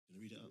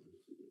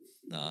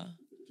Nah.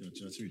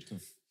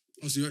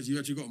 Oh, so you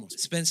actually got a mask?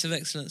 Spence of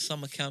Excellence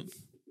Summer Camp.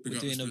 Big We're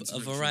up doing Spence a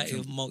of variety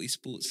Excellence of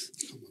multi-sports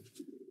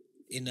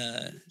in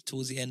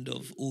towards the end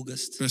of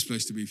August. Best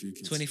place to be for your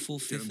kids.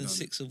 24th, Get 5th them and down.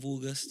 6th of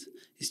August.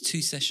 It's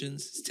 2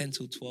 sessions. It's 10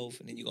 till 12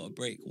 and then you got a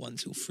break 1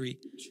 till 3.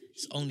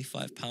 It's only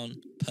 £5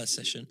 per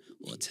session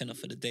or a tenner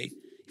for the day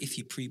if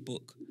you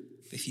pre-book.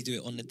 But if you do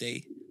it on the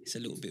day, it's a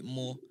little bit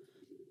more.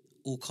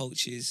 All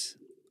coaches,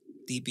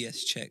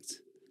 DBS checked,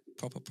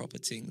 proper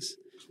things.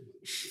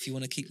 If you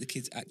want to keep the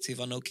kids active,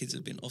 I know kids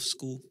have been off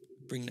school,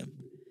 bring them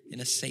in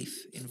a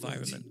safe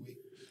environment.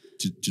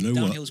 Do you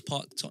know what? Downhills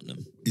Park,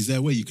 Tottenham. Is there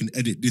a way you can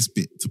edit this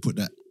bit to put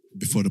that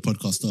before the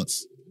podcast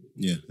starts?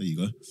 Yeah, there you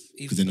go.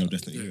 Because then they'll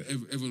definitely hear it.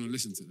 Everyone will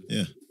listen to it.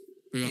 Yeah.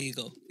 There you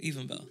go.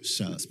 Even better.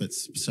 Shout out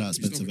Spence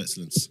of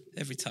Excellence.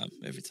 Every time.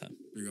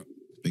 Big up.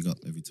 Big up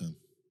every time.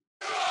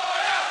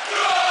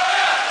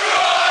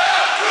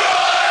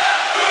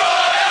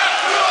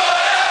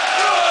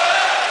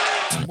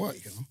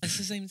 It's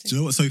the same thing. Do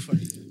you know what's so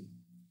funny?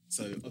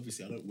 So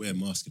obviously I don't wear a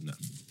mask in that.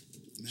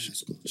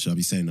 Should I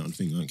be saying that on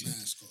thing? I don't care.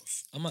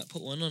 I might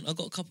put one on. I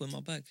got a couple in my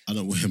bag. I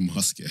don't wear a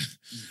mask, yeah.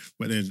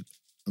 But then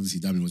obviously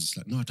Damien was just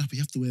like, no, Dappy, you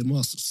have to wear a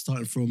mask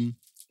starting from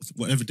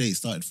whatever day it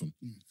started from.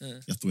 You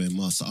have to wear a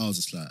mask. So I was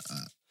just like,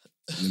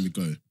 let me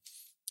go.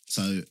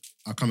 So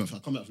I come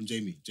back from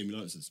Jamie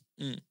Lawrence's.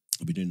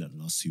 I've been doing that the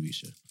last 2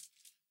 weeks,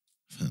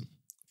 yeah.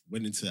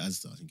 Went into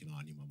Asda thinking,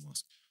 I need my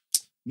mask.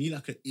 Me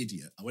like an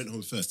idiot, I went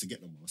home first to get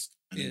the mask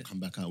and then come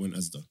back out, went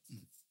Asda.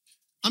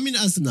 I'm in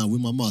Asda now with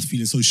my mask,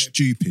 feeling so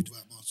stupid.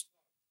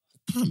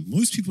 Pam,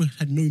 most people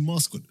had no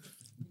mask on.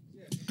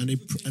 And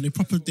they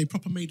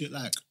proper made it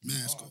like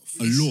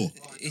a law.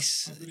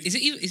 Is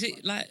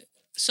it like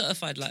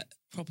certified like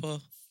proper?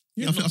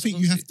 Yeah, I think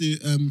you have to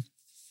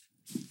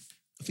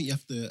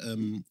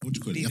what do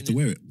you call it? You have to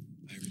wear it.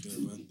 How you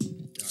doing, man?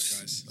 Yeah,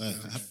 guys.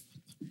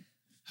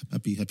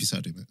 Happy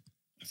Saturday, mate.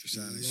 Happy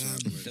Saturday.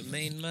 The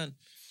main man.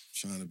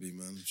 Trying to be. Hey,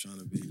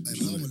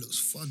 my helmet looks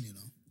fun, you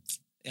know.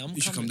 Yeah, I'm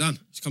You should come coming. down.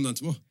 You should come down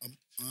tomorrow. I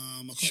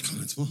can't come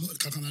down tomorrow.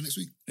 Can I come down next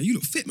week? Hey, you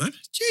look fit, man.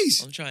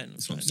 Jeez. I'm trying.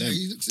 That's what I'm Yeah, saying.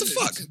 he looks What the it.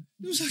 fuck?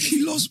 It was like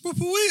he lost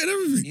proper weight and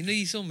everything. You know,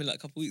 you saw me like a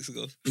couple weeks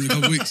ago Was it a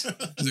couple weeks? Was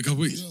it a couple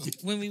weeks? Yeah,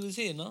 when we was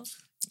here, no?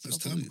 that's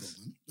time ago,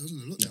 man. Doesn't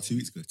it look Yeah, that 2 way?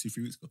 weeks ago,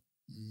 3 weeks ago.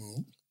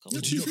 No. Couple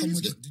Did weeks. you lot 2-3 come weeks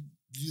again? ago.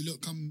 Did you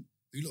lot come?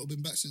 You lot have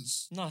been back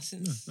since? Nah,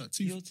 since Like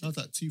your that was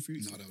like 2-3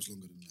 weeks No, ago. that was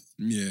longer than that.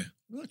 Yeah.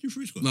 Like 2-3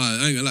 weeks ago. No,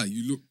 I ain't gonna lie.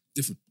 You look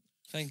different.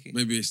 Thank you.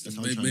 Maybe it's That's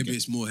how I'm trying to get.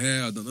 it's more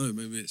hair. I don't know.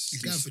 Maybe it's.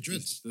 He's going for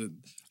dreads.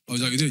 Oh, is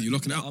that what you're doing? You're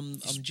locking it out. I'm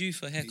due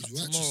for a haircut He's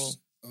righteous. tomorrow.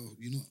 Oh,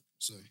 you're not?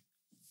 Sorry.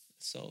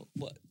 So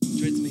what?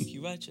 Dreads make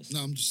you righteous?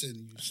 No, I'm just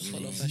saying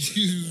follow you fashion.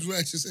 you was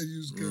righteous and you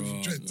was going for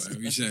Right, dreads. right.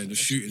 You saying the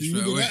shooting You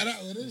straight go away? back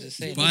that one, Just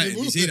saying. Biting,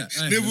 you see that?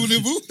 Hey.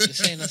 Nibble. Just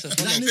saying that's a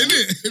follow. He did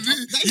it.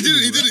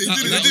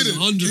 That was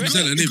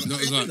 100% a nibble. That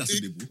was like, That's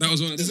a nibble. that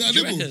was one of Is the. that a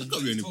nibble? reckon?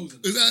 Can't be a nibble.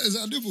 Is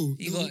that a nibble?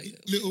 You Little,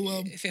 got-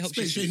 little If it helps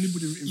you Straight sleep.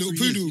 nibbled in Little 3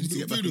 years. poodle, You need to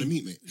get back on little the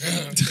meat, mate. If it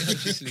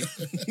helps you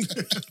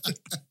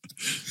sleep.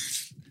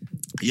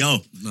 Yo,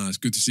 Nah, it's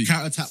good to see.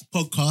 Counter Attack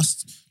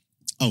podcast.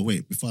 Oh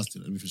wait, before I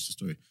start, let me finish the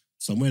story.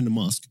 So I'm wearing the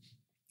mask.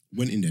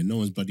 Went in there, no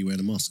one's bloody wearing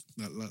a mask.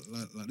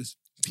 Like this.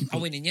 I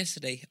went in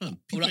yesterday. Man,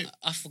 Well, people-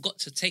 I forgot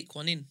to take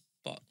one in,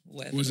 but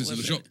whatever. Was this in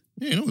the shop?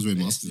 Yeah, no one's wearing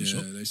masks in the Yeah,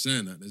 shop. they're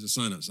saying that. There's a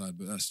sign outside,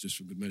 but that's just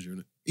for good measure,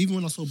 isn't it? Even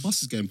when I saw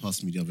buses going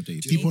past me the other day,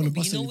 Do you people on the know-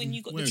 bus. you know ain't when even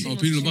you got the wearing thing Oh, it.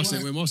 on people on the the bus why-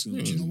 ain't wearing masks.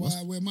 Yeah. Do you know why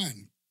I wear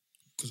mine?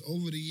 Because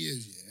over the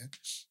years,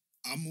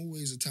 I'm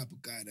always the type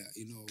of guy that,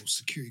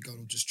 security guard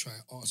will just try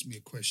to ask me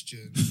a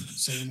question.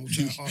 Someone will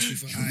try to ask me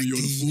for ID.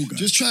 You're the fool guy.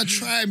 Just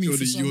try me You're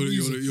for some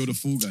reason. the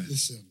fool guy.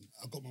 Listen,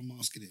 I got my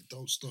mask in it.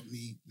 Don't stop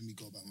me. Let me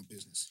go about my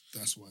business.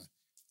 That's why.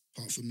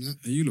 Apart from that,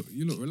 Hey, you look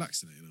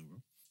relaxed today,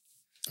 bro.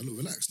 I look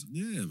relaxed.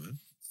 Yeah, man.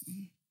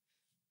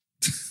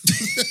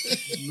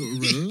 You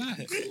look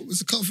relaxed. Oh,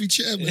 it's a comfy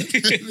chair, man.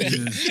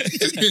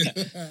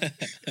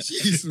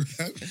 Jeez,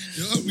 man.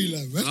 You're ugly,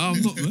 lad, man.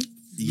 I'm not, man.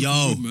 You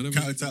Yo, look good, man.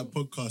 Counter Attack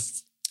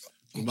podcast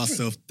with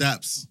myself,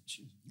 Daps.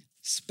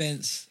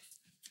 Spence.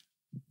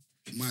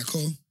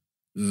 Michael.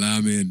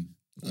 Lamin.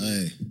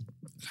 Hey,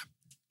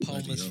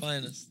 Palmer's hell.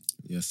 finest.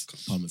 yes,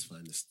 Palmer's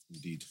finest,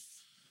 indeed.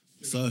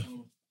 So,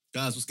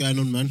 guys, what's going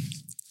on, man?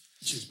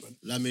 Cheers, man.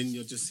 Lamin,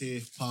 you're just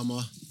here.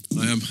 Palmer.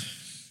 I am.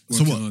 So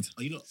working what? hard.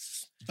 Are you not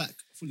back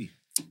fully?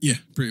 Yeah,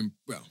 pretty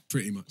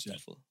much. Yeah.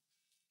 Careful.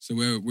 So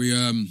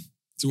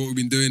so what we've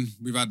been doing,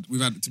 we've had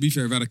to be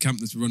fair, we've had a camp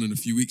that's been running a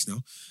few weeks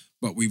now,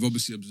 but we've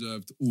obviously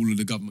observed all of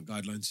the government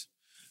guidelines.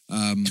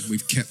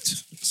 We've kept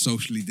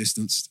socially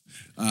distanced.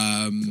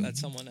 Glad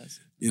someone has.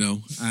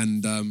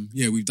 And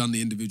we've done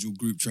the individual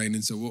group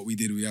training. So what we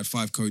did, we had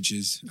 5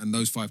 coaches, and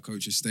those 5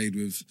 coaches stayed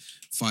with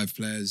 5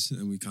 players,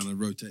 and we kind of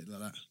rotated like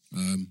that.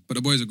 But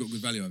the boys have got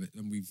good value of it,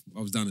 and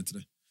I was down there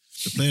today.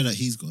 The player that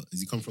he's got,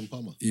 has he come from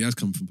Palmer? He has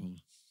come from Palmer.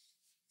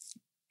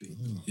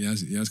 He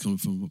has come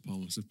from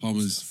Palmer. So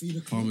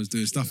Palmer's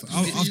doing stuff.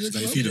 I've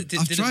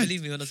Didn't tried.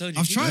 believe me when I told you.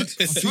 I've tried.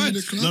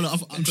 No,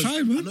 I'm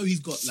trying, man. I know he's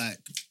got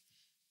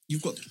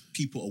you've got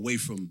people away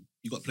from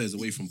you got players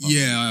away from Palmer.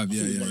 Yeah, I have. thought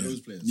Yeah, he was yeah, one of yeah.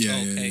 those players. Yeah,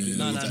 okay. yeah, yeah.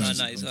 No, yeah. no, Lots no, of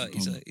no.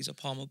 players He's a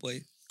Palmer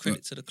boy.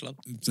 Credit to the club.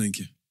 Thank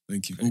you.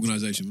 Credit to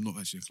Organisation, but not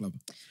actually a club.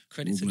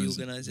 Credit to the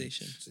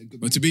Organisation. organisation.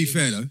 But to be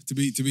fair though, to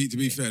be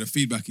fair, the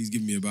feedback he's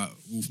given me about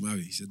Wolf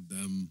Mavi,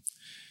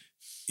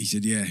 he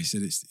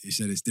said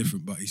it's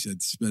different, but he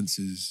said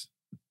Spencer's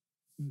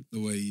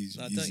the way he's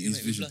No, don't you he's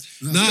make me vision.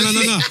 blush. No.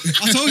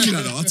 I told you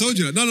that though. I told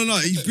you that. No.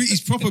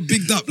 He's proper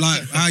bigged up,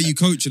 like how you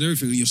coach and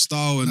everything, and your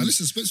style, and Now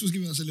listen, Spence was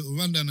giving us a little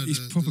rundown of He's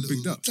the proper little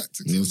bigged up.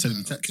 tactics. Yeah, he I was telling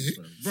me like, tactics,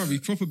 okay. bro. bro,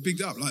 he's proper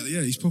bigged up. Like,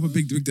 yeah, he's proper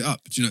bigged it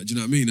up. Do you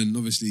know what I mean? And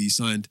obviously he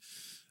signed,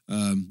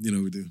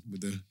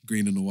 with the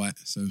green and the white.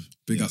 So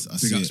big Yes, I up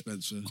see it.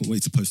 Spencer. Couldn't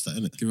wait to post that,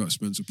 innit? Give up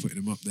Spencer, putting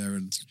him up there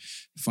and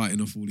fighting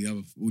off all the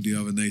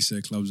other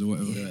naysayer clubs or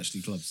whatever. They're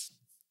actually clubs.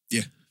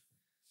 There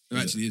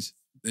Yeah. actually is.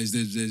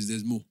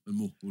 There's more and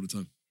more all the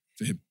time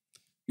for him.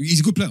 He's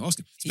a good player. Ask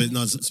him.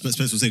 Spence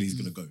was saying he's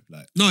gonna go.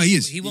 Like, No, he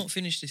is. He won't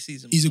finish this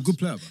season. He's a with good us.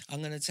 player, bro.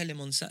 I'm gonna tell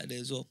him on Saturday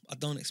as well. I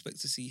don't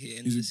expect to see him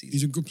end of the season.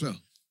 He's a good player.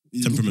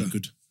 He's a good temperament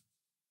player. good.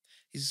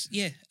 He's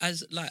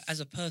as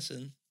a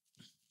person,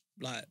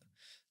 like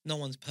no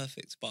one's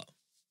perfect, but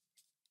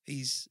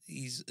he's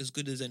as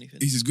good as anything.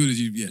 He's as good as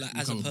you. Yeah. like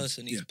we'll as a cover him.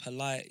 person, he's Yeah.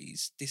 polite,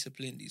 he's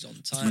disciplined, he's on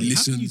He time, How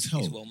listens. can you he's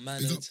tell? well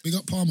mannered. Big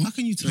up Palmer. How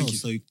can you tell you.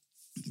 so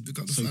Big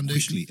up the so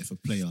foundation. quickly if a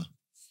player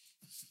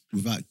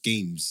without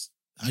games?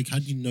 How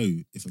do you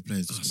know if a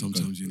player's just gonna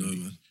Sometimes go? you know,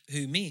 man.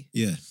 Who me?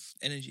 Yeah,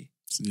 Energy.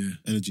 Yeah.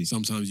 energy.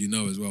 Sometimes you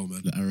know as well,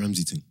 man. The Aaron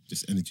Ramsey thing,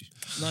 just energy.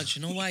 No, do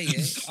you know why?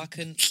 Yeah, I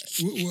can.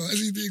 What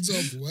is he the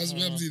example? Why is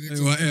Ramsey the Hey,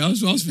 example? well, hey, I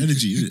was asking.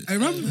 Energy, innit? Hey,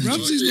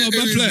 Ramsey's not a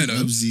bad player, though.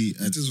 Ramsey,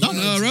 just No,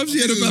 vibes. Ramsey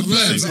had a He bad just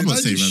player. vibes. I'm not Man,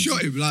 saying you Ramsey.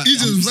 shot him like He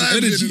just vibed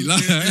energy, in,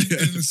 like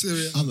in the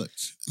Syria. how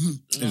much?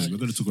 Anyway, we're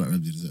going to talk about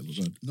Ramsey in a second. But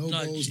go on. No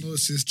No, goals, do- no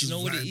assists, do you just know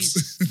what it vibes.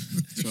 is?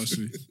 Trust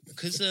me.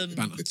 Because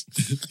Banter.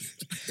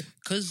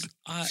 because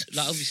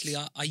obviously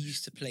I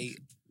used to play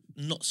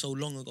not so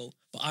long ago,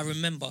 but I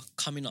remember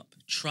coming up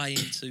trying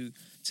to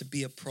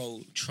be a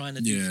pro, trying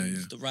to do Yeah, things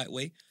yeah. the right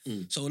way.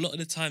 Mm. So a lot of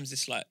the times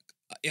it's like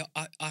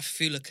I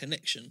feel a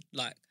connection,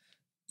 like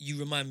you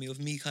remind me of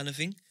me kind of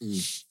thing,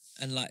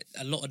 and like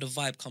a lot of the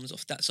vibe comes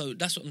off that. So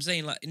that's what I'm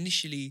saying. Like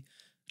initially,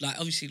 like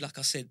obviously, like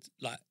I said,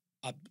 like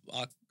I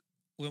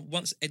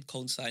once Ed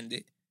Cole signed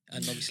it, and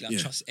obviously I Yeah.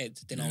 trust Ed,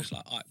 then I was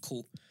like, all right,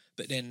 cool.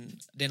 But then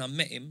I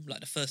met him, like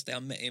the first day I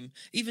met him,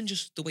 even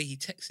just the way he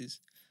texts.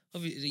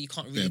 Obviously, you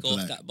can't really Very go off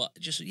polite. that, but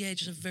just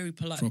a very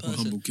polite Proper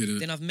person. humble kid, innit?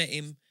 Then I've met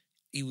him.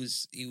 He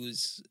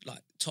was like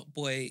top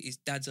boy. His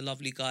dad's a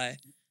lovely guy,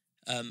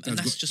 and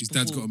that's just His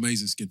dad's before- got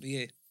amazing skin.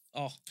 yeah.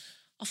 Oh,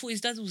 I thought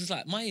his dad was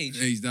like my age.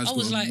 Yeah, his dad's I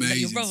was got like, is that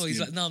your amazing brother? He's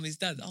skin. like, no, I'm his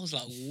dad. I was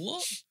like,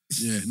 what?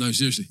 Yeah, no,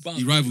 seriously. Bruv,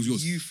 He rivals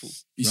yours. Youthful.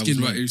 His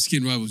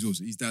skin rivals yours.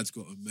 His dad's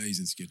got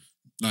amazing skin.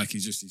 Like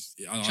he's just.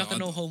 Chuck a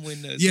no homo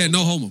in there. Yeah,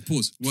 no homo.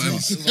 Pause. Whatever.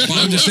 But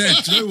I'm just saying.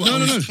 Do you know what?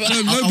 No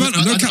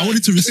banter. No I cap.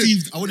 wanted to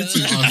receive. I wanted to.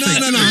 No.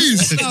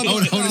 Please. No, I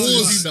wanted to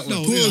receive that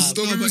one. Pause.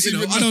 Don't No, but,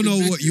 receive it I don't know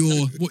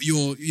nothing. what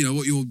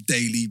your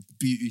daily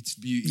beauty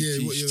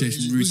Yeah, what your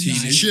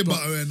routine is. shea but-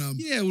 butter and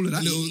Yeah, all of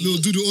that. little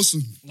doodle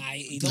awesome. Nah,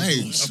 he don't. Hey,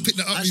 I picked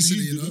that up Actually,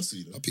 recently, you you do know. also,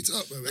 you know. I picked it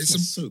up, man. That's It's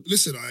what's so-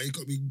 listen, I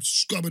got to be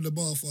scrubbing the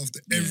bath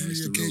after Yeah, every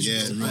it's the real- occasion. Yeah,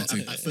 It's a bro. real right.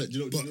 thing. I felt. Do you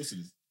know what But- Wilson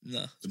is?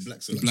 Nah, The black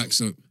The soap. black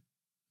soap.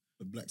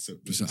 The black soap.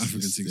 It's an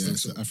African thing, Yeah,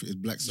 so. it's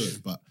black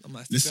soap. But I might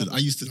have to listen, grab I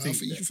it. used to No, I think.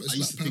 think you that- first I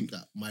used to like think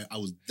that I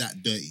was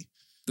that dirty.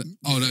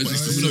 Oh no, But it's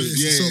it's the the soap. soap.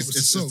 Yeah, It's it's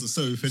the soap. the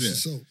soap, It's innit?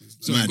 so-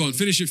 So Mad. go on,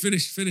 finish your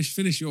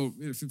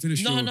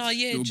No,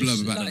 yeah, little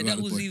just blurb about like that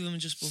that was boy. even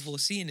just before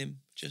seeing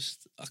him.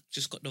 I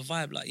just got the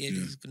vibe like, yeah,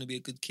 Yeah. he's gonna be a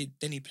good kid.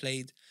 Then he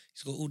played.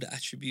 He's got all the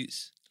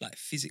attributes. Like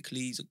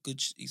physically, he's a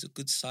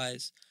good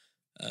size.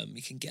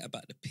 He can get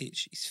about the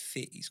pitch. He's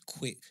fit. He's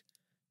quick.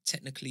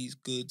 Technically, he's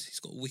good. He's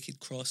got a wicked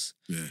cross.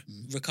 Yeah,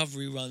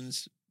 Recovery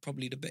runs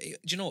probably the best. Do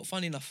you know what?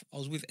 Funny enough, I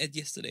was with Ed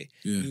yesterday.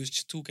 yeah, We was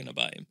just talking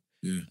about him.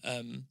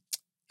 yeah.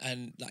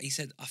 And like he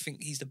said, I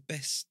think he's the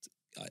best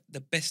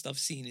I've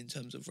seen in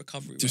terms of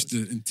recovery Just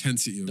runs. the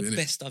intensity of The it. innit?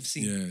 best I've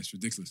seen. Yeah, it's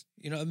ridiculous.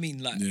 You know what I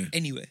mean? Like Yeah.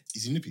 anywhere.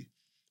 Is he nippy?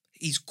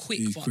 He's quick,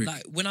 He's but quick.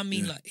 like when I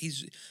mean Yeah.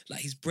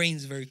 like his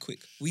brain's very quick.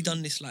 We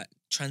done this like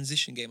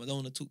transition game. I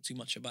don't want to talk too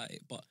much about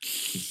it, but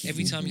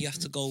every time you have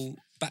to go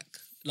back,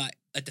 like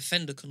a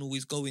defender can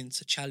always go in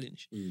to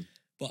challenge, Mm.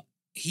 but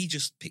he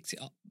just picked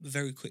it up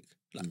very quick,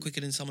 like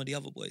quicker than some of the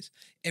other boys.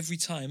 Every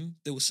time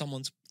there was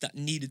someone that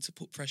needed to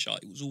put pressure,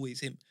 it was always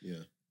him.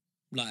 Yeah.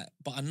 Like,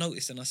 but I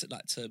noticed, and I said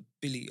like to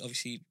Billy,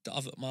 obviously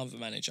my other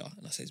manager,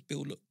 and I says,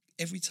 Bill, look,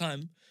 every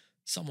time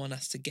someone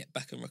has to get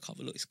back and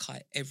recover, look, it's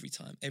Kai every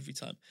time,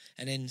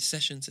 and then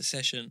session to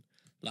session,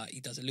 like he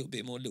does a little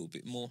bit more.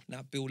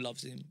 Now Bill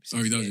loves him.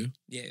 Oh, he does,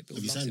 yeah, Bill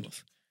Have you loves him. signed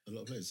Off. a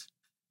lot of players?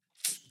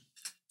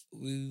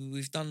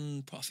 We've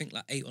done, I think,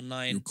 like 8 or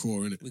 9. Your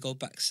core, innit? We go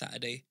back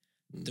Saturday.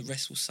 The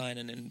rest will sign,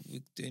 and then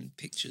we're doing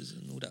pictures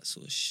and all that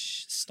sort of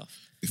stuff.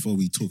 Before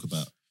we talk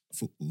about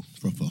football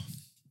proper,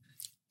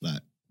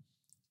 like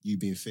you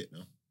being fit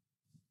now.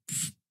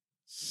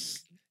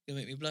 You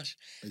make me blush.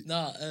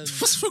 Nah,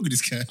 What's wrong with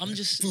this guy? I'm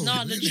just Bro, no.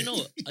 really? Do you know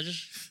what? I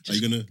just Are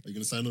you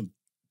gonna sign on?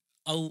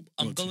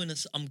 I'm going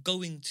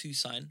to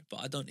sign, but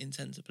I don't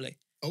intend to play.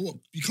 Oh, what?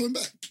 You coming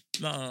back?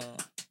 No.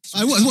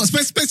 What?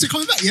 Spencer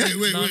coming back? Yeah.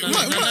 Wait. No,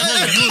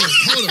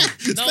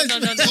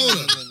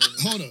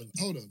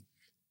 Hold on.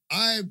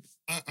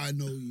 I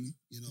know you.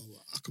 You know,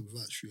 I can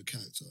vouch for your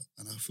character,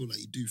 and I feel like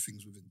you do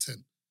things with intent.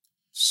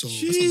 So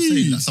That's what I'm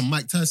saying. That's a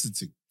Mike Tyson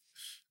thing.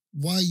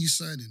 why are you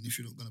signing if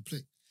you're not going to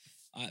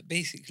play?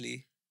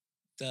 Basically,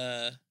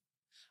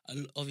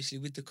 obviously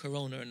with the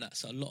corona and that,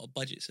 so a lot of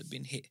budgets have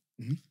been hit.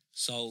 Mhm.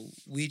 So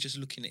we're just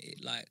looking at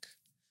it like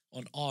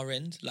on our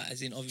end, like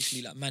as in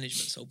obviously like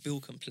management. So Bill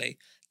can play.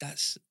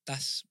 That's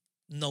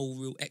no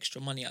real extra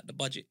money out the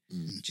budget. Do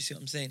you see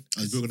what I'm saying?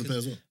 Is Bill going to play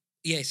as well?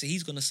 Yeah, so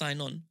he's gonna sign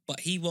on,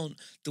 but he won't.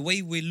 The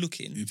way we're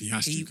looking, If he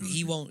has to, kind of he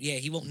thing. won't. Yeah,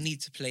 he won't need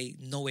to play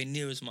nowhere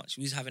near as much.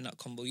 We was having that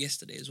combo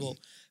yesterday as well,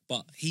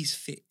 but he's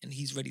fit and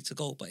he's ready to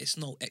go. But it's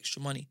no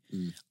extra money.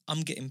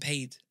 I'm getting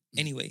paid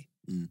anyway,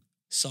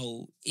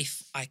 so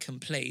if I can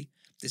play,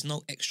 there's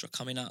no extra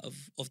coming out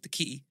of the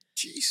kitty.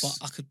 Jeez. But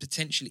I could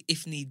potentially,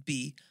 if need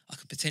be,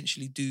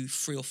 do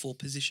 3 or 4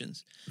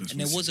 positions. That's And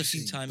there was a wicked.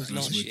 few times That's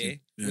last wicked. year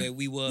Yeah. where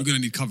we were We're going to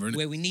need cover, innit?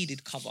 where we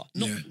needed cover,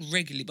 not Yeah.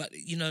 regularly, but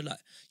you know, like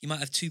you might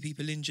have 2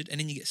 people injured, and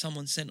then you get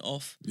someone sent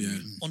off Yeah.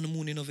 on the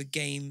morning of a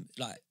game.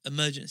 Like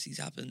emergencies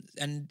happen,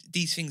 and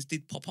these things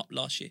did pop up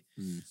last year.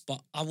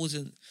 But I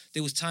wasn't.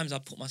 There was times I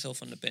put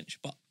myself on the bench,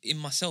 but in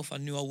myself, I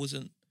knew I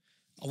wasn't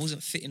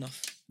fit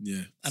enough,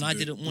 Yeah. and I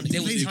didn't want it.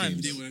 There was played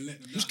times. games.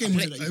 Which I game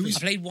was played, it that you I played?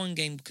 played one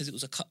game because it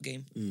was a cup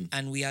game,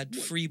 and we had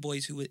 3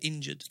 boys who were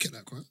injured Get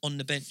that quiet. on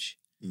the bench,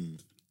 and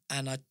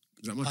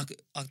Is that much?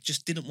 I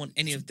just didn't want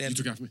any of them. You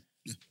took it out for me?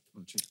 Yeah.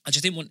 Oh, cheers. I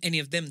just didn't want any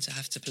of them to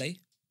have to play.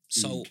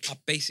 So I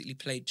basically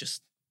played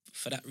just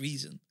for that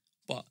reason.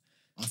 But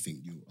I think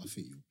you'll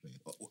play.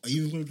 Are you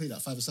even going to play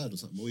that 5-a-side or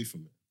something away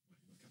from it?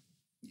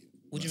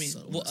 what do you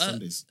mean? What,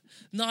 Sundays?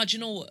 No, do you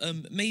know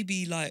what?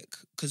 Maybe like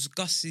because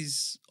Gus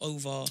is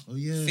over Oh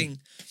yeah.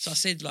 thing. So I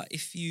said like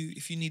if you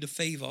need a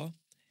favour,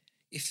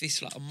 if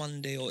it's like a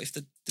Monday or if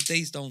the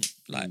days don't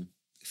like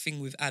thing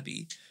with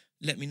Abby,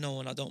 let me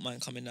know and I don't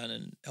mind coming down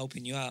and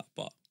helping you out.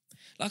 But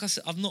like I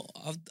said,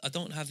 I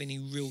don't have any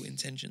real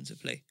intention to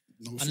play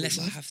Number unless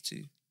I 45? have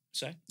to.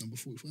 Sorry. Number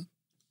 45.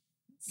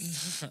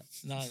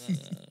 No.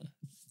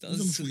 That Number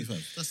was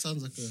 45. That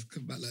sounds like a.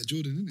 Come back like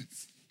Jordan,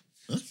 innit?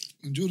 Huh?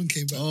 When Jordan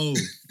came back. Oh,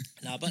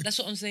 Nah, but that's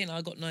what I'm saying.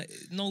 I got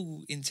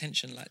no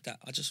intention like that.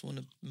 I just want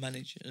to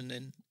manage, and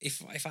then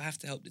if I have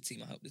to help the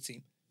team, I help the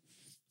team.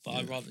 But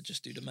I'd rather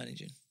just do the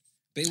managing.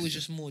 But it was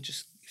just more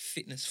just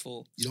fitness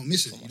for You don't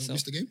miss it. For You don't myself.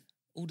 miss the game.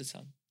 all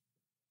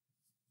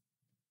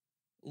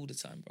the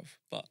time, bruv.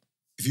 But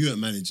if you weren't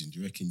managing, do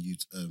you reckon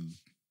you'd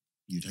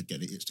get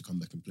the itch to come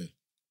back and play?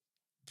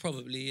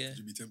 probably, yeah, Would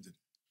you be tempted?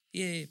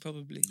 yeah,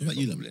 probably. What about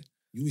you, probably. Lam?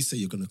 You always say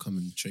you're going to come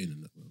and train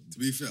and that. To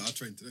be fair, I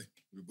trained today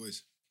with the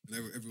boys. And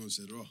everyone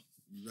said, oh,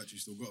 you've actually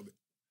still got a bit.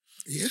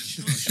 Yeah.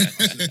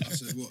 And I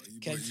said, what? You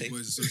Kente.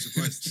 boys are so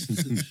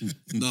surprised.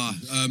 Nah,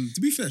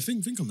 to be fair,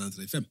 Finn come down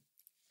today. Fem.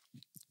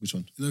 Which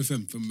one? You know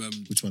Fem from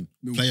Which one?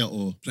 Mill- Player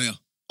or? Player.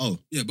 Oh.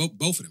 Yeah,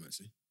 both of them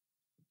actually.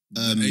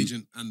 The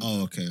agent and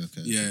Oh, okay.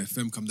 yeah,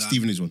 Fem come down.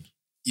 Stevenage one.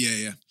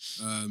 Yeah.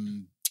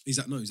 Is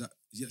that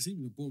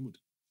Stephen Bournemouth?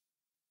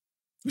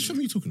 Which one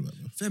are you talking about,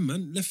 bro? Fem,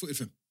 man, left-footed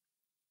Fem.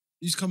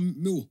 He used to come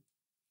Mill.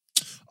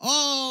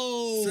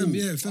 Oh, Fem,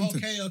 yeah, Fem.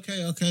 Okay.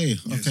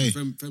 Yeah, so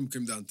Fem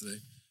came down today.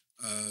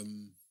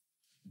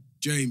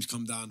 James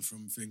come down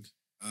from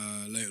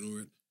Leighton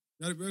Orient.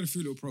 We had a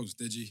few little pros.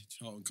 Deji,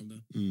 Charlton come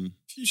down.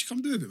 You should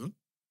come do a bit, man.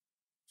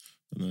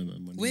 I don't know,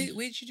 man.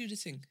 Where'd you do the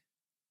thing?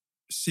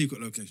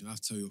 Secret location. I have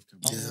to tell you off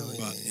camera. Oh.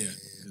 But yeah.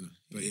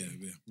 But yeah.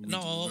 No,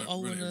 I run it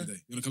wanna- every day.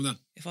 You wanna come down?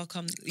 If I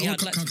come, Can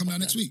I come down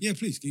next week? Yeah,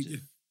 please. Yeah.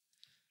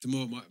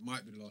 Tomorrow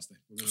might be the last day.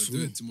 We're gonna Sure.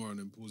 do it tomorrow and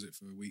then pause it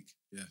for a week.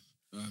 Yeah.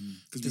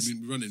 Because we've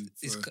been running.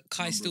 Is for a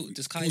Kai number still? of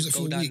Does weeks. Kai Pause it for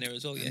go a down week, there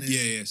as well? Yeah. and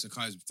then- Yeah. So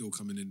Kai's still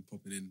coming in,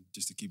 popping in,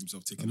 just to keep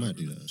himself I ticking. might over.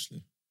 do that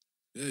actually.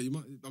 Yeah, you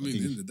might. I mean,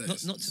 at the end of the day,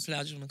 Not to play.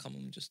 I just want to come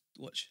and just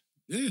watch.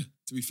 Yeah.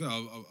 To be fair,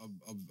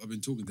 I've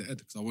been talking to Ed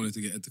because I wanted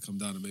to get Ed to come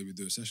down and maybe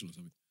do a session or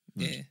something.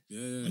 Yeah.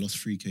 Yeah. I lost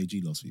 3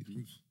 kg last week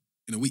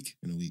In a week.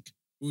 in a week.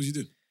 What was you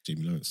doing?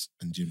 Jamie Lawrence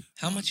and Jim.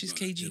 How much is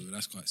Right, KG? Yeah, but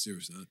that's quite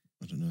serious, that.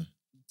 I don't know.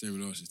 Jamie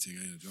Lawrence's thing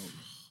ain't a joke.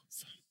 Man.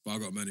 But I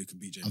got a man who can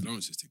beat Jamie I've-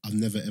 Lawrence's thing. I've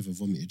never ever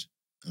vomited,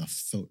 and I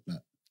felt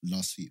that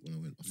last week when I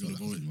went. I You felt gotta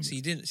like I was vomit. gonna So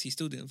you didn't. So you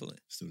still didn't vote.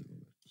 Still didn't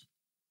vomit.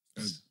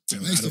 I used I to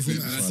don't think think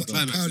that's that the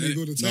climax, apparently innit?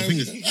 go to No, town. thing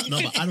is,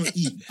 no, but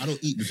I don't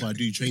eat before I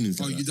do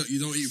trainings. Oh, like you that.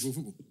 don't eat before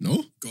football?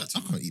 No, Got to.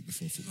 I can't eat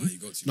before football. Nah, you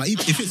got to. Like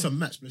if it's a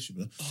match, bless you,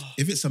 brother.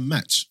 If it's a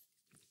match,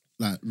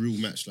 like real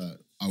match, like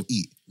I'll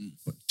eat.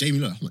 But Jamie,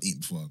 look, I'm not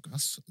eating before I go.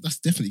 That's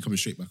definitely coming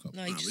straight back up.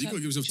 No, Nah, you but just you have,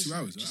 gotta give yourself just, 2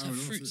 hours, Just an hour have and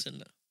a half, fruits and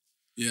that.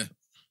 Yeah.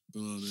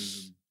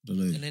 Bananas I don't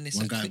know. And then it's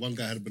one like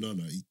guy had a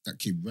banana. That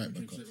came right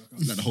back up. straight back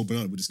up. Like the whole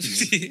banana with the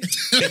skin.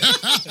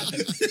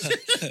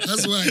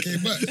 That's why I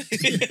came back.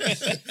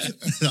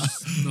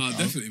 No,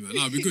 definitely, man.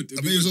 No, it'd be good. I It'd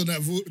bet be he was good.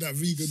 on that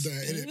vegan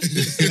diet,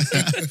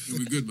 innit? It'll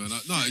be good, man.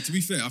 Like, no, to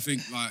be fair, I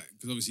think, like,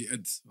 because obviously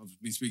Ed,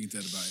 I've been speaking to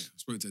Ed about it. I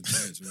spoke to Ed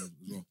today as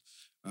well.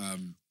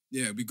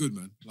 Yeah, it'd be good,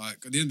 man.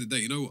 Like at the end of the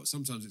day, you know what?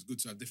 Sometimes it's good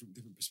to have different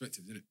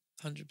perspectives, isn't it?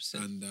 100%.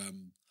 And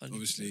 100%.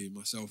 obviously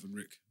myself and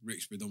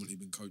Rick's predominantly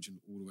been coaching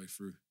all the way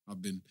through.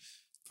 I've been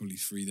probably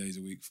 3 days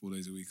a week, 4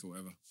 days a week or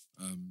whatever,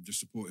 just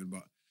supporting.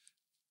 But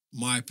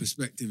my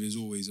perspective is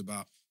always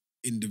about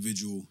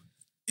individual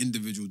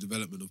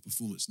development of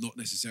performance, not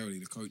necessarily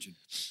the coaching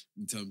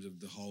in terms of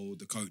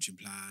the coaching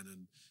plan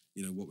and,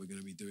 you know, what we're going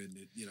to be doing.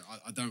 You know,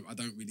 I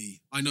don't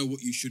really, I know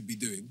what you should be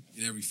doing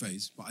in every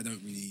phase, but I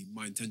don't really,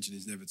 my intention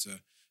is never to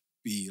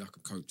be like a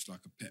coach,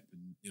 like a pep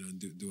and, you know, and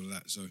do all of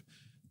that. So,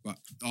 but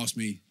talk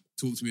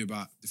to me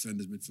about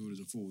defenders, midfielders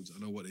and forwards. I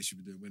know what they should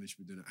be doing, when they should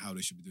be doing it, how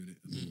they should be doing it.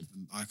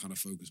 And I kind of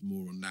focus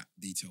more on that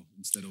detail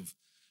instead of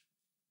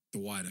the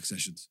wider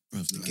sessions.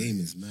 Bruv, the game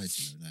is mad,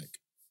 you know, like,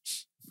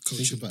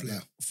 think about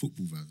like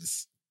football, bruv.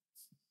 It's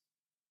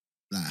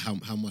like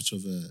how much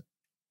of a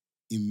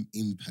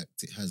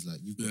impact it has. Like,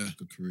 you've got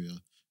like a career,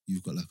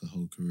 you've got like a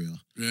whole career.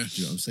 Yeah. Do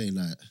you know what I'm saying?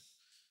 Like,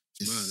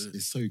 mad,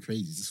 it's so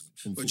crazy. Just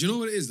from but do you know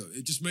what it is though?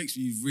 It just makes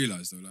you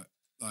realise though,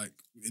 like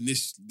in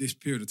this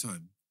period of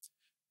time,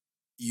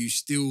 you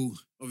still,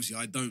 obviously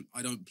I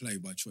don't play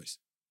by choice.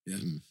 Yeah.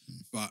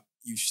 But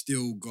you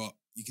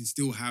can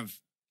still have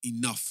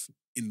enough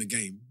in the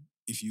game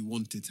if you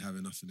wanted to have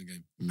enough in the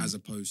game, as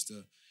opposed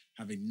to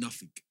having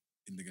nothing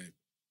in the game.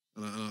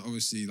 And I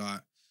obviously,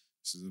 like,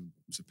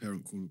 it's a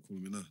parent calling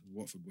me now,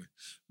 Watford boy.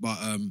 But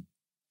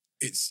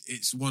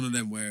it's one of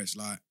them where it's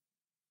like,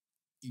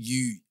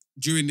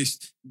 during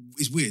this,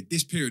 it's weird.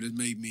 This period has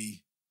made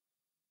me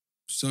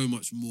so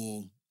much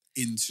more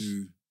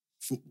into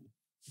football.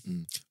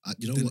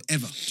 You know than what?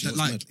 ever. You know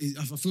Like,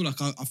 what's I feel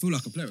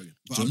like a player again,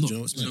 but Do you I'm not. know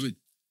what's You know what I mad? mean?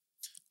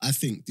 I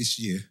think this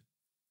year,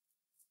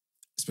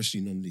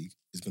 especially non-league,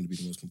 is going to be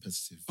the most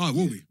competitive. Oh, it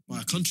will year be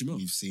by a country mile.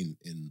 we've seen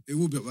in. It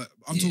will be. But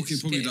I'm Yeah, talking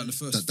it's probably getting- like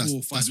the first That's 4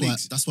 or 5 why.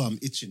 leagues. That's why I'm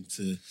itching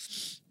to,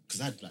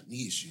 because I had like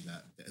knee issue,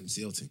 like the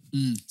MCL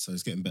thing. So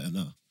it's getting better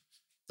now.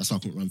 That's why I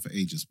couldn't run for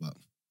ages, but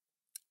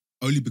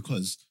only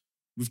because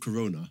with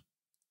Corona,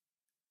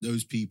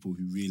 those people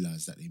who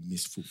realise that they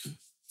miss football,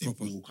 they're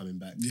Proper. all coming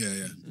back. Yeah.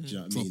 Do you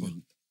know what I Proper. mean?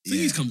 And, I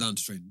think he's come down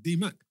to train. D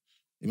Mac.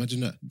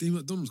 Imagine that. D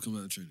McDonald's come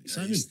out to train.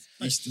 Sign he's, in.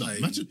 he's, No, like,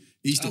 imagine.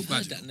 he's still I've bad.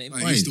 heard that name.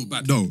 Like, he's still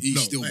bad. No, he's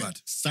no, still wait. bad.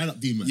 Sign up,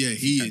 D-Man. Yeah,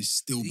 he is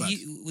still bad.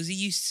 Was he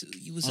used to,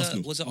 he was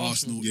Arsenal. was it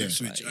Arsenal, Arsenal?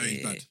 Ipswich, Right,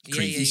 he's bad. Yeah,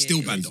 Crazy. yeah, He's yeah, still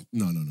yeah. bad though.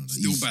 No.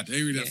 Still He's- bad. Ain't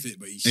really that Yeah. fit,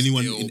 but he's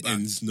Anyone still in bad.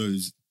 ends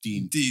knows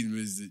Dean. Dean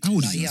was the, How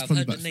old is Like, he? yeah, He's I've probably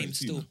heard the about name 32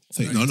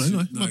 still. now. No. He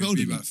might be he'd older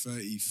be than about that.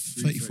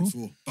 33, 34.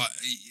 34. But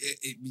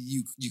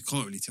you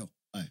can't really tell.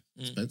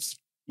 Spence,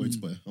 boy to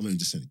boy. I'm only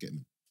just saying to get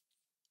him.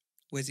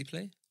 Where's he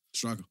play?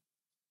 Striker.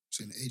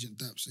 Saying Agent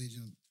Daps,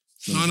 Agent.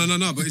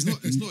 No. But it's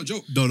not a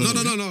joke. No.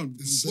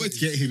 Boy,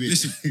 Get him in.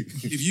 listen,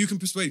 if you can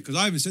persuade, because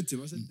I even said to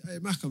him, I said, "Hey,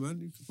 Macca, man,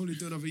 you could probably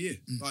do another year."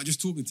 Like,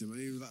 just talking to him,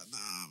 and he was like,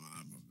 "Nah,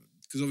 man,"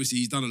 because obviously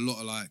he's done a lot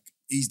of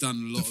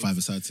the of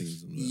five-a-side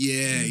things. and all that.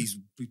 Yeah,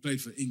 he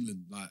played for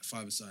England, like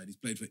 5-a-side. He's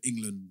played for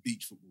England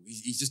beach football.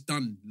 He's just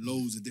done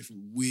loads of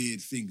different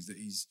weird things that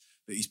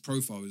his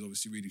profile is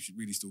obviously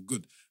really still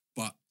good.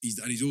 But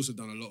he's also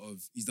done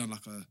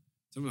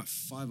something like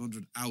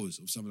 500 hours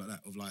or something like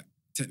that of like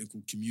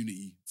technical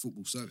community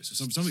football service or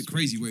something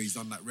crazy where he's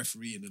done like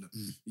refereeing and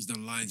he's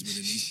done linesman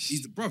and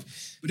he's the bruv.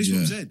 But this is what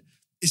I'm saying.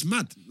 It's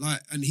mad.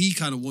 Like, and he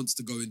kind of wants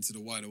to go into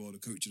the wider world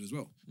of coaching as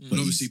well. But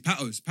obviously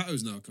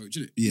Pato's now a coach,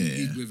 isn't it? Yeah.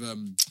 He's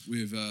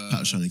with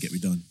Pat's trying to get me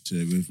done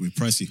with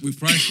Pricey. with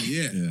Pricey,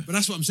 yeah. Yeah. But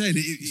that's what I'm saying.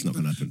 It's not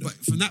gonna happen, though. But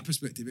from that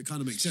perspective, it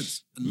kind of makes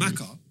sense. And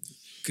Macca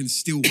can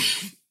still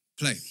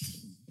play.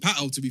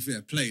 Pato, to be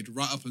fair, played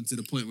right up until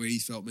the point where he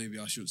felt maybe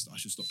I should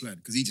stop playing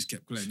because he just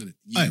kept playing, didn't it?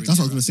 Hey, that's what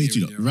I was going to say to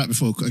you. Lot. Right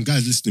before, and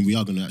guys listening, we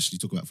are going to actually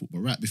talk about football.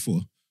 Right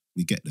before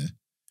we get there,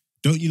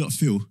 do you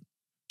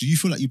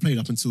feel like you played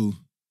up until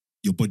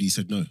your body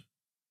said no?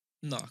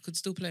 No, I could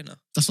still play now.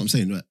 That's what I'm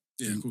saying, right?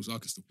 Yeah, of course, I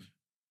can still play.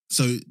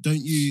 So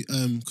don't you,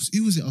 because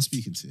who was it I was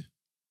speaking to?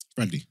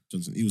 Bradley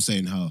Johnson. He was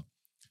saying how,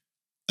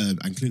 and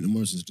Clinton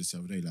Morrison said this the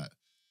other day, like,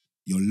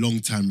 you're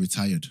long time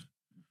retired.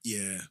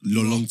 Yeah.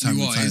 Long time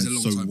You are. It retired. is a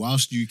long So time.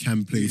 whilst you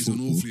can play It's an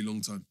football, awfully long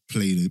time.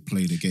 play the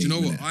game. Do you know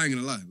what? innit? I ain't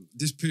gonna lie.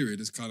 This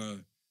period is kind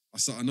of.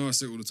 I know I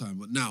say it all the time,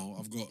 but now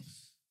I've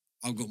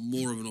got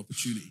more of an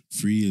opportunity.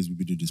 3 years we've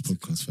been doing this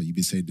podcast for. You've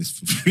been saying this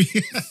for 3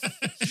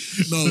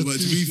 years. No, but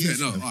to be fair,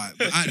 no. All right.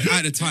 But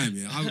at the time,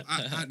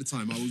 at the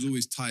time, I was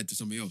always tied to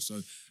something else. So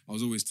I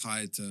was always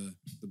tied to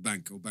the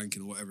bank or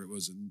banking or whatever it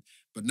was.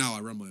 But now I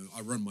run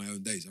my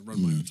own days. I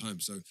run my own time.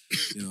 So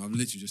I've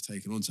literally just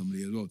taken on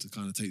somebody as well to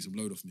kind of take some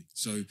load off me.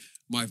 So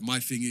my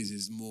thing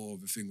is more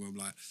of a thing where I'm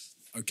like,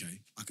 okay,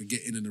 I could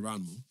get in and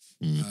around more.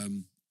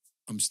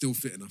 I'm still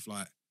fit enough.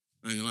 Like,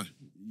 I ain't gonna lie,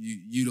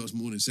 you lot's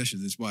morning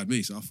sessions inspired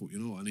me. So I thought, you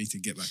know what, I need to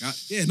get back out.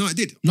 Yeah, no, it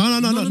did. No,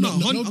 I'm not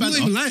banter.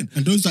 even lying.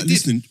 And those that It did.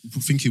 listening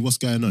thinking what's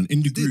going on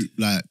in the group,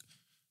 like,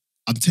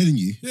 I'm telling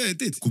you, Yeah, it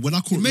did. 'cause when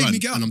I couldn't made run me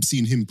get up. and I'm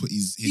seeing him put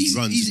his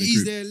runs in the he's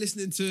group. there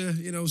listening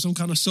to some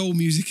kind of soul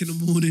music in the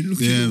morning,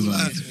 looking Yeah, all man.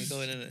 like, Gets me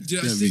going, innit? do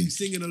you know, Get me.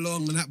 singing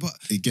along and that. But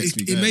It gets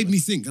me it going, made man. me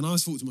think, and I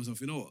thought to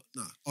myself, you know what?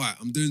 Nah, all right,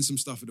 I'm doing some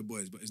stuff with the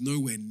boys, but it's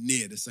nowhere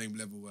near the same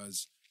level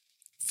as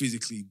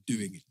physically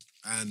doing it.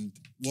 And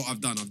what I've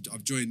done,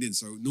 I've joined in.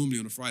 So normally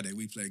on a Friday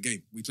we play a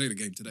game. We played a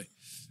game today.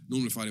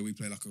 Normally Friday we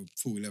play like a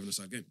full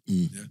 11-a-side game.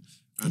 Yeah,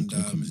 and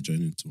I'm coming to join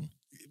in tomorrow.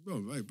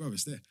 bro,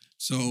 it's there.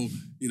 So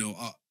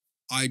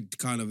I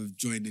kind of have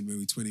joined in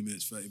maybe 20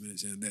 minutes, 30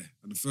 minutes here and there.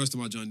 And the first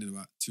time I joined in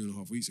about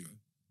 2.5 weeks ago,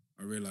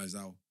 I realised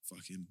how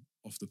fucking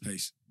off the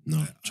pace.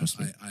 No, trust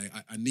me.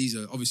 And these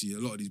are obviously a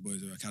lot of these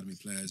boys are academy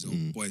players or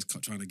boys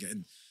trying to get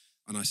in.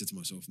 And I said to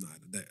myself, nah,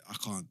 I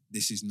can't.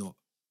 This is not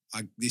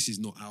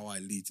how I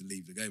lead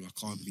the game. I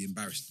can't be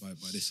embarrassed by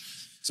this.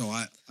 So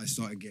I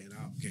started getting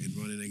out, getting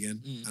running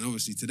again. And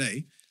obviously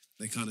today,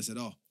 they kind of said,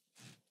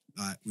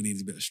 we need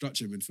a bit of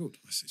structure in midfield.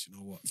 I said, you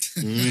know what?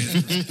 I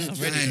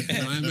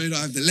may not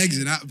have the legs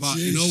in that, but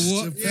you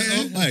know what?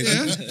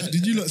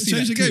 Did you not see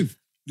Change that the game. clip?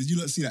 Did you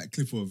not see that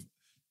clip of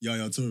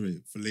Yaya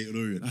Toure for Leighton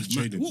Orient? That's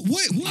training? mad.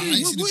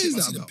 What is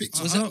that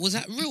about? Was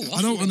that real?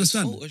 I don't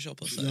understand.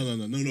 Photoshop or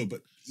something. No.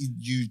 But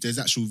there's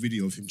actual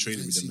video of him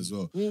training with them as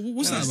well.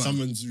 What's that about?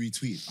 Someone's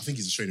retweet. I think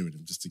he's training with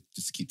them just to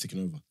keep ticking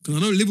over. Because I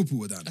know Liverpool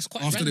were down That's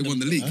quite after random, they won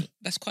the league.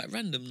 That's quite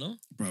random, no?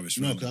 Bro, it's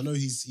No, wrong. because I know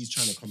he's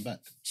trying to come back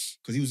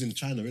because he was in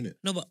China, innit?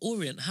 No, but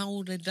Orient,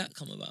 how did that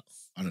come about?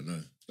 I don't know.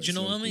 Do you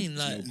know what I mean?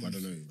 Like, Like- I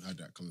don't know how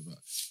that come about.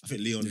 I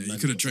think Leon. Yeah, you Mann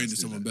could have got trained to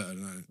do someone that. better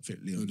than that. I think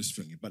Leon just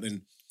thinking. But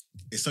then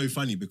it's so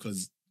funny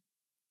because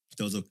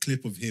there was a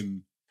clip of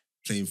him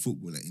playing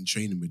football, like in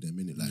training with them,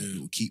 innit? Like a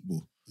little keep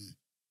ball.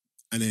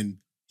 And then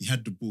he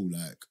had the ball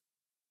like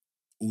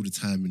all the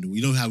time. And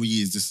you know how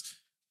he is, just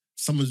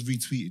someone's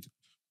retweeted.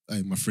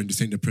 Hey, my friend, this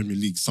ain't the Premier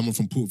League. Someone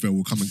from Port Vale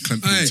will come and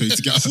clamp Hey, you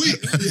to get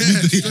quick.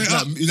 Yeah, straight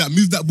up.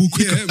 move that ball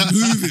quicker. Yeah,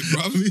 move it,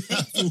 bro.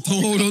 Don't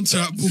hold on to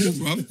that ball,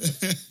 bro. Do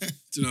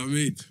you know what I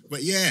mean?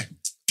 But yeah,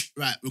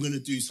 right, we're gonna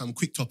do some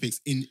quick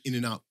topics in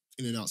and out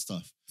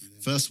stuff.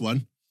 First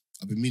one,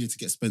 I've been meaning to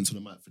get Spence on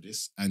the mic for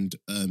this, and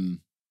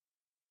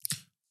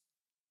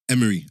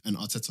Emery and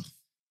Arteta.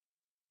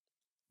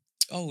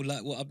 Oh,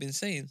 like what I've been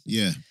saying?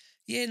 Yeah.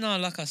 Yeah, no,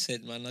 like I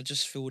said, man, I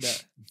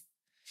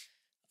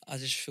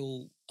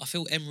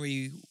feel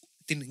Emery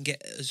didn't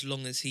get as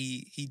long as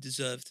he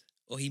deserved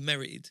or he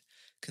merited,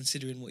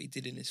 considering what he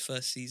did in his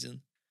first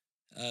season,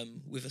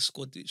 with a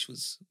squad which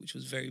was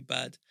very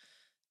bad.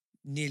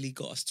 Nearly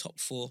got us top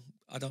 4.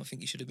 I don't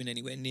think he should have been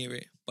anywhere near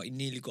it, but he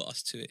nearly got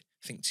us to it.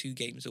 I think 2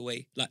 games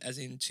away, like as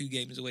in 2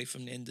 games away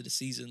from the end of the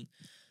season,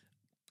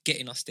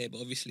 getting us there.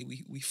 But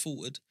obviously we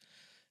faltered.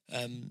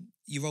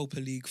 Europa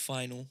League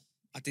final,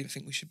 I didn't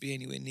think we should be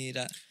anywhere near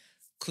that.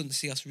 Couldn't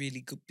see us really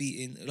good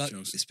beating, like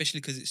Chelsea. especially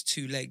because it's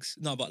 2 legs.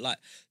 No, but like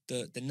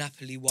the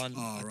Napoli one,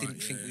 I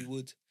didn't think we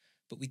would,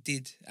 but we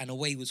did. And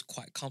away was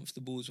quite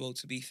comfortable as well,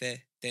 to be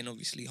fair. Then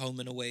obviously home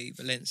and away,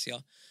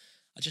 Valencia.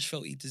 I just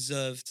felt he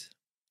deserved.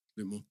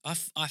 A bit more.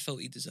 I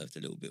felt he deserved a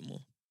little bit more.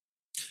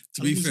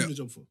 To How be long was he fair, in the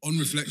job for? on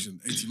reflection,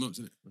 18 months,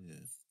 isn't it? Yeah.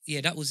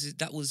 Yeah, that was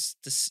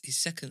his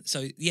second.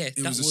 So yeah, It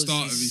that was the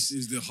start of his. It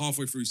was the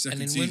halfway through his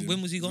second And then season.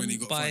 when was he gone? When he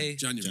got By fired.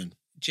 January.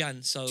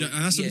 Jan. So And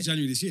that's yeah, only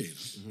January this year.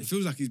 You know? It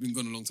feels like he's been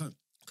gone a long time.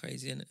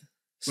 crazy, isn't it?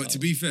 But to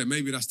be fair,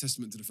 maybe that's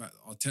testament to the fact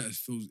that Arteta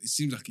feels. It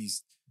seems like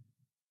he's.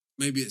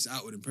 Maybe it's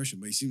outward impression,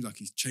 but he seems like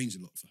he's changed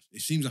a lot.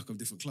 It seems like a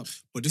different club.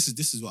 But this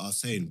is what I was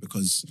saying,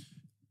 because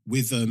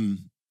with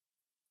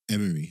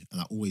Emery,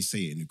 and I always say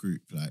it in the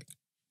group, like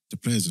the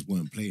players just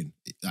weren't playing.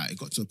 It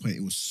got to a point,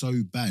 it was so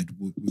bad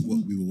with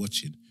what we were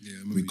watching. Yeah, I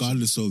remember you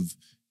Regardless of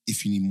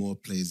if you need more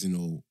players in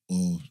or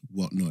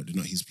whatnot, they're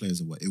not his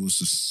players or what, it was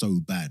just so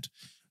bad.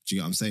 Do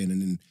you get what I'm saying?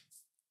 And then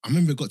I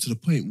remember it got to the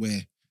point where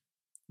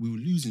we were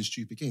losing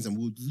stupid games and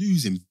we were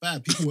losing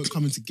bad. People weren't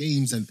coming to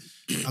games and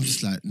I'm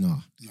just like, nah.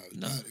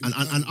 No.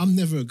 And I'm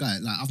never a guy,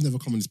 like I've never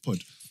come on this pod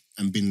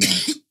and been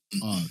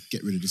like,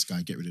 get rid of this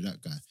guy, get rid of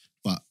that guy.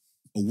 But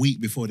a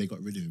week before they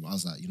got rid of him, I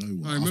was like, you know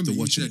what? I remember after you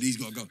watching, said he's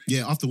got to go.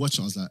 yeah, after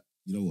watching, I was like,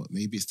 you know what?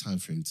 Maybe it's time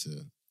for him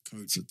to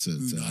Coach. to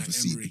Unai have a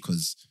seat Emery.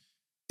 because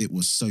it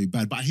was so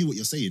bad. But I hear what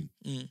you're saying.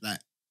 Like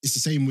it's the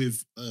same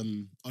with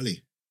Ole.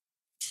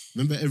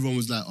 Remember, everyone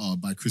was like, "Oh,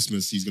 by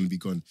Christmas he's going to be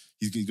gone.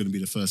 He's going to be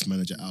the first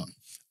manager out,"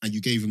 and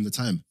you gave him the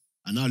time.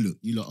 And now look,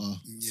 you lot are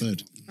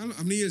third. How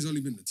many years has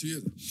Oli been there? 2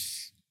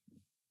 years?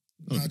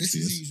 Oh, Nah, this 2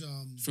 is years.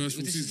 his First full This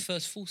is his season.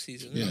 first full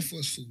season. Yeah. Isn't it?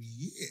 first full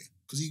year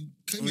because he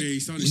came Oh, in. yeah, he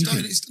started. He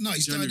started. in He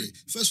started January.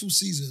 first full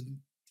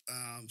season,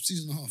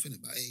 season and a half in it,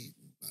 about 8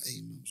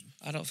 months.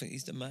 I don't think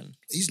he's the man.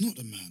 He's not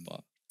the man.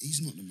 But-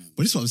 He's not the man.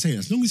 But this is what I'm saying.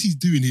 As long as he's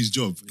doing his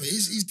job, But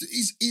he's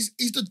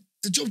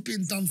the job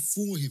being done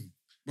for him.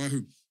 By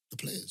who? The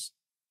players.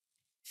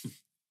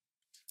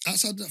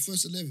 Outside that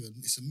first 11,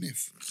 it's a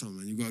myth. Come on,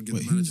 man, you got to give But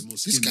the he manager was- more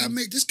skin.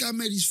 This guy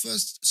made his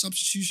first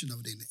substitution the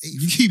other day in the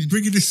you keep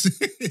bringing this.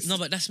 No,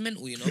 but that's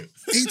mental, you know.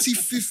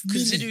 85th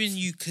minute. Considering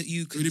you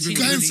Really bring continuously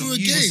Going through a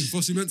use- game.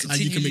 What's he meant to? And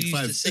you can make continually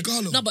 5. use the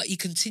same- Igalo. No, but he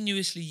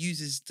continuously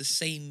uses the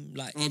same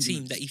Argument.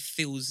 team that he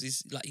feels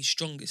is like his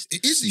strongest.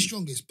 It is his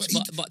strongest, but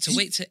But to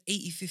wait to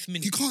 85th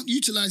minute, he can't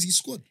utilize his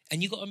squad.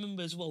 and you got to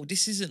remember as well,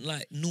 this isn't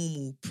like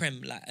normal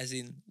Prem, like as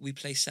in we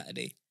play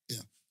Saturday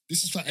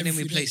This is like and then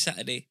we every play day.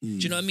 Saturday. Do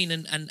you know what I mean?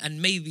 And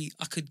maybe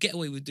I could get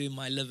away with doing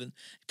my 11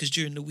 because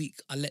during the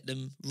week I let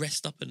them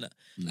rest up and that.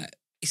 Like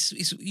it's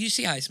you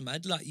see how it's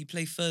mad. Like you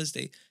play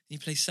Thursday, then you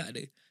play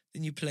Saturday,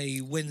 then you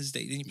play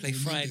Wednesday, then you play Or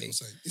Monday Friday. or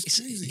something. It's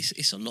crazy.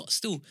 It's a lot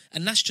still,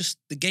 and that's just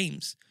the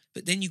games.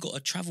 But then you got to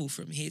travel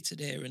from here to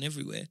there and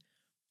everywhere.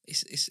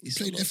 It's He a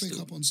played lot FA still.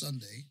 Cup on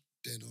Sunday.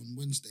 Then on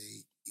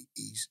Wednesday,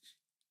 he's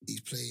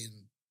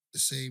playing the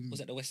same. Was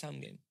that the West Ham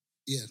game?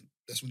 Yeah,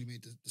 that's when he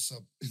made the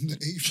sub in the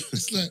 8th.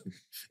 It's like,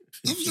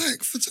 I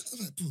was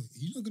like, bro,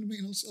 you're not going to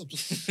make no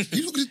subs.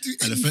 You're not going to do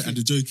And anything. and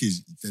the joke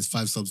is, there's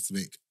 5 subs to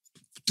make.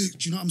 Do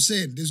you know what I'm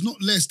saying? There's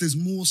not less, there's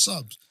more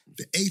subs.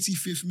 The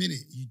 85th minute,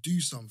 you do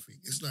something.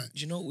 It's like,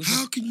 Do you know what?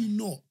 how can you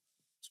not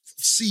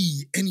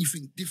see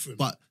anything different?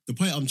 But the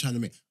point I'm trying to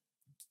make,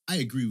 I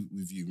agree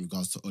with you in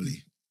regards to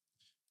Ollie.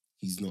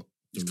 He's not.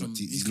 He's come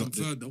not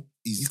the- third though.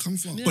 he's come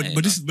from. Yeah.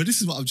 But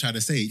this is what I'm trying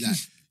to say. Like,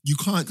 you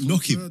can't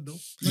knock him. Third, though.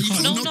 No, you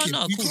can't No, knock no, him.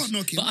 no, of You course. can't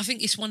knock him. But I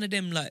think it's one of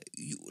them, like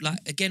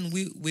again,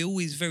 we're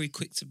always very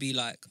quick to be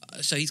like,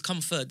 so he's come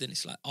third, then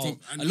it's like, oh,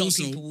 And a lot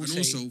also, of people will say,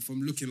 also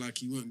from looking like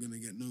he weren't going to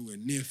get nowhere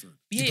near third.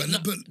 yeah, but, no,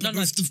 but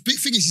the big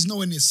thing is he's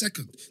nowhere near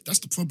second. That's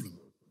the problem.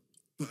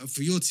 But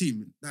for your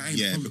team, that ain't a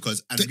Yeah, problem.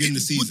 because at the beginning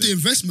of the With the season,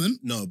 investment,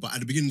 no, but at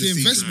the beginning of the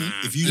the season,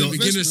 investment, if you At the lot,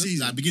 beginning of the investment-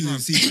 season, at the beginning of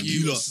the season, you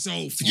you were lot so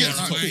to far get Yeah, to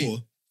top away.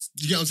 4.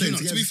 Do you get what I'm saying? No,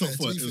 To to get be to top fair,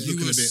 4, to be it was fair. You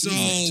looking were a bit. so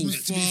to be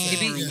fair, far It'd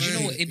be, away. you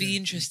know what? It'd be Yeah.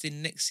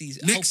 interesting next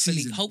season. Next hopefully,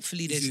 season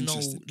hopefully is there's no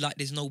interesting.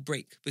 there's no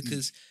break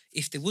because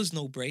if there was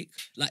no break,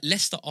 like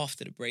Leicester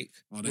after the break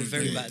Oh, were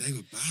very bad. They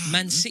were bad.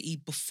 Man City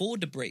before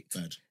the break,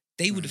 Bad.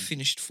 they would have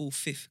finished 4th,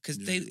 5th because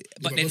Yeah. they. Yeah,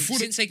 But but then before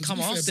the- since they to be come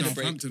fair, after the break,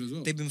 Southampton as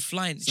well. they've been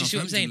flying. Do you see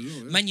what I'm saying? Southampton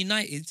as well, yeah. Man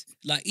United,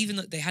 like even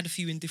though they had a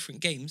few in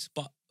different games,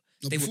 but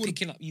No, they were before the-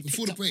 picking up. You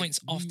before picked the up break, points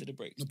we- after the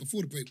break. No,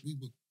 before the break, we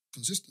were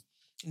consistent.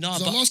 No,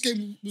 'Cause but our last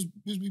game was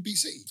we beat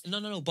City.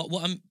 no.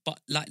 But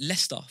like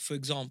Leicester, for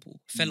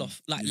example, fell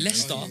off. Like Yeah.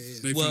 Leicester Oh, yeah.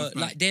 They fell were off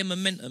bad. like their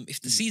momentum.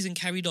 If the season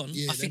carried on,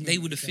 Yeah, I their think they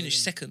would have momentum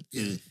finished carried on.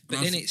 second. Yeah.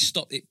 But then it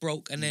stopped. It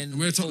broke, and then And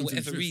where for Tottenham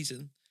whatever finished?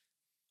 reason,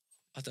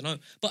 I don't know.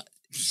 But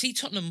see,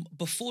 Tottenham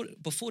before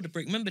the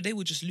break, remember they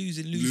were just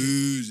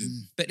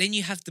losing. But then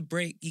you have the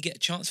break, you get a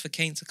chance for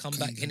Kane to come Kane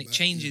back, come and it back,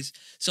 changes.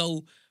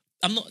 So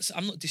I'm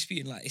not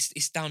disputing like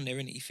it's down there,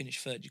 innit? He finished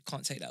third. You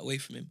can't take that away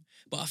from him.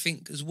 But I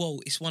think as well,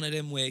 it's one of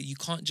them where you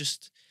can't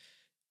just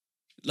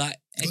like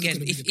Gotta look again, at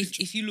the if bigger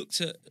picture. if you look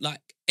to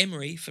like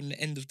Emery from the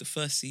end of the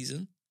first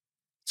season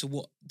to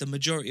what the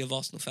majority of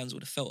Arsenal fans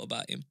would have felt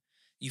about him,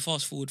 you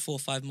fast forward 4 or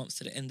 5 months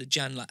to the end of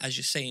Jan, like as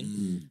you're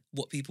saying,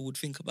 what people would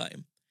think about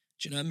him.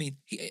 Do you know what I mean?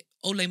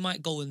 Ole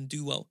might go and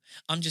do well.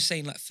 I'm just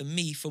saying, like for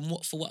me, for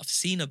what I've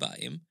seen about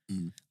him,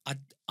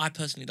 I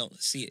personally don't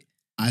see it.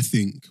 I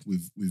think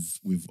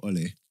with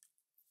Ole,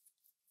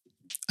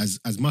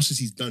 as much as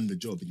he's done the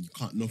job and you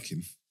can't knock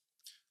him,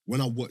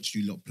 when I watch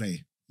you lot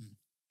play,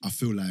 I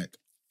feel like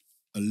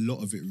a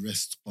lot of it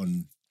rests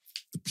on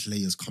the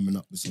players coming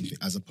up with something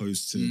as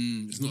opposed to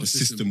It's not the a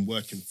system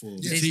working for.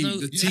 Yeah. There's team- no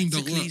the team don't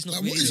tactically, work. he's not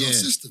Like, what really is our Yeah.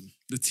 system?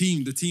 The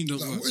team don't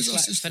Like, work. what is It's our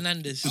like system?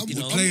 Fernandez, I you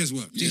know, players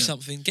work. do Yeah.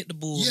 something, get the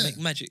ball, Yeah. make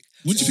magic.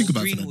 What do you Or think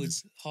about Greenwood,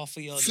 Fernandes? half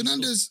a yard.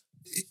 Fernandez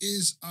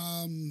is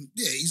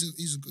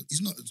he's a good.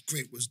 He's not as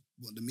great as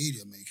what the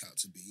media make out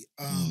to be.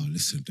 Oh,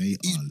 listen, they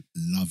he's- are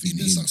loving He's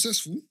been him.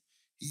 successful.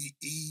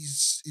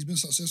 He's been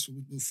successful.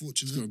 We're He's got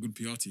fortunate. a good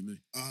PR team,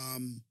 eh?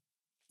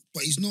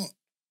 But he's not.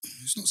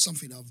 It's not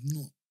something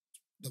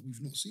that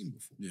we've not seen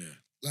before. Yeah.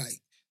 Like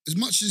as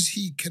much as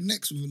he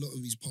connects with a lot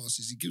of his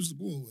passes, he gives the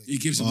ball away. He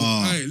gives the ball.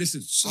 Ah. Hey,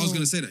 listen, I was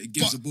going to say that. He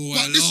gives the ball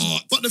a this is-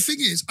 lot. but the thing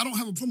is, I don't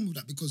have a problem with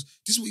that because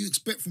this is what you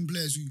expect from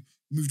players who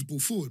move the ball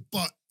forward.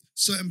 But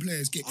certain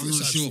players get I'm not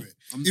criticised sure. for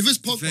it. If it's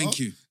Pogba, Thank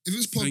you. If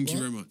it's Pogba, Thank you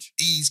very much.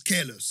 he's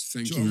careless.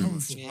 Thank Do you know very what I'm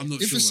much. saying? I'm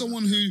not If sure it's about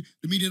someone that. who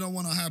the media don't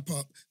want to hype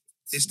up,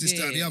 it's this,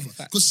 that, and the Yeah, other.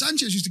 fact. Because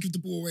Sanchez used to give the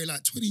ball away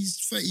like 20,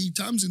 30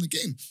 times in the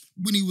game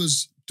when he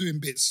was doing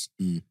bits.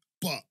 Mm.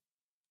 But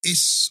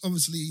it's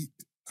obviously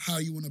how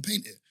you want to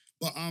paint it.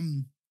 But I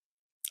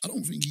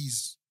don't think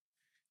he's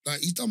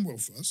done well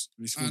for us.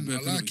 He scored And bare I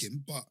like penalties.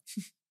 him, but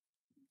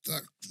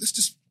like let's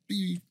just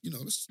be,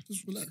 let's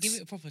just relax. Give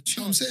it a proper You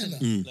know what I'm chance. saying?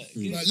 innit? Like,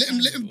 Give it Like, a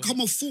let him chance,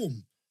 come off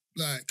form.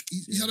 Like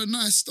he's had a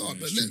nice start, Yeah,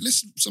 but it's true.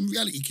 let's some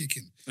reality kick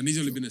in. And he's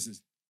only been there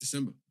since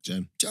December.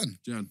 Jan, Jan,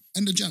 Jan.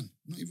 end of Jan,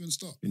 not even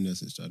start. been there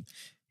since Jan.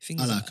 Things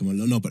I like- like him a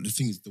lot. No, but the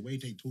thing is, the way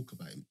they talk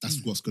about him,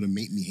 that's what's going to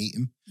make me hate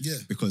him. Yeah.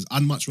 Because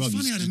I'd much rather. It's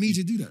funny how the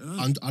media do that.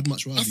 Huh? I'd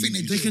much rather. I think they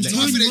you do just it. let can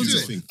I him think they do do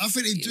his it. thing. I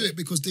think they do it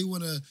because they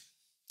want to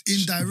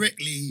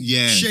indirectly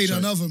Yeah, shade try-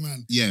 another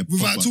man Yeah,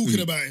 without Pogba, talking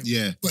mm, about him.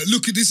 Yeah, But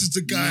look at this is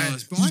the guy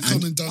Yes, but who I come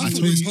thought- and done I all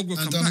thought this Pogba and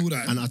come done back. all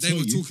that. and I They tell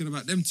were you, talking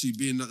about them two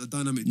being like the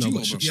dynamic no, duo,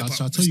 but bro. shall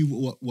but- I tell you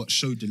what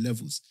showed the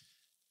levels?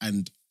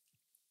 And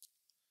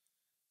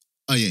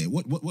oh yeah,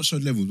 what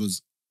showed levels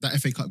was that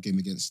FA Cup game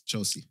against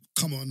Chelsea,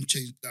 Come on,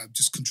 change that.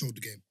 Just control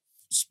the game.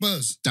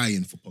 Spurs,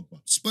 dying for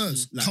Pogba.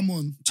 Spurs, Like, come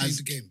on, change as-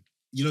 the game.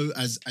 You know,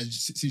 as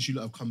since you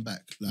lot have come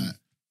back, like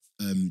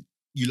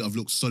you lot have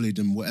looked solid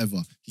and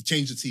whatever. He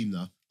changed the team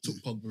now, took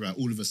Pogba out.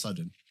 All of a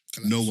sudden,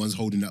 no one's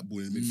holding that ball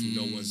in the midfield.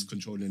 No one's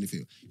controlling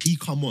anything. He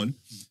come on,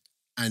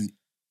 and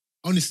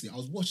honestly, I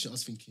was watching. I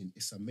was thinking,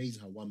 it's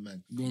amazing how one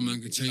man One man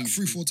can Like change.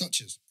 3-4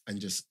 touches. and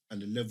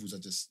the levels are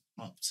just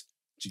upped.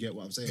 Do you get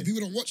what I'm saying? But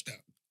people don't watch that.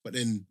 But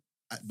then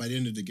by the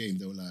end of the game,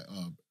 they were like,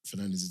 "Oh,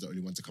 Fernandez is the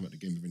only one to come at the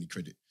game with any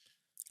credit."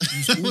 I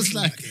was awful in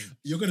like, that game.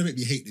 "You're gonna make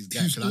me hate this guy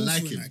He was because I like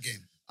awful in him. that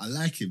game. I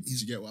like him." Do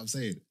you get what I'm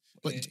saying?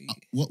 But Yeah,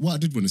 what I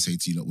did want to say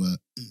to you, lot, were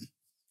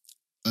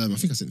I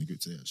think I sent the group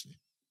today actually.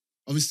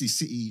 Obviously,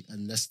 City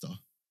and Leicester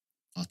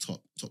are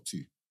top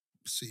two.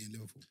 City and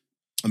Liverpool.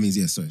 I mean,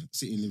 yeah, sorry,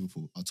 City and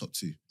Liverpool are top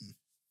two.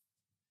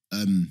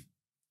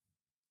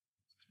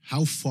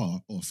 How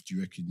far off do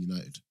you reckon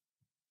United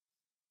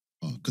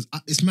are? Because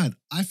it's mad.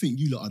 I think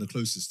you lot are the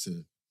closest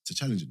to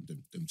challenging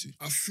them two.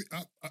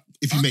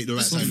 If you make the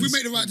right If we signings.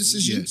 make the right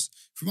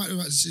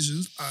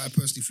decisions, I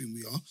personally think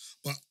we are.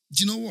 But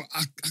do you know what?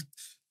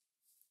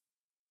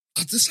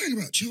 I just saying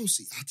about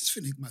Chelsea. I just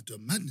think they might do a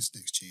madness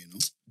next year. You know,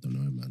 I don't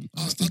know, man.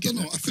 I don't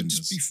know. I could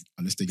just be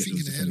unless they get those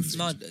thinking ahead of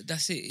defenders. No,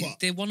 that's it. But-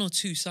 They're 1 or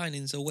 2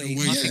 signings away.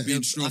 Away I, from think being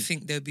they'll, strong. I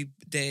think they'll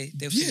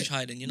Yeah. finish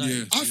higher than United.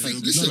 Yeah. I think. No,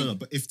 Listen, No,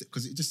 but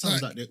because it just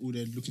sounds like all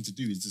they're looking to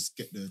do is just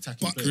get the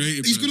attacking but players.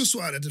 Creative he's players. going to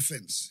sort out the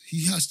defense.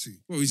 He has to.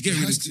 Well, he's getting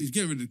He rid has of to. he's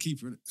getting rid of the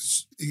keeper,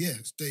 innit? Yeah,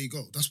 there you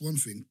go. That's one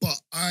thing. But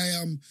I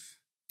am,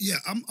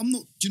 I'm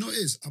not. Do you know what it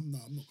is? I'm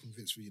not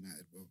convinced for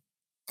United, bro.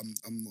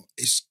 I'm not.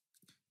 It's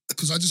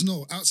because I just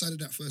know outside of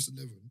that first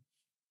 11,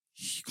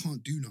 he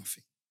can't do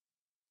nothing.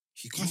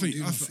 He I can't think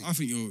do nothing. I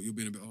think you're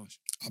being a bit harsh.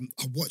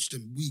 I watched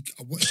them week.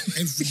 I watched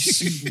every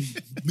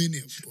single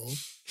minute, bro.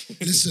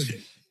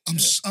 Listen,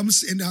 I'm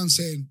sitting down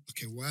saying,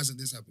 okay, why hasn't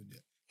this happened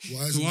yet?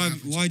 Why So hasn't it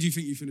happened? why do you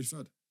think you finished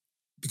third?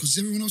 Because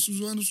everyone else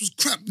was around us was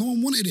crap. No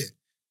one wanted it.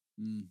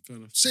 Fair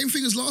enough. Same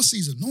thing as last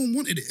season. No one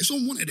wanted it. If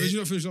someone wanted Where did it, you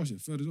not finish last year?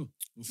 Third as well?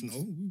 Or fourth?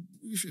 no,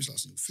 we finished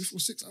last season 5th or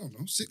 6th. I don't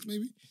know, 6th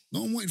maybe.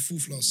 No one wanted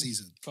 4th last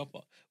season.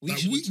 Proper.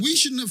 Like, we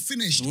shouldn't have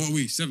finished. So what are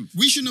we? 7th?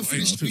 We shouldn't have Well,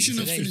 finished. I think We shouldn't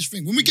have today. finished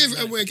thing. When we gave it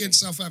Right, away okay. against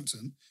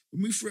Southampton,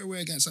 when we threw it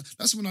away against,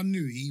 that's when I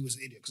knew he was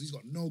an idiot because he's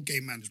got no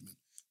game management.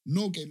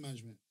 No game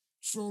management.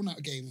 Thrown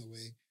that game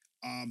away.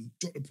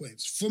 Dropped the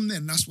points. From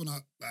then, that's when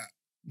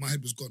my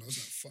head was gone. I was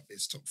like, fuck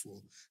this, top 4.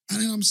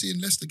 And then I'm seeing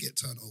Leicester get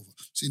turned over.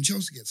 Seeing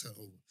Chelsea get turned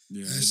over.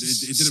 Yeah, It's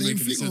it didn't same make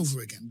any thing sense.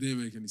 over again. It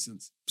didn't make any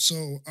sense.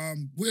 So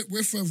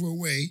we're further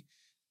away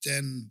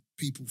than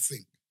people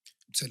think.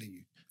 I'm telling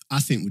you. I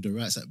think with the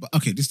right side, but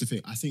okay, this is the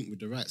thing. I think with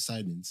the right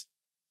signings,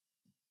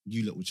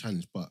 you lot will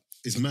challenge. But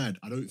it's mad.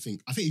 I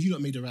think if you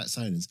lot made the right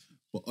signings,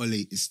 but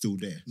Ole is still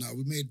there. No,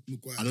 we made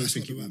Maguire. I don't That's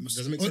think not the it right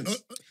doesn't make mistake.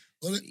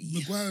 sense.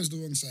 Maguire is the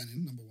wrong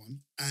signing, number one.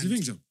 And Do you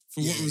think so?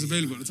 For what was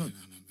available at the time?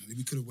 No.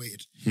 We could have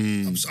waited. I I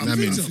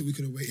mean, think we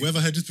could have waited. whoever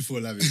heard this before,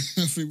 Lavi?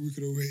 I think we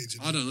could have waited. You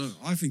know? I don't know.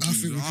 I think I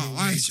he's. think we could've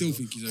I waited, still you know.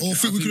 think he's okay. Or I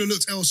think we could have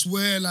looked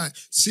elsewhere. Like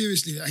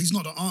seriously, like, he's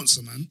not the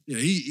answer, man. Yeah,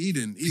 he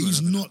didn't.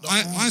 He's went not the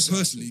I answer.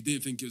 personally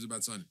didn't think it was a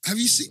bad signing. Have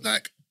you seen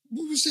like?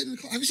 What was saying in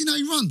the car? Have you seen how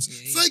he runs?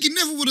 Yeah. Fergie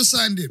never would have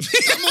signed him.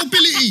 That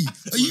mobility.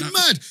 Are you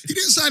mad? He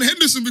didn't sign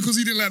Henderson because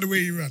he didn't like the way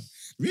he ran.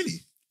 Really?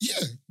 Yeah,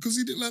 because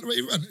he didn't like the way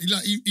he ran.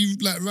 He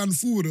ran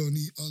forward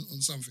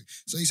on something.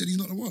 So he said he's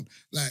not the one.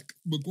 Like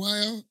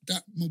Maguire,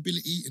 that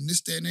mobility in this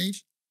day and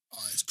age,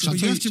 it's But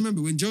crazy. you have to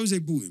remember when Jose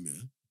bought him,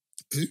 yeah.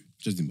 Who?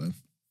 Just didn't buy.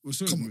 Well,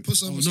 sorry, Come on, put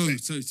some No,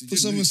 respect. sorry, Put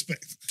some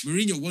respect.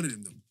 Mourinho wanted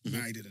him though.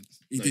 Nah, he didn't.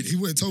 He No, did. He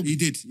would have told me. He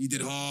did. He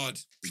did hard.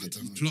 I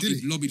don't know. He Did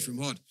he? lobbied for him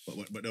hard.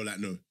 But they were like,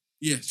 no.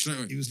 Yeah, straight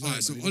away. He was All lying,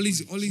 right, so man. He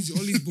didn't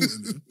Ollie's bought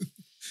him. Yeah?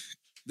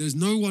 There's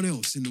no one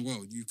else in the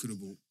world you could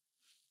have bought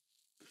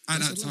at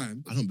that That's a lot.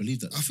 time. I don't believe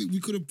that. I think we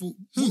could have bought.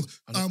 Who?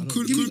 I don't-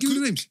 Give me the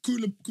names.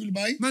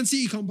 Koulibaly. Man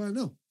City can't buy him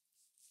now.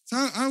 So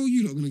how are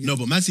you not going to get? No,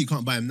 but Man City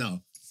can't buy him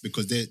now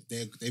because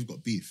they've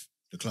got beef.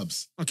 The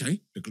clubs, Okay,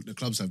 the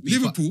clubs have beef.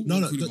 Liverpool, But,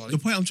 no. what Koulibaly? The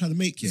point I'm trying to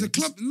make here. it's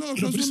a club. A lot of No,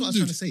 clubs but this is what I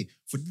want was to trying do. to say.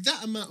 For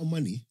that amount of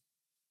money,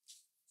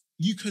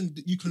 you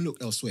can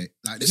look elsewhere.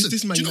 Like Listen,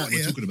 this Man do you know United we're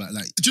what, yeah? talking about.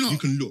 Like Do you know you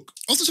what? can look.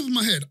 Off the top of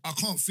my head, I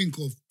can't think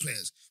of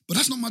players, but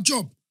that's not my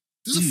job.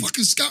 There's a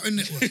fucking scouting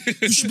network.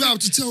 You should be able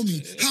to tell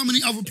me how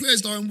many other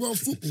players there are in world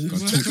football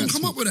that can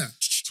come up with that.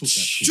 Talk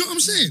that Do you know what I'm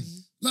saying?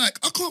 Like,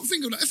 I can't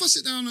think of that. If I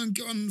sit down and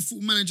get on the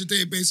Football Manager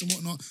database and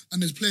whatnot, and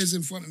there's players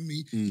in front of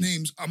me,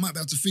 names, I might be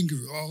able to think of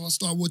it. Or I'll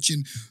start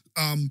watching,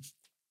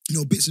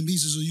 bits and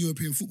pieces of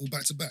European football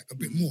back to back a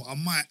bit more. I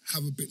might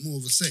have a bit more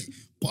of a say.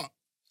 But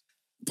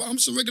I'm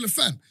just a regular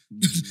fan.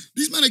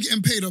 These men are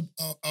getting paid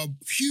a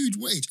huge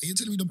wage. And you're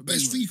telling me the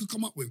best thing you could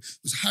come up with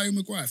was Harry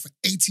Maguire for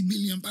 £80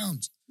 million.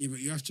 Yeah, but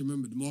you have to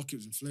remember the market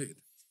was inflated.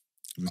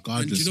 And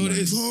Regardless, do you know what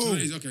it is? man. Do you know what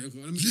it Bro,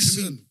 is? Okay.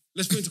 listen.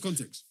 Let's put it into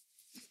context.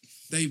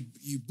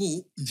 You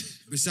bought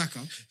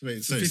Bissaka.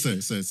 Wait, sorry.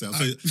 I'm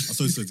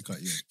so sorry to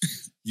cut you.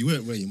 You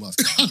weren't wearing your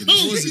mask. I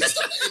wasn't.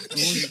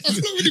 I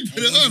don't really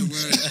put it on.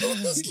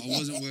 I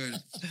wasn't wearing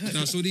it. And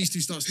I saw these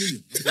two start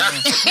sneezing. I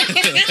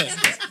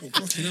thought, oh,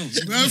 fucking hell.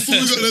 Man, thought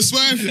we got the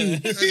swine flu.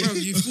 Hey, bro,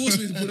 you forced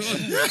me to put it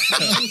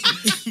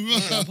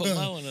on. I put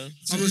my one on.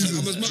 I'm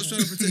as much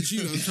trying to protect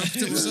you as I'm trying to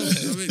protect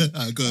myself. You know what I mean?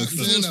 Ah, go on,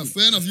 go on.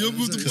 Fair enough. You're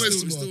with the boys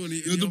It's tomorrow. still in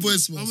You're the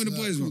boys tomorrow. I'm in the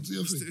boys, Cool, man. do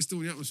your thing. It's still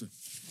in the atmosphere.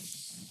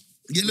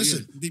 Yeah,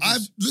 listen. yeah,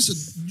 deep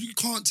Listen. You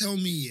can't tell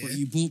me, But yeah.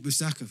 you bought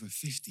Bissaka for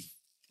 50.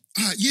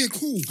 Yeah,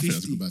 cool. I think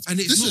that's a good buy. And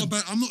it's Listen. not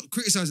about, I'm not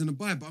criticising the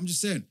buy, but I'm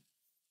just saying,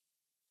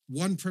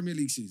 one Premier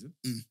League season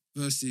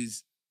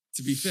versus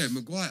to be fair,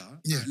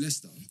 Maguire Yeah. at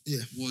Leicester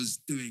Yeah. was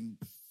doing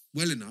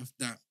well enough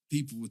that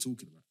people were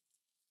talking about.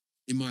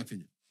 In my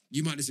opinion,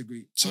 you might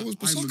disagree. So was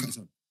I remember Bissaka.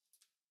 some.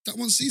 That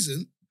one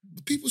season,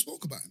 people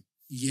spoke about him.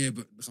 Yeah,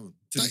 but come on.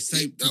 To the That-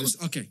 same, that to the- was-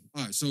 okay,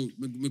 all right. So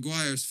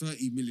Maguire is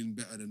 30 million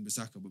better than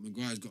Bissaka, but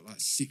Maguire's got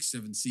like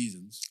 6-7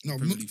 seasons No, in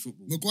Premier League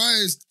football.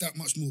 Maguire is that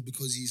much more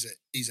because he's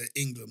an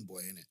England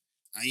boy, innit?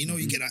 And you know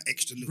you get that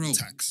extra little Bro,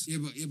 tax. yeah,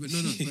 but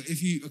no. But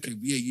if you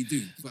you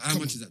do. But how Come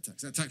much on. is that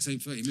tax? That tax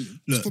ain't 30 million.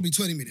 It's Look, probably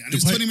 20 million. And the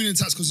it's point- 20 million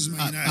tax because it's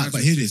Man United.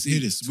 but hear this.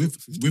 With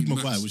 15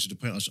 Maguire, max. which is the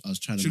point I was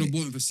trying to Should have make.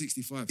 bought him for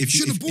 65. If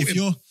Should have bought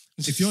him.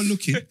 if you're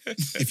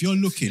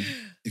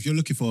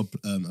looking for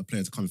a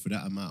player to come in for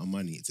that amount of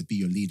money to be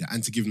your leader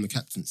and to give him the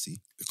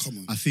captaincy, Come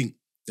on. I think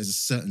there's a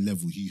certain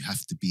level you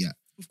have to be at.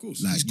 of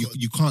course. Like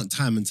you can't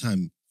time and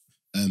time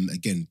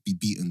again be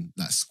beaten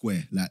like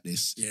square like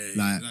this. Yeah,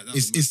 like that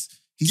was it's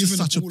he's just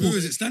Giving such the a ball poor. Who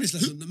is it?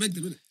 Stanislas on the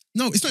Magnum, innit?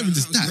 No, it's not even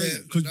just That that. was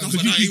great. Because No,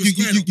 but he was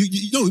square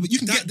up. but you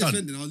can That get done.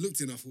 defending, I looked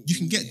in, I thought, You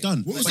can get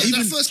done. What was But that? even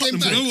That first game Tottenham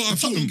back? You know what I The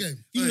thought? Tottenham game.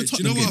 Even Hey, the do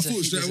you know what I Tottenham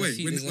thought game. straight away?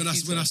 There's a When I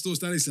few saw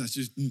Stanislas,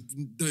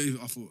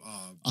 I thought,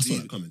 I saw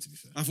that coming, to be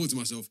fair. I thought to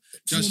myself,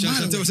 From a just, mile I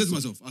away. said to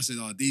myself, I said,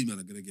 these men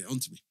are going to get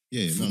onto me.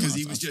 Yeah, no, Because no,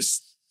 he was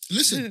just,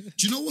 Listen,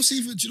 do you know what's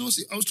even? Do you know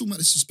what's? I was talking about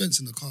the suspense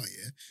in the car.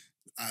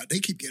 Yeah, they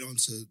keep getting on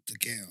to the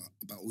Gea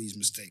about all his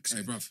mistakes.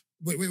 hey, bruv,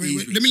 Wait.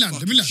 He's Let me land.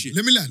 fucking shit.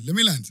 Let me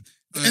land.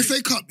 The Hey.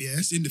 FA Cup, yeah.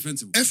 it's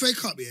indefensible. FA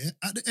Cup, yeah.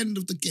 At the end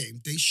of the game,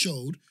 they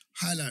showed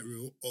highlight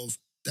reel of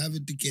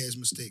David De Gea's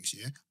mistakes.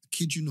 Yeah, I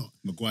kid you not.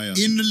 Maguire.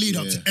 In the lead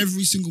up Yeah. to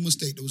every single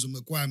mistake, there was a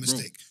Maguire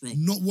mistake. bro.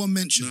 Not one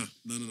mention.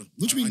 No.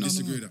 What do you mean, I no,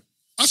 disagree no? with that.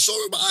 I saw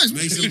it with my eyes.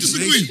 Mason, you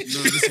disagree?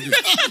 No, I disagree.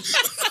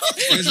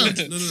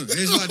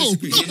 Here's what I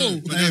disagree.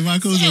 No. But Hey,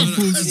 Michael's on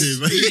form today,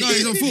 man. No,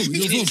 he's on form. You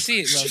He's on didn't form. see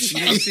it, bro.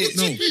 You didn't see it.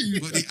 No,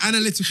 but the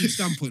analytical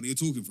standpoint that you're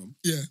talking from,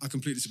 Yeah, I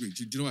completely disagree.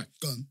 Do you know why?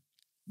 gone.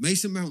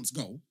 Mason Mount's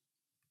goal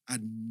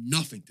had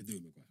nothing to do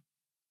with Maguire.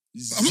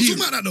 I'm not talking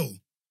about that though.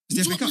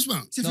 It's I'm the FA talking about Cup. this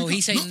man. It's the No, FA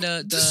he's Cup. saying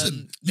the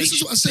Listen, this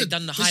is what I said. They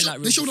done the They highlight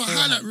reel. They showed a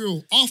beforehand. highlight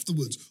reel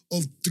afterwards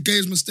of De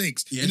Gea's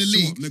mistakes Yeah, in the so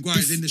league. what?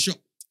 Maguire's in the shot.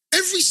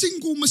 Every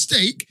single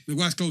mistake.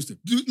 Maguire's close to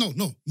him.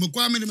 No.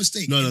 Maguire made a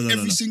mistake. No. in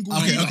every single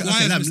Okay, game.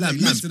 Maguire's Lamb.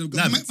 mistake.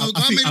 Maguire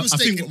made a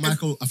mistake in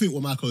I think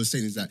what Michael is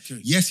saying is that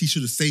Okay. yes, he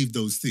should have saved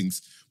those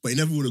things, but he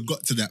never would have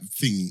got to that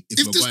thing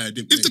if Maguire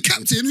didn't. If the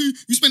captain who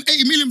you spent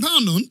 £80 million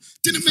on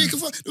didn't make a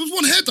fight, there was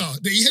one header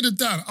that he headed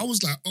down. I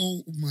was like,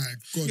 oh my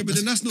god. Yeah, but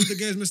then that's not De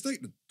Gea's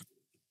mistake then.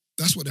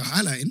 that's what they're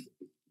highlighting.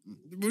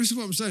 Well, this is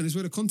what I'm saying. This is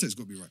where the context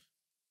got to be right.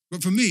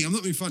 But for me, I'm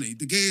not being funny.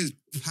 De Gea's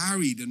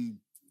parried and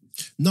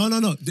No.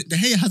 De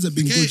Gea hasn't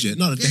been good yet.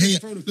 No, De Gea.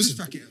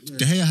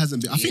 De Gea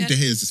hasn't been. I think Yeah. De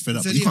Gea is just fed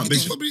up. Said You he can't had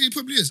bench to him. He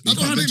probably is. I He's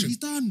don't done. blame him. He's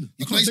done. You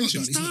No, can't he's bench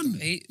not him. He's done.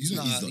 done. He's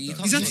not done. You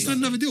can't He's had to say sign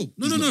that. another deal.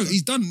 No. not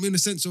He's done in the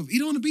sense of he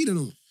don't want to be there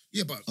no more.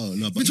 Yeah, but Oh no,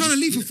 He's but been trying to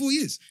leave yeah. for 4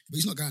 years.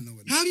 he's not going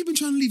nowhere. How have you been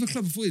trying to leave a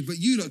club for 4 years? But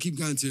you lot keep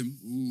going to him.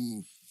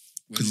 Ooh,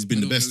 'Cause he's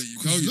been the best.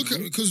 Because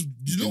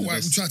you know been the why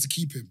we best. tried to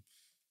keep him.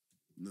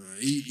 No,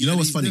 You know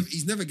what's funny?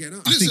 He's never getting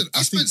out. I Listen, think- I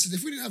us think- Spencer,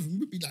 if we didn't have him,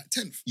 we'd be like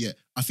 10th. Yeah,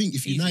 I think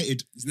if Easy.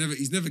 United,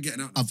 He's never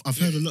getting out. I've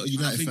heard a lot of I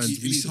United think fans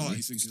in his heart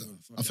recently. he's thinking,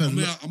 oh, fuck I've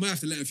it. heard I might have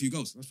to let a few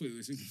goals. That's what he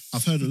was thinking.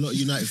 I've heard a lot of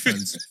United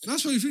fans.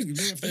 That's what he's thinking.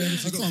 You might have to let a I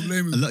few can't goals.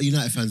 blame A him. lot of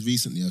United fans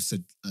recently have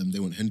said they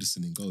want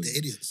Henderson in goal. They're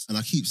idiots. And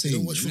I keep saying,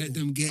 don't watch Let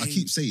them get I him.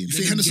 keep saying, You Let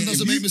think them Henderson get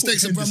doesn't him. make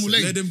mistakes in Bramall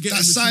Lane? Let them get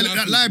That him. silent,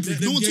 that library.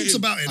 Let No them one get talks him.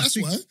 about it. I That's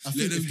think, why. I Let think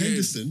them if get him.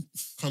 Henderson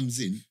comes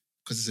in,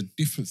 because it's a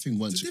different thing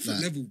once It's a you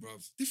different like, level,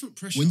 bruv. Different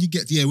pressure. when you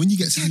get to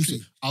Exactly. used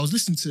to, I was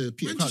listening to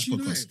Peter Crouch Manchester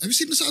podcast. United. Have you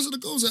seen the size of the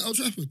goals at Old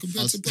Trafford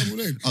compared to Bramall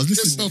Lane? I was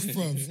listening. That's tough,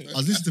 bruv. I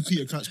was listening to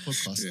Peter Crouch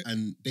podcast,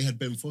 and they had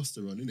Ben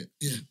Foster on, innit?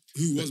 Yeah.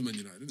 Who was Man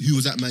United? Who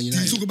was at Man Did you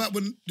United, talk about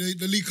when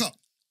the League Cup?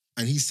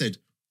 and he said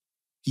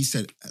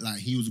like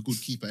he was a good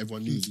keeper.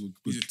 Everyone knew he was a He's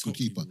good, a good top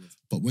keeper. keeper.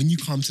 But when you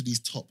come to these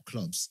top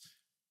clubs,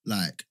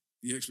 like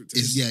The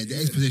expectation. it's the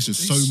expectation is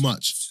so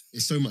much.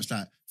 It's so much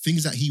like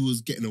things that he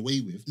was getting away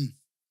with.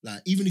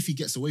 Like even if he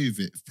gets away with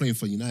it playing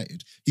for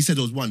United, he said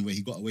there was one where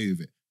he got away with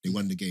it. They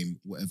won the game,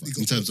 whatever. He got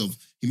In terms away of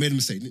he made a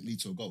mistake, didn't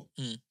lead to a goal,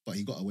 Mm. but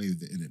he got away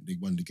with it. And they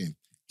won the game.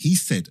 He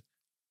said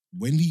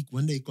when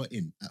they got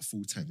in at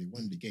full time, they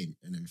won the game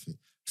and everything.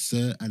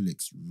 Sir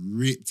Alex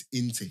ripped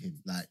into him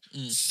like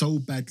so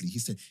badly. He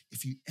said,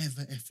 "If you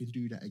ever effing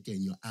do that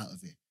again, you're out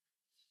of it."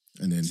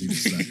 And then he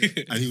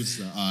was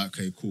like, "Ah,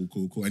 okay, cool."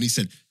 And he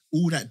said,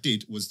 all that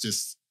did was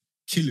just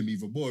kill him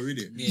even more,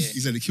 innit? Yeah. He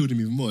said it killed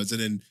him even more. So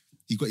then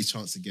he got his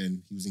chance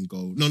again. He was in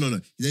goal. No.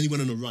 Then he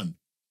went on a run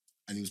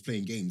and he was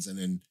playing games and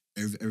then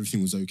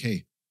everything was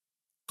okay.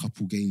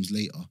 Couple games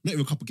later, not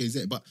even a couple games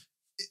later, but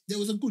there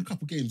was a good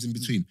couple games in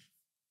between.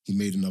 He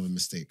made another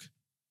mistake.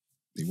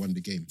 They won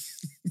the game.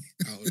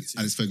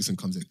 Alex Ferguson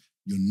comes in.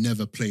 You're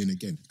never playing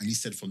again. And he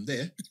said from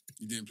there,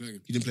 You didn't play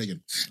again. he didn't play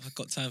again. I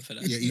got time for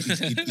that. Yeah, he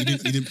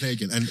didn't play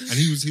again. And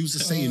he was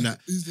just saying that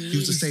He's the he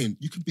was just realest. saying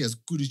you could be as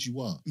good as you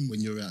are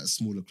when you're at a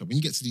smaller club. When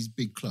you get to these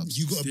big clubs,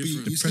 You got to be.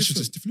 different. the It's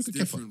pressure's different. just different. Look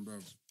at Kepa. Different, bro.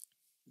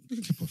 Look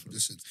at Kepa.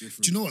 Listen,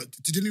 Different. do you know what?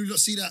 Did any of you lot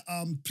see that?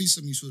 Please,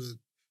 some you saw the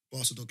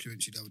Barca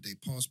documentary the other day.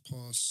 Pass.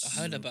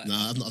 I heard about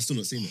Nah, I've still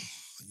not seen it.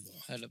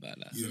 heard about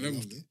that. Yeah, level.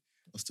 lovely.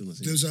 I've still not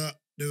seen There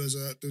it. was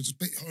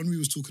a Henry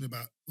was talking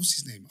about, what's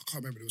his name? I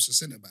can't remember. It was a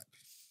centre back.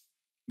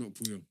 Not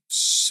Puyol.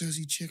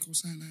 Sergi Check or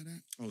something like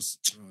that.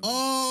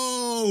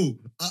 Oh,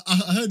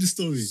 I heard the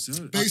story.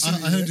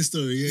 Basically, I heard the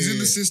story. Yeah, He's in yeah.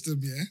 the system,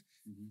 yeah.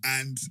 Mhm.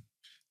 And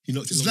He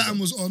knocked it. Zlatan long.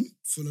 was on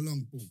for the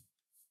long ball.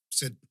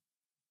 Said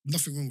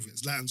nothing wrong with it.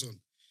 Zlatan's on.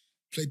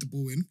 Played the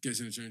ball in. Gets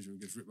in the change room,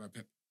 gets ripped by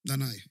Pep.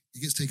 No, he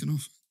gets taken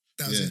off.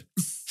 That was Yeah.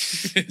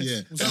 it.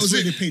 Yeah, That that's was why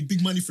it. they paid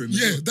big money for him. as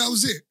Yeah, well. that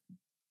was it.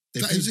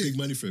 They that paid is it. big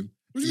money for him.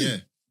 What do you mean?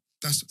 Yeah.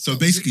 That's So that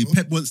was basically, it, bro.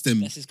 Pep wants them.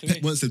 That's his career.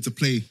 Pep wants them to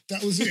play.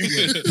 That was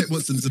it. Pep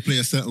wants them to play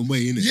a certain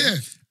way, innit? Yeah.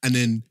 And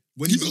then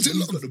when He he's knocked it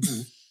got long. the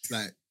ball,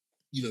 like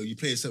you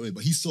play a certain way.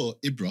 But he saw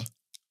Ibra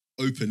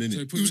open, innit? So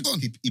he put He was him in.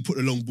 on. He put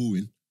a long ball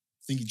in.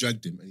 I think he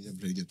dragged him and he never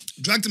played again.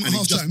 Dragged him at And he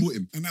half just time. bought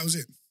him. And that was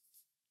it.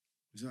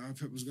 Is that how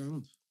Pep was going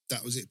on?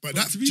 That was it. But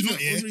But that, to do be you know fair,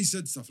 what, yeah? Henry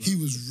said stuff like He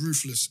that. was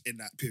ruthless in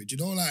that period. You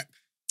know, like,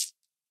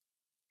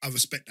 I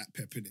respect that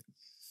Pep in it.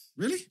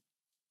 Really?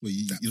 Wait,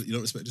 you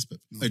don't respect this Pep?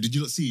 No. Hey, did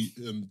you not see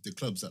the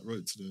clubs that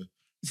wrote to the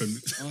friendly?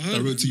 I I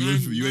heard wrote to nine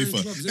UEFA.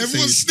 clubs,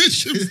 Everyone's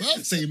snitching,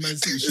 bro. saying Man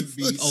City should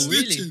be. Oh,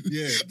 really?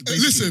 Yeah.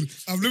 Listen,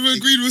 I've never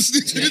agreed with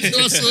snitching until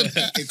I saw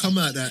that. It come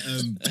out that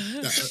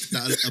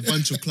a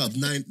bunch of clubs,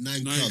 nine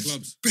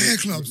clubs. Bare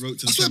clubs. wrote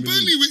to I the swear Premier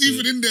Burnley League were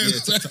even in there. Yeah,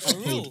 to For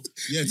real? uphold.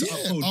 Yeah, to Yeah,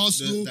 uphold.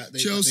 Arsenal, that they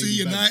Chelsea,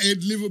 be banned.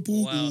 United,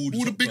 Liverpool, Wow.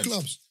 all the big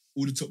clubs.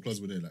 All the top clubs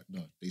were there. Like,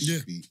 no, they should Yeah.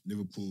 be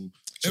Liverpool,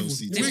 Everyone.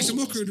 Chelsea. It It makes a Tottenham,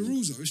 mockery of the Arsenal.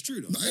 rules, though. It's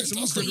true, though. No, It makes a that's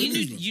mockery But of the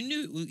you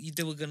rules. knew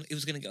they were gonna. It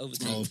was gonna get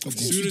overturned. Oh, of course.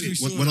 As soon as we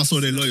saw When I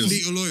saw their lawyers,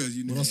 Legal lawyers,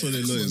 you knew. when I saw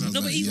their lawyers, I was No,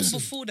 like, but even yeah.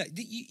 before that,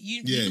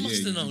 you Yeah, must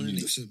yeah, have known, you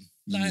innit? Listen,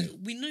 Like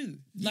we knew.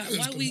 Like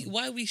Yeah, it's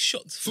why are we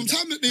shocked? from that?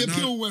 time that the And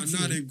appeal now, went and now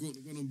through, they've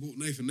gone and bought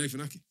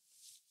Nathan Aki.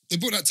 they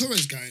brought that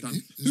Torres guy in. Done.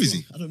 there as Who is well.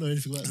 he? I don't know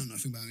anything I about don't him. know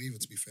nothing about him either,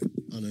 to be fair.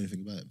 I don't know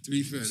anything about him. To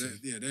be fair,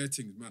 their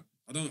thing's mad.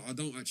 I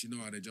don't actually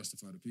know how they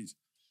justify the piece.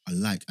 I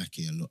like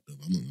Ake a lot, though.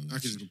 I'm not gonna lie.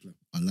 Aki's a good player.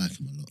 I like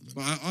him a lot, man.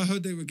 But I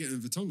heard they were getting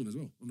Vertonghen as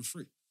well on the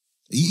free.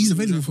 He's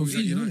available for Yeah,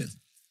 free, you know. United.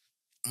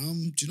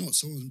 Do you know what?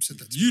 Someone said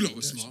that to You me lot were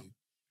actually. smart.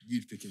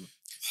 You'd pick him up.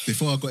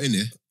 Before I got in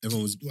there,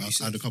 everyone was. What he I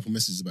said? had a couple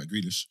messages about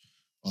Grealish.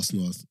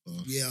 Arsenal.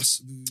 Yeah,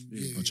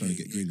 I'm trying to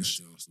get Grealish.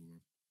 You ain't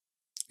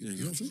You going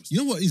don't to think? You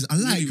know what it is? I It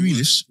wouldn't like even work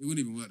Grealish. there. It wouldn't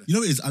even work there. You know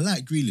what it is? I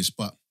like Grealish,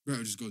 but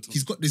Better just go top.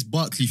 he's got this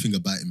Barkley thing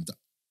about him that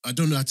I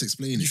don't know how to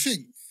explain You it.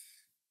 think?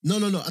 No.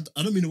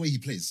 I don't mean the way he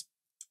plays.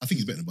 I think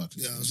he's better than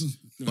Barkley. Yeah,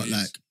 No, But he is.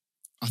 like,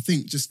 I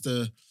think just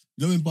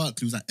when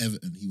Barkley was at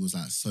Everton, he was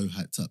like so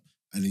hyped up,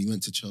 and then he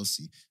went to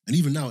Chelsea, and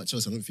even now at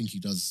Chelsea, I don't think he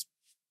does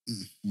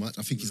much.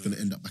 I think he's going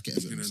to end up back at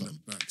he's Everton going or to end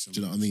something. up back Do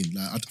you know somewhere. what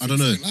I mean? Like, I don't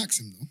know. Frank likes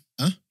him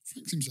though. Huh?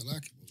 Frank seems to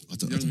like him. I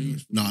don't Young know.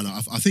 English. No.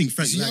 I think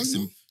Frank Is he likes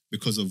young him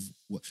because of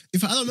what?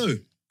 If I don't know,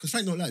 because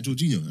Frank don't like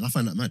Jorginho, and I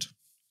find that mad.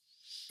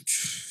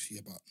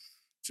 Yeah, but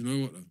Do you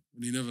know what though?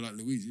 And he never liked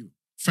Luis either.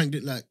 Frank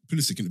didn't like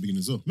Pulisic in the beginning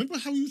as well. Remember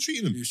how he was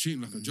treating him? He was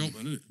treating like a joke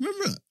man, innit?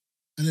 Remember that?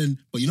 And then,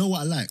 but you know what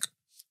I like?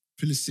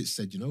 Pulisic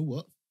said, you know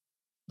what?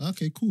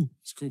 Okay, cool.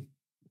 It's cool.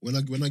 When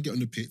I get on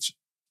the pitch,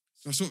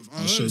 I I'll show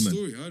heard a man.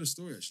 story. I heard a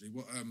story actually.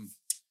 What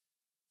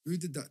who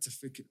did that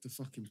to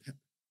fucking Pep?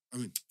 I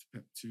mean to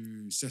Pep to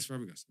Cesc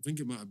Fabregas. I think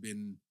it might have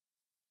been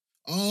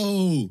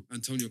oh,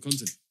 Antonio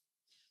Conte.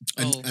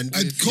 and Oh, and,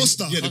 and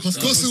Costa. Yeah, the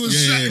Costa. Costa was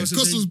Yeah, yeah, yeah.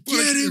 Costa was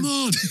Get him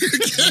on!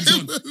 Get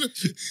him on.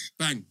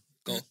 Bang.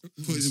 Go.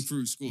 Put him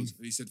through, scores.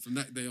 And he said from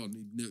that day on,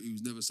 he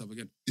was never sub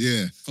again.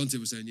 Yeah. Conte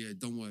was saying, yeah,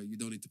 don't worry, you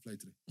don't need to play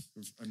today.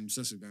 And Cesc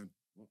was going,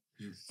 what?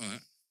 All right,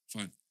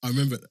 fine. I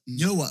remember.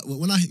 You know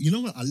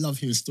what? I love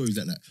hearing stories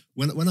like that.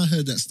 When I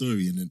heard that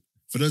story, and then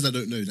for those that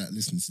don't know that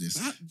listen to this,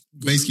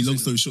 basically, long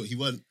story short, he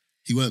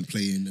weren't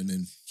playing, and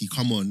then he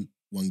come on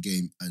one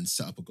game and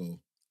set up a goal,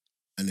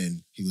 and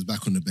then he was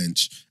back on the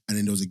bench, and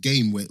then there was a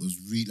game where it was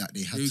really like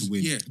they had It was- to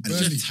win, yeah, and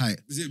it was tight.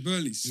 Was it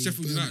Burnley? Sheffield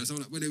Burnley. United or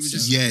something like where they was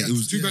just Yeah, it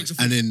was. two banks of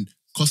And then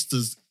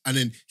Costa's, and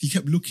then he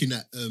kept looking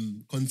at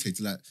Conte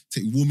to like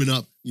warming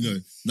up. You know,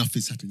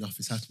 nothing's happening.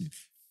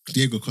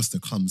 Diego Costa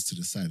comes to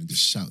the side and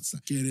just shouts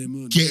like, get him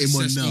on. "Get him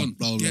on Cesc now,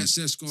 blah blah." Get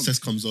Cesc on.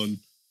 Cesc comes on,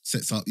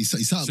 sets up. He set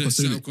up Set-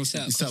 Costa. set innit? up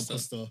Costa. He set up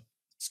Costa. Costa,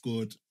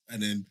 scored,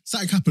 and then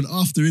something happened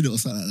after it or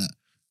something like that.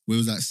 Where it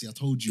was like, "See, I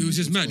told you." It was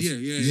just mad, Costa.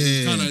 yeah.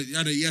 yeah. Kind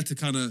of, you had to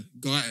kind of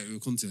go at it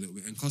with Conte a little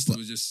bit, and Costa But-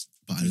 was just.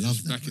 But I was love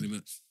just that. backing man. him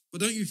up.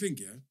 But don't you think,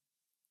 yeah?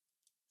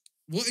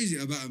 What is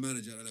it about a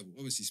manager at that level?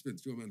 Obviously,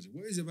 Spence, your manager.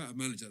 What is it about a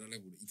manager at that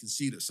level that you can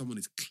see that someone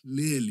is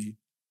clearly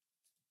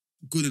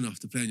good enough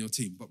to play in your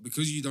team, but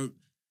because you don't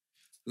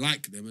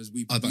like them as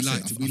we I was about to say,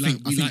 like to, I we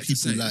think- like I think to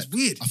say, people it's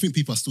weird. I think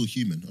people are still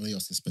human. I know you're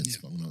asking Spence, Yeah.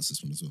 but I'm gonna answer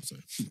this one as well.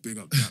 Sorry. Big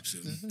up Caps.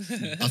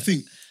 Yeah. I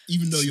think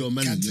even though you're a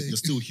manager, Kante. you're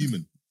still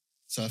human.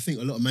 So I think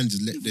a lot of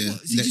managers let their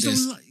What? You just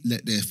don't like-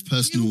 let their Yeah,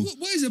 personal.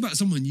 what is it about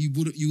someone you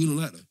wouldn't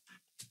like though?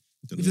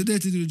 don't If know. they're there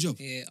to do the job,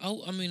 Yeah,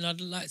 I mean,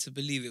 I'd like to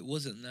believe it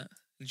wasn't that.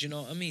 Do you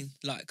know what I mean?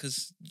 Like,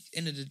 because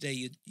end of the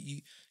day,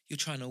 you're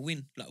trying to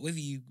win. Like, whether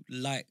you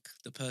like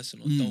the person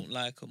or don't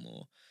like them,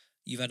 or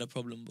you've had a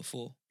problem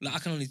before. Like I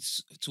can only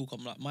talk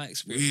on like my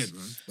experience. Weird,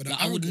 man. But Like,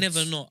 the I would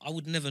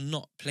arrogance- never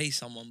not play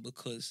someone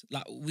because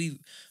like we've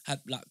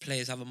had like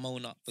players have a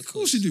moan up because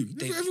course you do.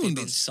 they've Everyone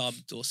been does.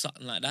 subbed or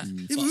something like that.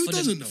 Yeah, but who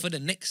doesn't, though? For the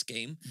next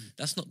game,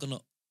 that's not gonna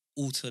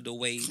alter the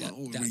way Can't that,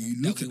 alter that, the way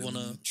you that look we at them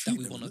wanna and treat that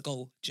we them, wanna innit?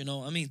 go. Do you know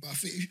what I mean? But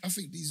I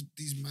think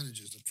these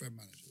managers, the Prem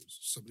managers,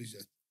 some of these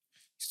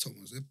top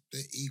ones,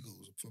 their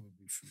egos are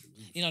probably through the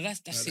roof. You know,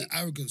 that's it. Their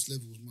arrogance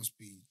levels must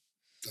be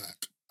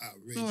like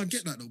outrageous. No, I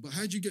get that though. But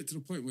how do you get to the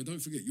point where, don't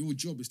forget, your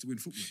job is to win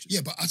football matches?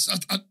 Yeah, but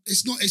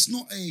it's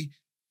not a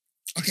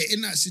okay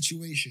in that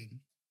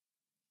situation.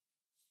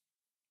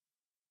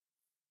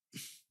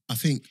 I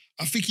think,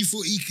 He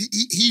thought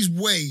his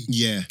way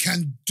yeah.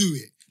 can do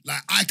it.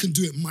 Like I can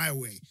do it my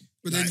way.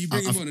 But then Like, you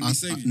bring him on and he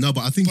saves you. No,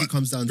 but I think But it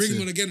comes down Bring him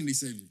to. on again and he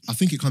saves you. I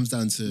think it comes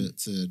down to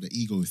the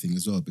ego thing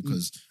as well,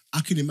 because I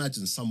can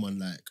imagine someone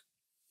like,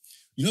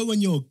 you know, when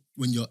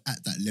you're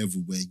at that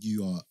level where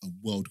you are a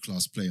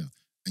world-class player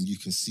and you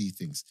can see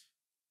things.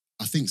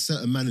 I think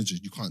certain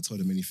managers, you can't tell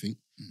them anything.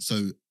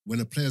 So when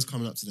a player's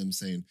coming up to them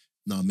saying,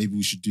 "Nah, maybe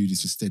we should do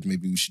this instead.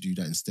 Maybe we should do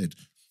that instead,"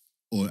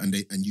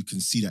 and you can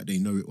see that they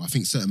know it. I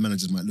think certain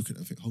managers might look at it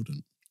and think, "Hold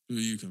on, Who are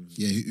you coming?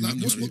 yeah, Like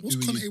what's who are you?"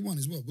 Conte won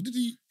as well? What did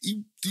he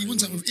won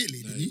something with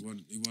Italy? Did he?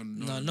 He won.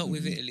 No, not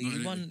with Italy. Not He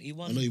in won. Italy. He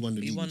won. I know he won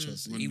the He league won. with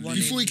Chelsea. He won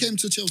Before he in- came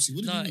to Chelsea,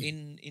 what did No, he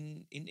win?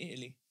 in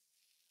Italy.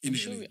 In I'm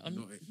sure Italy. I'm-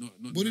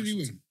 Not What did he national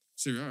win? team.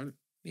 Serie A, innit?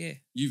 Yeah.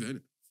 Juve,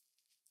 innit?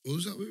 What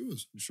was that? What it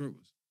was? I'm sure it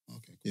was.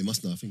 Okay, Yeah,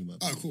 must know. I think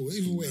about. cool. Cool.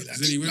 Either way, like, Because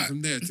then he went like,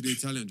 from there to the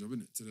Italian job,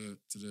 innit? To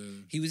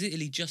the He was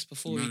Italy just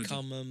before he Manager.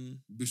 come.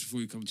 just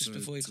before he come Just to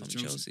before he to come to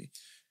Chelsea.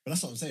 But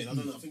that's what I'm saying. I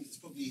don't know. I think it's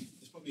probably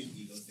an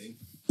ego thing.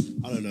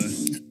 I don't know.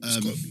 it's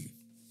gotta be.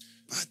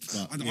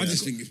 But, I yeah.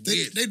 just think it's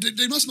weird.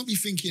 They must not be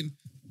thinking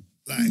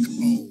like,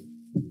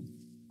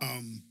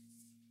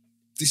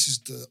 this is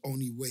the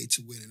only way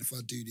to win. And if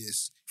I do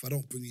this, if I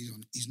don't bring these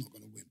on, he's not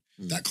going to win.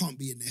 That can't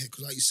be in their head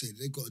because, like you said,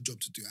 they've got a job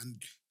to do.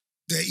 And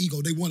their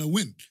ego, they want to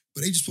win.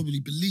 But they just probably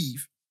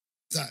believe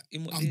that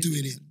In what I'm they're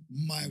doing doing. it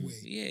my way.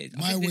 Yeah, I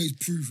My think way is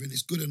proven.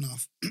 It's good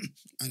enough.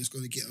 And it's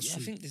going to get us Yeah, I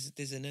through. think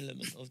there's an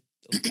element of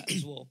that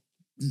as well.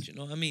 Do you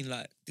know what I mean?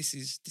 Like this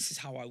is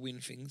how I win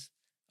things.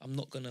 I'm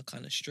not gonna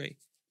kind of stray.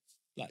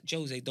 Like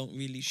Jose don't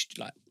really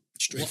like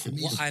Straight from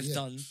me. what I've Yeah.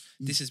 done.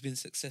 This has been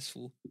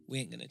successful. We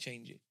ain't gonna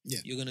change it. Yeah.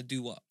 You're gonna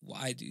do what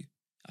I do.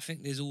 I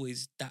think there's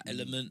always that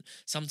element.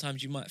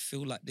 Sometimes you might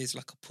feel like there's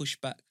like a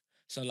pushback.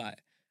 So like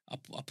I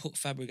put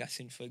Fabregas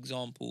in, for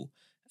example,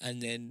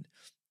 and then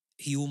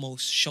he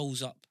almost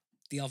shows up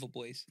the other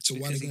boys So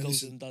why because they he gonna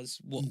goes listen? and does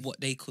what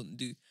they couldn't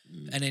do.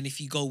 And then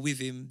if you go with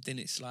him, then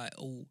it's like,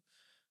 oh,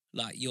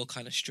 like you're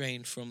kind of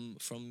straying from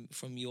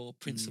your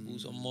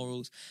principles or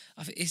morals.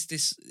 I think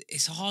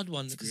it's a hard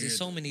one because there's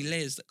so many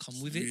layers that come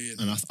with it. Weird.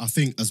 And I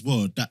think as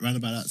well, that round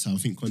about that time, I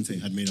think Conte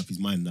had made up his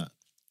mind that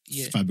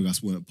Yeah.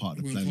 Fabregas weren't part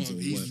of the Weren't plans. part Or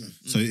of his weren't. plan.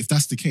 So if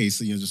that's the case,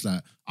 then you're just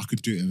like, I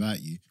could do it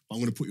without you, but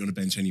I'm going to put you on the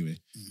bench anyway.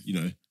 You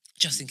know,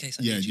 Just in case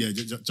I yeah, need you.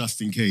 yeah, just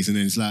in case. And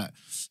then it's like,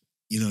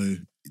 you know,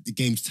 the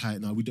game's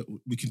tight now. We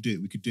can do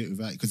it. We could do it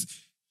without, because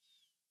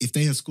if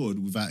they had scored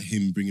without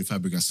him bringing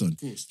Fabregas on,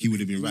 course. he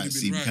would have been He would right. have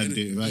See, been we right, can innit?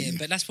 do it without Yeah, you.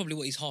 but that's probably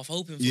what he's half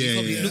hoping for. Yeah, he's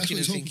probably yeah, yeah. looking and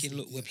That's what he's thinking, hoping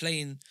look, for, we're yeah.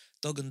 playing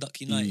Dog and Duck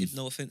United,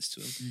 no offense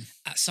to him.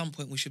 At some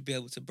point, we should be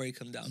able to break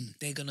them down.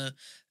 They're going to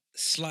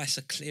slice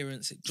a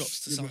clearance, it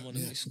drops to Yeah, but- someone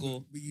and we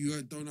score. But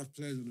you don't have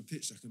players on the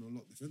pitch that can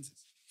unlock defenses.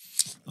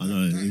 I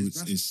know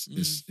That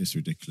is it's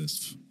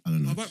ridiculous. I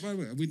don't know. Oh, by the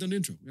way, have we done the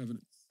intro? We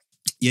haven't.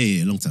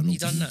 Yeah, long time. You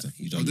done that?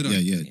 You You done done that?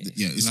 that?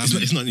 Yeah.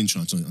 It's not an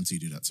intro until you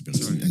do that. To be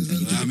honest, Sorry.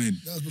 And- I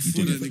mean, That was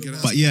before did they it, put the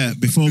nigga. but yeah,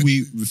 before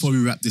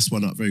we wrap this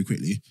one up very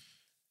quickly,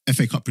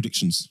 FA Cup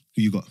predictions.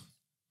 Who you got?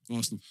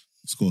 Arsenal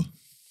Score.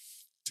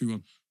 2-1.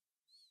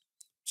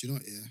 Do you know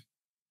what, yeah?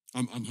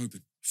 I'm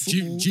hoping.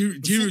 Football-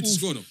 Giroud the football-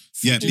 scored though.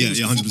 Yeah,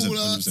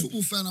 100%.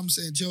 Football fan, I'm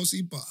saying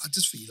Chelsea, but I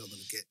just think you're not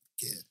going to get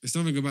it. There's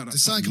something about that.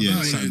 There's something Yeah,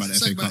 about, something about the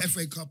something FA about Cup.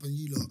 FA Cup and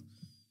you lot.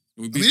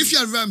 We I beat mean, if them.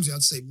 you had Ramsey,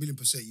 I'd say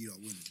 1,000,000% you lot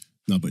winning.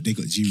 No, but they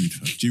got Giroud.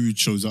 fam. Giroud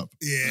shows up.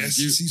 Yeah,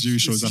 Giroud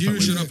shows up. Giroud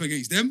at showed Wembley. up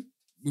against them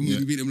when Yeah.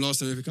 we beat them last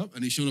time in the FA Cup,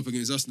 and he's shown up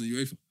against us in the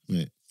UEFA.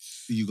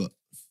 Who you got?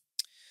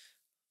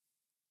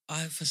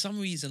 For some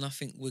reason, I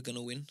think we're going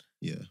to win.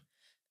 Yeah.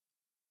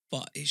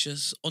 But it's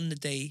just on the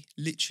day,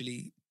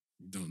 literally,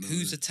 Don't know.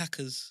 whose man.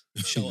 attackers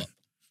show up.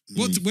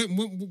 What?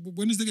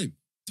 When is the game?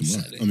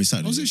 Tomorrow. Saturday. I mean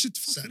Saturday. I was it shit.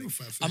 Saturday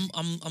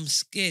 5:30. I'm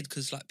scared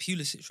because like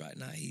Pulisic right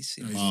now, he's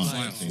in He's on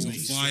fire. fire. He's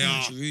on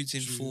fire. Giroud's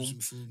in Giroud's form. in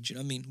form. Do you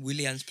know what I mean?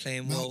 Willian's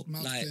playing well.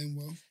 Mount's Like playing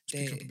well. Just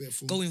pick they're up a bit of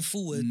form. going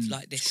forward,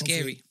 like they're It's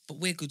scary, but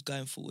we're good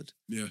going forward.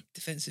 Yeah.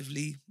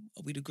 Defensively,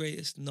 are we the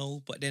greatest?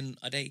 No, but then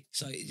are they?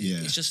 So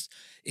Yeah. it's just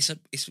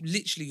it's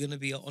literally going to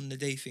be a on the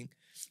day thing.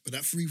 But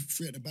that three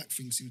at the back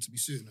thing seems to be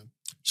suiting them.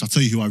 Shall I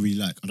tell you who I really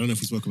like? I don't know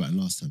if we spoke about him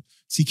last time.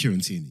 See Kieran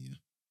Tierney. Yeah.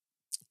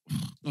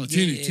 Oh,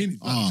 Tierney. yeah, Tierney.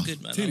 Ah, He's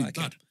good, man. Tierney, I like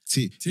him. bad.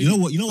 See,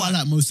 Tierney. you know what I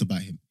like most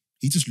about him?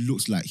 He just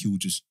looks like he'll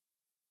just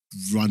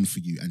run for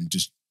you and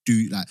just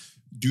do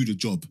the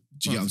job.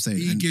 Do you get what I'm saying?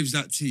 He And gives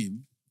that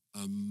team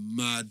a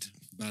mad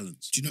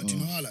balance. Do you know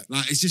what I like?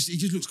 Like he just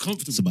looks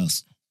comfortable.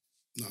 Sabas.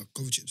 No,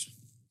 Kovacic.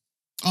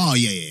 Oh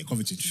yeah.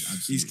 Kovacic is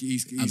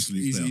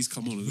absolute player. He's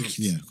come on as well.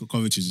 Yeah,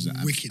 Kovacic is an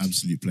Wicked.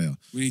 absolute player.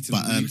 We need to,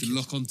 But, we need to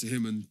lock onto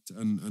him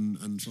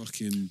and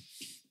fucking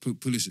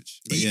Pulisic.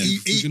 But yeah,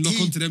 if we can lock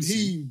onto them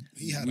two,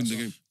 he had win us the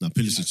up. game. No,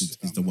 Pulisic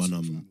is the one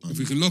I'm If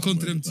we can lock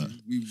onto them worried two, about.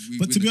 we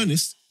But win to be the game.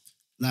 honest,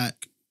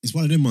 like it's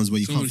one of them ones where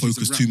you Someone can't needs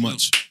to focus wrap too them up.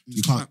 much. You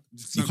Just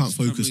can't clamp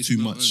focus too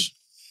Mason out much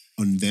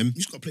on them. You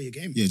just got to play your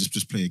game. Yeah,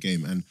 just play a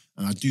game. And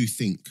I do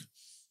think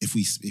if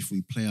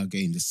we play our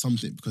game, there's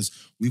something because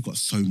we've got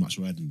so much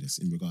riding this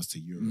in regards to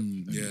Europe.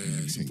 and yeah,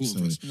 it's everything. important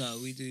for us. No,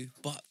 we do.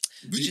 But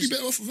Would you be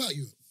better off without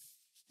you?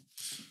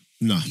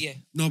 No. yeah,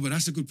 No, but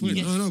that's a good point.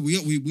 Yeah. No, we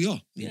are.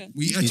 Yeah.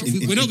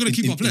 We're not going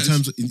to keep our players. In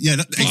terms of,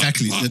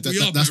 exactly. but we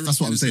are That's better what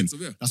in I'm the saying. sense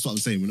of, yeah. That's what I'm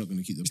saying. We're not going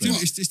to keep the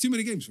It's players. too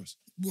many games for us.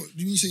 What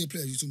do you say your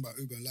players? You're talking about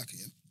Uber and Laka,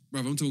 yeah?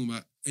 Bruv, I'm talking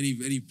about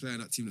any player in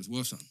that team that's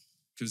worth something.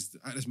 Because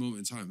at this moment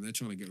in time, they're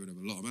trying to get rid of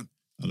a lot of men.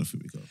 I don't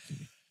think we got.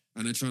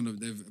 And they're trying to,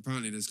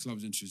 apparently there's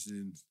clubs interested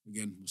in,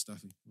 again,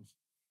 Mustafi,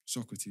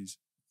 Socrates,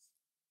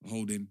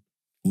 Holding.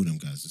 All them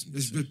guys.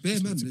 There's bare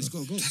man, it's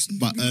got to go. That's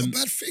But, not a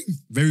bad thing.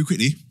 Very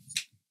quickly,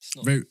 it's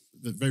not. very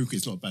quickly,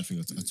 it's not a bad thing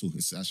at all.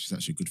 It's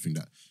actually a good thing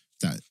that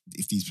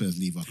if these players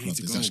leave our They need club,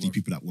 to there's go, actually bro.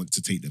 people that want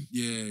to take them.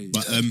 Yeah.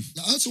 But Like,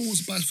 I heard someone wants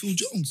to buy Phil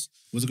Jones.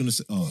 what was I going to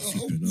say? Oh, I'll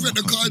flipping, no, I rent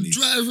a can't car and believe-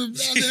 drive him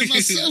down there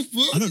myself,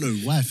 bro. I don't know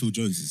why Phil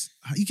Jones is.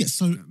 How you get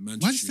so? Why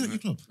is he still at your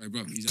club? Hey,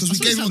 bro, he's Because I we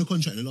saw he gave signed him a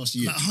contract in the last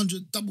year. like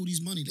 100, double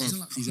his money. He's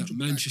like he's at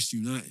 100 Manchester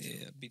United.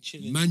 Yeah, be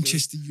chilling.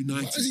 Manchester Why is he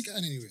United.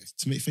 going anywhere?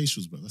 To make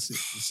facials, bro. That's it.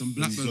 Some He's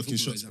Blackburn blocking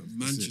footballers shots, at bro. That's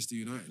it. Manchester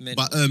United. Men-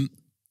 But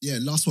yeah,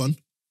 last one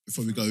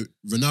before we go.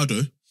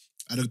 Ronaldo.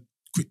 I had a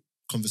quick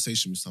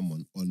conversation with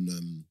someone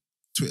on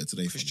Twitter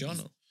today.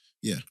 Cristiano.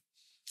 Yeah.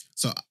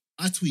 So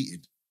I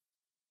tweeted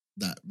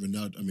that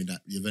that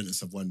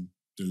Juventus have won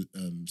the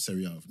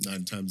Serie A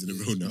 9 times in a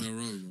row now. In a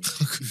row, bro.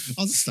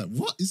 I was just like,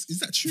 what? Is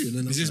that true? And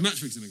then I Is was this like, match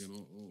fixing again?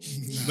 Or-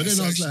 But then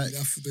I was like-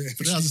 but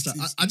but then I was just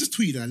like, I just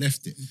tweeted and I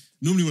left it.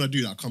 Normally when I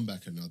do that, I come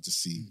back and I'll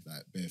just see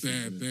like bare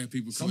things. bare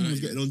people Someone coming was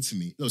at you. getting on to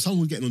me. No, someone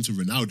was getting on to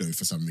Ronaldo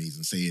for some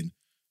reason, saying,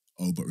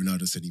 "Oh, but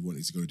Ronaldo said he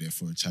wanted to go there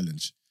for a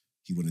challenge.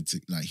 He wanted to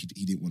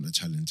he didn't want a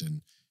challenge,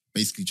 and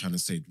basically trying to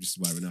say this is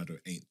why Ronaldo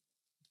ain't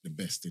the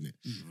best in it."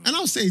 And I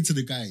was saying to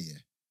the guy, yeah,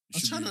 I was It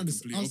should trying be to the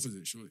understand. complete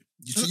opposite, surely.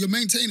 So you're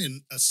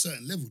maintaining a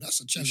certain level. That's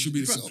a challenge. should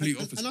be the Right, complete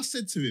okay. opposite. And I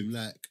said to him,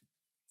 like,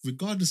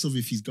 regardless of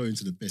if he's going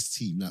to the best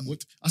team, like,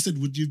 what I said,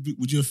 would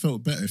you have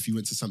felt better if you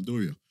went to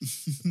Sampdoria?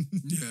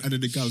 Yeah. And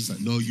then the guy was like,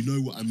 "No, you know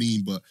what I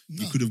mean, but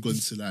you No. could have gone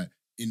to like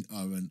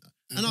Inter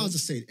and I was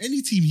just saying,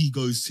 any team he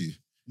goes to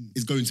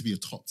is going to be a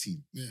top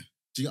team. Yeah.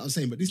 Do you get what I'm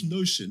saying? But this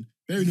notion,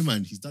 bearing in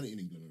mind, he's done it in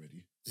England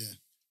already. Yeah.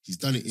 He's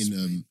done it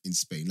in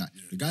Spain. Like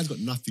Yeah. the guy's got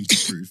nothing to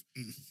prove.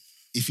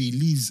 If he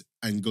leaves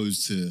and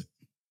goes to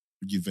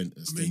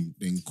Juventus, I mean,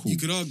 then cool. You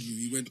could argue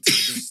he went to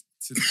the best,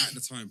 at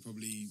the time,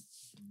 probably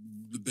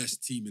the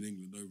best team in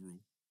England overall.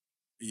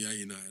 Yeah,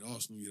 United,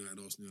 Arsenal,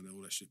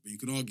 all that shit. But you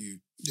could argue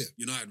Yeah.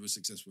 United was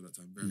successful at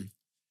that time, very.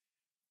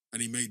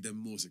 And he made them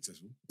more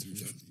successful, to be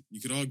fair. You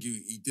could argue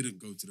he didn't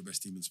go to the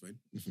best team in Spain.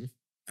 Mhm.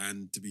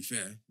 And to be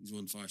fair, he's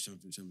won 5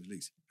 Champions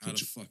Leagues. How the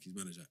fuck he's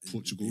managed that?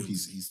 Portugal, Be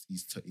honest.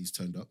 he's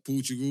turned up.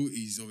 Portugal,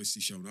 he's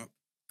obviously shown up.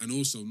 And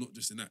also, not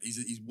just in that,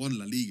 he's won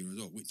La Liga as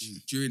well, which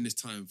during this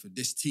time for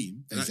this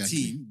team, that Exactly.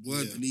 team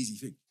weren't Yeah. an easy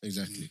thing.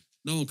 Exactly.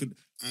 No one could.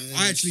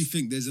 I actually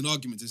think there's an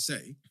argument to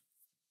say,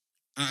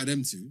 out of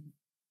them two,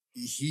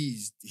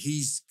 he's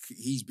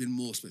been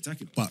more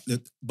spectacular.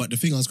 But the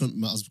thing I was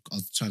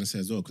trying to say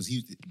as well, because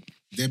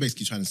they're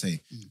basically trying to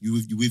say you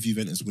with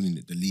Juventus winning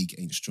it, the league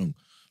ain't strong.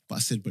 But I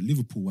said, but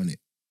Liverpool won it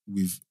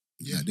with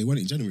they won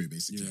it in January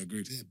basically. Yeah,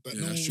 agreed. Yeah, but Yeah,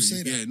 no one that's will true.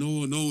 say that. Yeah, no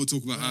one will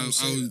talk about No one will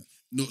say how that.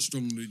 not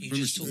strong the You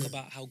Premier just talk League.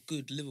 about how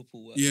good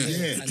Liverpool were. Yeah.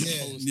 Yeah. As Yeah.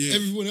 opposed Yeah.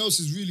 Everyone else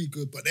is really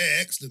good, but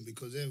they're excellent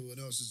because everyone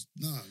else is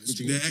But They're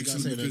you gotta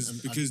excellent say that, because,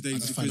 and because they I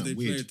just find that they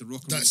weird. played the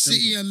rock and that roll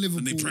City tempo, and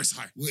Liverpool and they press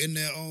high. were in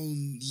their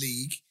own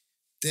league.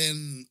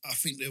 Then I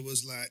think there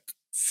was like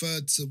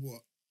 3rd to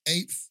what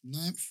 8th,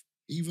 9th,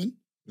 even.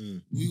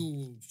 Mm. We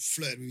all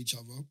flirted with each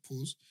other.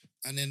 Pause.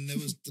 And then there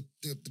was the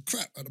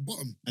crap at the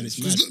bottom. And it's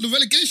Because mad. look, the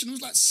relegation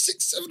was like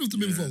 6, 7 of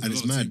them Yeah. involved. And A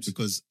it's lot of mad teams.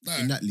 because Like-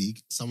 in that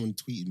league, someone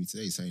tweeted me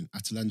today saying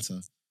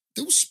Atalanta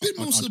They will spin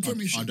most of the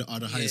Premiership. are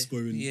the highest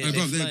scoring. Yeah, Hey,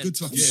 bro, they're a flying. good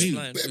fucking Yeah. team.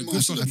 Flying. They're a Bit good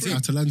most of the fucking team.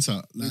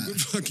 Atalanta, They're a like,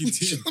 good fucking You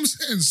team. know what I'm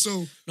saying?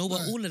 So No, but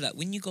like, all of that,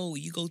 when you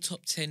go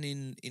top 10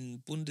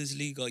 in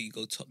Bundesliga, you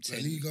go top La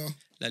 10 Liga.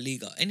 La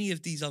Liga, any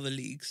of these other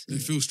leagues, They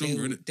feel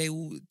stronger, innit?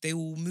 they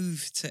will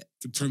move to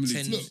The Premier League.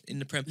 10 Look, in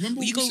the Prem. remember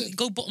Well, you what go we said?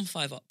 go bottom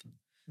 5 up.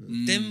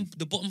 Mm. Then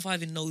the bottom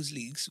 5 in those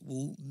leagues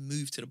will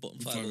move to the bottom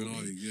 5. Five in only.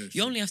 our league, yeah, You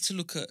sure. only have to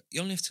look at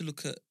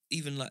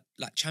even like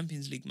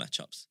Champions League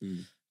matchups,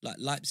 Mm. like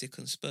Leipzig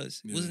and Spurs.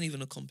 It Yeah. wasn't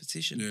even a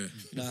competition. Yeah.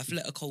 You know,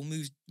 Atletico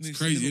moved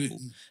crazy, to innit?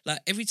 Liverpool. Like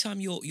every time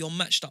you're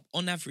matched up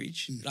on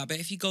average, like, I bet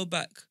if you go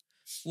back,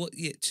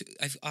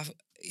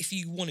 if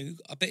you want to,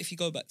 I bet if you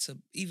go back to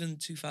even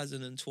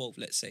 2012,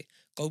 let's say,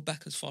 go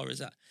back as far as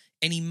that,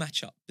 any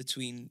matchup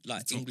between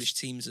like Tops. English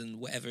teams and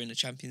whatever in the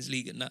Champions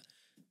League and that.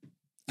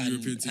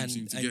 European teams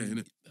seem to get,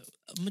 innit?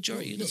 A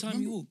majority of the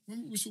time, you will.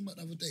 Remember we were talking about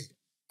the other day?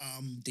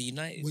 The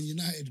United. When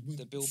United went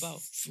The Bilbao.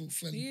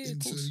 fell Yeah, of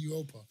into course.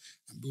 Europa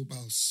and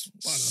Bilbao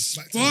spun us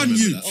back Spun to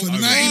you. for Oh,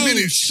 90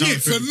 minutes.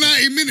 shit. For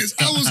 90 minutes.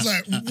 I was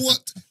like,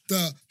 what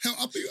the hell?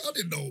 I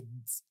didn't know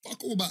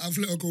fuck all about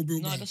Atletico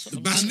Bilbao. No, that's what The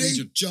I'm Basque saying. and they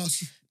region.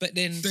 just But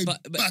then, They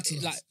but battered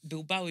us. like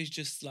Bilbao is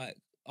just like,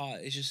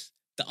 it's just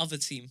the other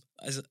team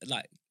as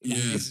like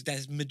Yeah.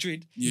 there's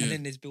Madrid Yeah. and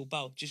then there's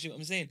Bilbao. Do you see what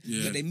I'm saying?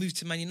 Yeah. But they moved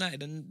to Man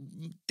United,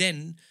 and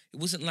then it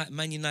wasn't like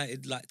Man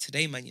United like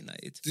today. Man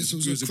United. this It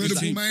was was a a good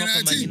credible team. Man Proper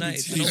United Man team.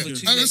 United, and over and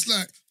two it's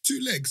like 2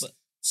 legs But-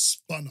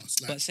 spun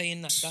us. Like, But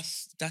saying that,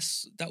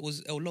 that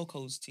was El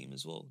Loco's team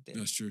as well. Then.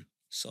 That's true.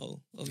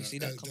 So obviously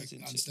that comes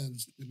into.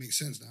 understands. It makes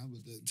sense now, but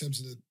in terms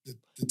of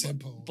the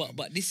tempo,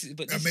 But this is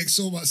that makes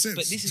so much sense.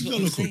 But this is You what don't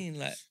I'm look cool. saying.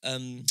 Like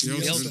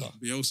Bielsa.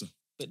 Bielsa.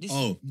 But this,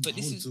 Oh, but I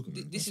this wanna is talk about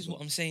it. this is what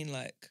I'm saying.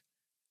 Like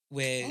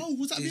where Oh,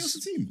 was that the there's-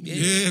 Bielsa team? Yeah.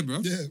 Yeah, bro.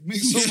 yeah, it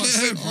makes so much Yeah,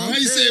 sense. bro. How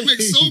you say it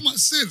makes so much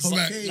sense. Okay.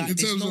 Like, Like in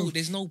there's terms no, of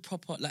there's no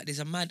proper like there's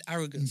a mad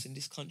arrogance in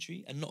this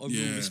country and not a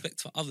real Yeah.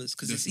 respect for others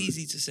because it's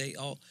Definitely. easy to say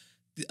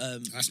That's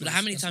like not-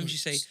 how many that's times not you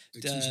say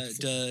exclusive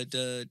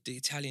the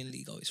Italian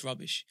league, it's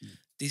rubbish,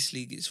 this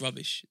league it's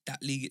rubbish,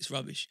 that league it's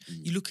rubbish.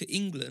 You look at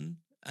England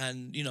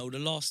and you know the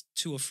last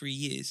 2 or 3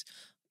 years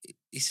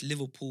it's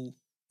Liverpool,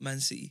 Man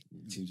City.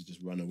 Teams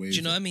just run away. Do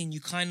you know what I mean? You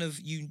kind of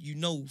you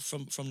know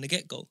from the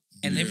get go,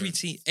 and Yeah. every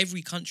team,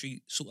 every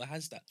country sort of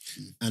has that.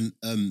 And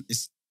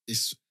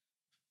it's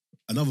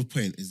another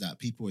point is that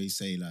people always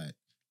say like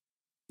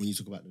when you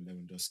talk about the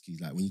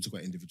Lewandowski, like when you talk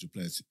about individual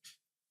players,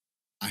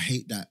 I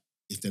hate that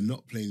if they're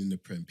not playing in the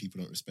Prem, people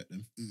don't respect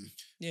them.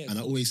 Yeah, And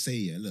I always say,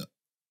 yeah, look,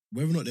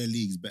 whether or not their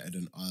league's better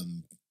than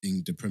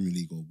in the Premier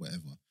League or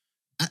whatever,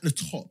 at the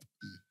top,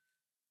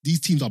 these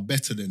teams are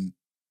better than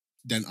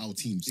our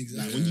teams.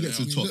 Exactly. Like when you get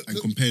to the Yeah. top Look- and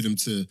look- compare them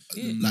to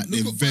Yeah. like look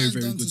they're what very Bayern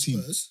very done to good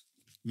teams, Spurs,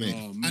 mate.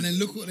 Oh, and then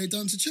look what they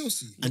done to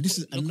Chelsea. And this is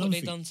look what another they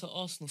thing. done to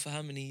Arsenal for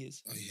how many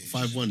years? Oh, yeah.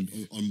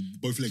 5-1 on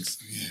both legs.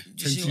 Yeah.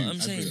 You see 10-2 what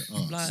I'm saying? aggregate.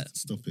 Oh, Like-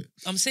 stop it.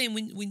 I'm saying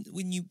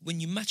when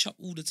you match up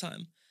all the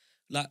time,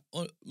 like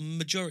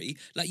majority,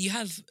 like you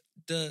have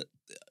the.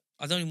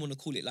 I don't even want to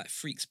call it like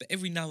freaks, but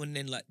every now and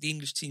then, like the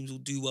English teams will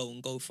do well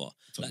and go far.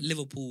 Like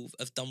Liverpool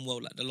have done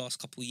well, like the last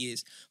couple of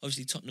years.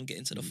 Obviously, Tottenham get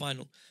into the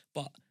final,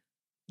 but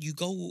you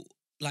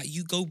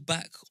go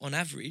back on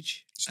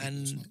average, It's not-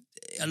 and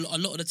it's not. a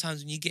lot of the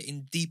times when you're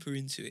getting deeper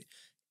into it,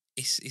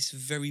 it's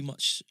very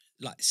much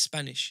like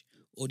Spanish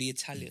or the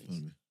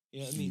Italians. You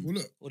know what I mean? Well,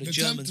 look, Or the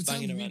Germans time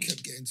banging we around.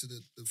 kept getting to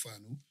the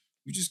final,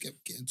 we just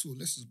kept getting 2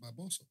 lessons by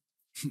Barca.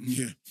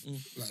 Yeah.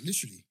 Like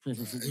literally, Proper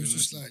like, it football was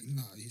just lessons. like,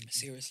 nah,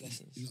 Serious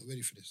lessons. you're not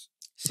ready for this.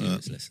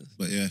 Serious lessons.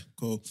 But yeah,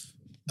 cool.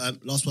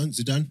 Last one,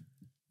 Zidane,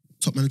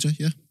 top manager.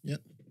 Yeah. I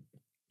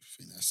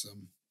think that's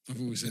I've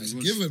always said that's it a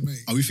was. given,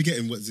 mate. Are we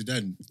forgetting what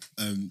Zidane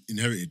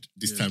inherited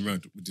this Yeah. time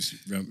round with this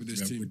Real With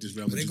this team. Real But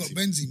they Madrid got team?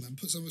 Benzema, man.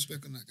 Put some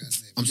respect on that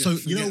guy's name. I'm Forget- so you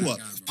forget know that what?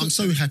 guy, bro. I'm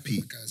so happy.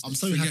 Forget that guy's I'm name.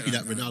 so Forget happy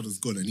that that guy. Ronaldo's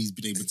gone and he's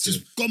been able to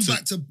Just gone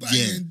back to back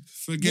yeah. and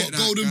Forget what that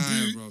golden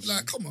guy, boot. bro.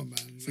 Like, come on,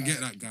 man. Forget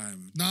Like, that guy,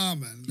 man. Nah,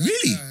 man. That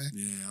Really? guy-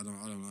 Yeah, I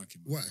don't like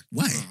him. Why?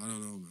 Why? I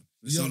don't know, man.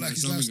 You don't like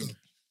his lifestyle?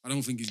 I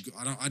don't think he's good.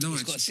 I don't He's got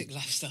a actually. sick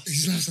lifestyle.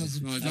 His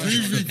lifestyle's No, I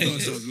moving.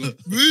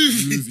 don't.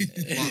 Moving.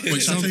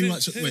 Wait, shall I tell you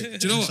what? Wait,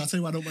 Do you know what? Shall I tell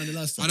you why I don't mind the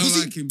lifestyle? I don't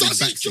Because like him. does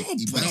because his job,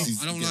 he bro. backs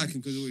his- I don't yeah. like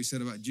him because of what he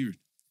said about Giroud.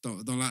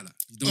 I don't like that.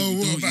 You Oh,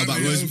 what you about about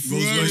you Rolls- don't-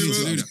 Rolls you don't Royce need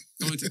to and do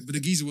stuff? that. But the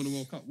geezer won the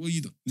World Cup. What have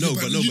you done? No,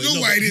 but but no, you but know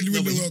no, why he but- didn't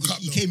win no, the but World Cup,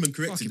 He though. came and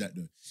corrected Fuck that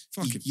though.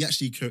 Fuck him. He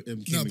actually came No,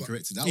 and but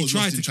corrected that. He was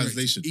tried lost to in correct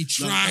translation. it. He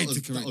tried to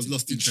correct That was it.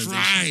 lost He in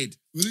translation. tried.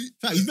 Really?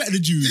 Fact, he's better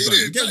than you, He bro.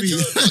 did. Get Like, me? you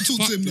don't talk to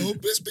Fuck him, him. though.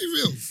 Let's be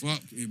real.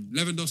 Fuck him.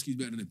 Lewandowski's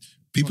better than him.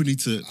 People need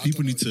to I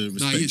people don't need know. to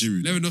Nah, respect he is.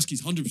 Giroud.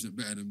 Lewandowski's 100%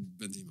 better than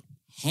Benzema.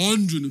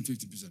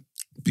 150%.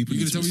 People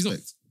You need gonna to tell me he's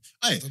respect.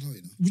 Hey, I don't know,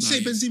 you know. would you Nah, say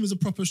he is. Benzema's a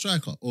proper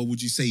striker, or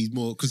would you say he's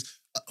more? Because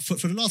for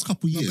the last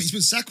couple of No, but years, he's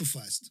been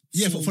sacrificed.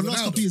 yeah, for the last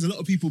Ronaldo. couple of years, a lot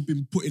of people have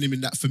been putting him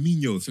in that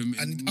Firmino. For me,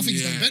 And I think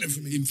he's done better for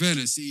me. In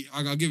fairness,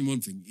 I'll give him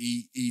one thing.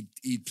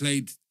 He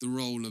played the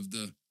role of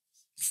the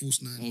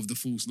False 9.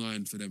 false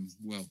nine for them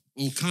well,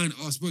 or kind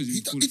of. I suppose you He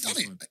could done, call he it done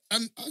false it.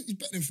 nine. And he's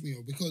better than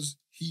Firmino because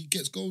he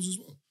gets goals as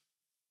well.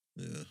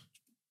 Yeah.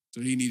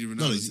 So he needed Ronaldo.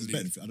 No, to he's leave.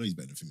 better. I know he's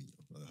better than Firmino,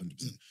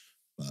 100%.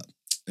 But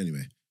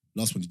anyway,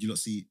 last one. Did you not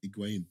see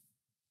Higuain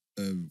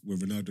where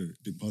Ronaldo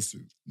didn't pass to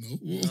him? No.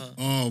 Nah.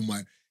 Oh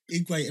my,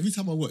 Higuain. Every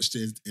time I watch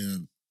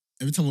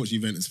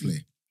Juventus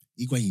play,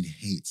 Higuain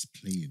hates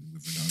playing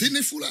with Ronaldo. Didn't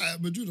they fall out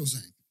at Madrid or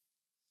something?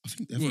 I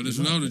think Well, there's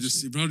they might, Ronaldo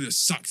actually.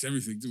 just sucks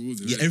everything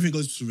towards him. Yeah, everything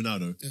goes to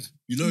Ronaldo. Yeah.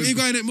 You know, He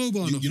going at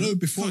mobile enough. you know man.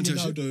 before Can't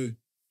touch it. Ronaldo,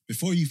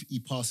 before he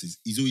passes,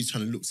 he's always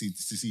trying to look to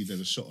see if there's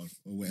a shot or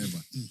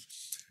whatever.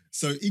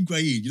 So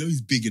Higuain, you know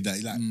he's big in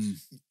that. Like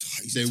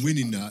He's they're tough,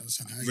 winning I don't that.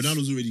 understand how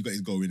Ronaldo's already got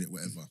his goal in it,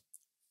 whatever.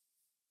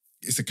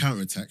 It's a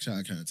counter attack. Shout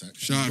out counter attack.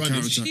 Shout out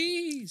counter-attack.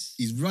 Jeez.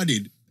 He's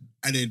running,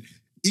 and then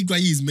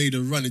Higuain's made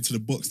a run into the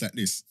box like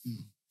this.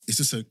 It's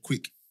just a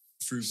quick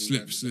through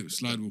ball.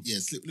 Slide ball. Yeah,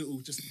 slip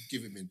little, just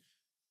give him in.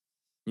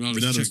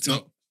 Ronaldo's Ronaldo's checked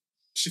out.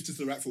 shifted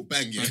to the right foot,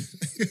 bang, yeah.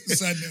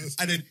 Side nails.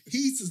 And then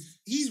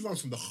he's run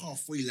from the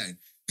halfway line.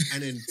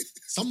 And then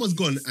someone's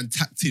gone and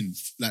tapped in,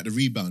 like the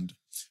rebound.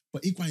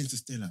 But Higuain's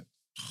just there like,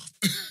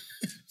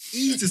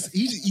 he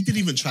didn't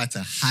even try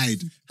to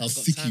hide how Got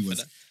sick time he for was.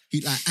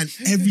 that. And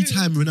every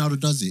time Ronaldo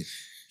does it,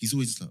 he's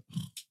always just like,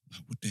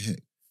 what the heck?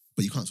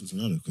 But you can't switch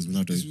Ronaldo because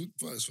Ronaldo,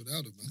 It's for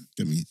Ronaldo, man.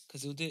 get me.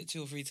 Because he'll do it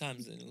 2 or 3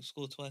 times and he'll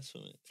score twice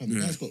from it. Fam, the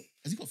guy's got,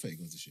 has he got 30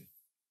 goals this year?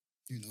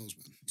 Who knows,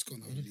 man? He's got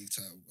another league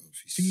title, bro.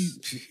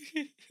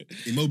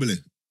 Immobile,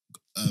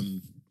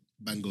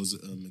 bang goals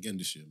again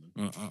this year,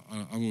 man.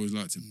 I've always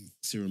liked him.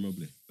 Cyril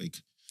Immobile, like,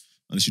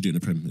 unless you do it in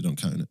the Prem, they don't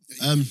count in it.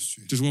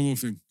 Just one more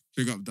thing.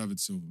 Big up David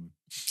Silva, man.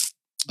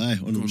 Aye,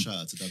 honourable Go on. shout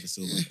out to David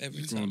Silva.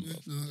 Every Go time, on. bro.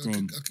 No, Go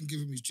on. I can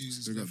give him his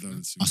dues and Big up stuff,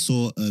 man. David I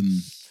Silva. saw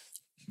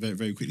very,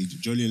 very quickly,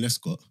 Jolien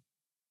Lescott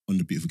on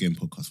the Beautiful Game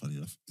podcast, funny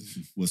enough,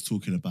 was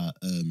talking about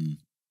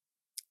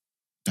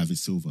David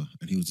Silva,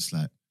 and he was just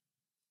like,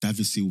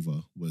 David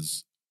Silva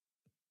was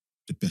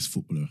the best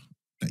footballer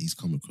that he's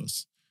come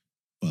across,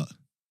 but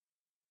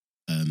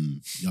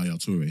Yaya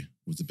Toure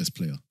was the best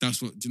player.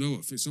 That's what. Do you know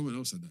what? Someone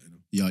else said that. You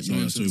know. Yaya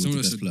Toure was the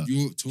best player.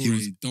 Your He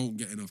was- Toure don't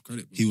get enough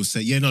credit. Bro. He was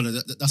saying, yeah, no,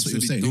 that's what he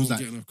was saying. He was don't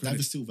like, get enough credit.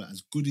 David Silva,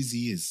 as good as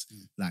he is,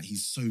 like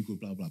he's so good,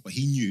 blah blah. But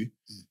he knew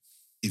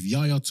if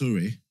Yaya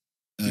Toure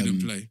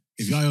didn't play.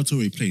 if Yaya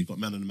Toure played, got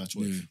man of the match.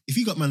 Whatever. Yeah. If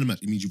he got man of the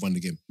match, it means you've won the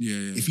game.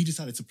 Yeah. If he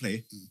decided to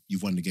play,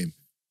 you've won the game.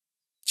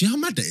 Do you know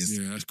how mad that is?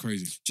 Yeah, that's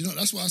crazy. Do you know,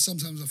 that's why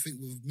sometimes I think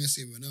with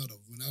Messi and Ronaldo,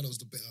 Ronaldo's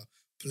the better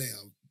player.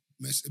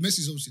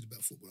 Messi's obviously the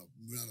better footballer.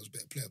 Ronaldo's the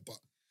better player, but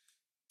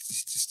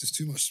it's just, there's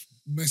too much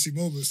Messi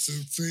moments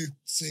to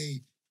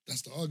say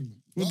that's the argument.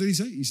 What But did he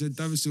say? He said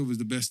David Silva's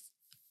the best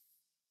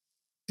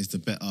It's the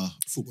better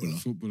footballer.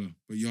 footballer,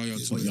 but Yaya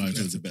Yes, But Toure's Yaya the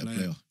Toure's a better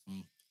player.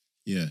 Oh.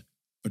 Yeah.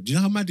 But do you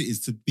know how mad it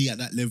is to be at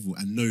that level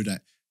and know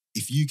that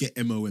if you get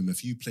MOM,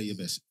 if you play your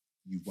best,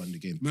 you've won the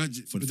game.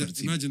 Imagine, For the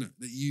team. imagine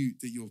that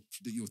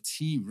your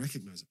team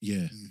recognise it.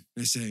 Yeah.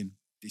 They're saying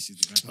this is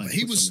the best. Like, But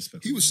he put some was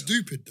respect he on was Yaya.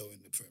 stupid though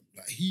in the Prem.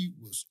 Like he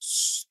was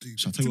stupid.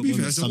 Shall I tell To you be what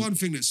fair, moment that's the some- one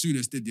thing that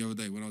Souness did the other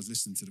day when I was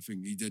listening to the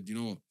thing. He did, you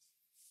know what?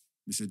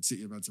 He said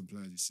City have had some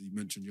players. He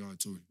mentioned Yaya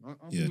Toure. I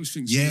Yeah. always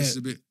think Yeah. Souness is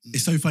a bit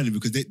It's so funny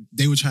because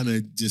they were trying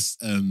to just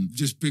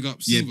big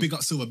up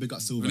Silva. big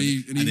up Silva. And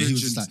he then he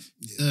was just like,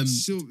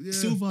 mentioned Yeah.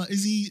 Silva,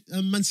 is he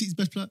Man City's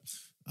best player?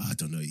 I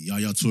don't know.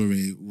 Yaya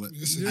Toure.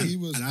 Listen, And, he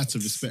was and I had to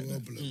a respect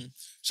that. problem.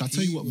 Shall I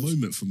tell you what He was-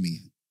 moment for me?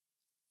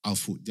 I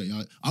thought,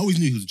 I always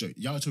knew he was a joke.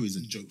 Yaya Toure is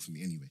a joke for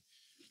me anyway.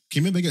 Can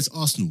you remember against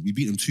Arsenal? We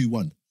beat them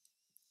 2-1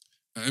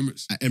 at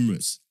Emirates. at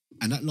Emirates.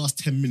 And that last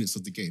 10 minutes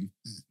of the game,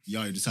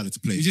 Yaya decided to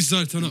play. He just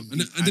decided to turn up,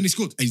 and then he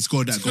scored. And he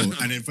scored that goal.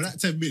 And then for that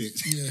 10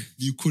 minutes, Yeah.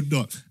 you could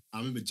not. I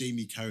remember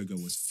Jamie Carragher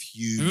was I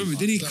fuming. remember,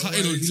 didn't he That cut way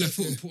in on he his left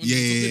took foot and it. put on Yeah,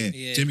 the top yeah, lip?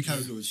 yeah. Jamie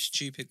Carragher was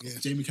stupid. Goal.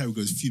 Jamie Carragher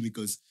goes fuming. He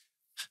goes,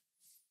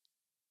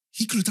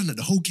 he could have done that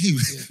the whole game.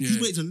 Yeah.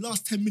 He waited the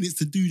last 10 minutes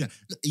to do that.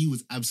 He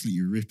was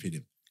absolutely ripping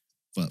him.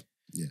 But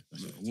yeah,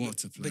 that's it.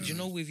 What a player. But you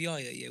know, with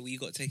Yaya, yeah, well, you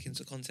got to take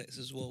into context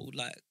as well.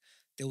 Like,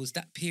 there was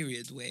that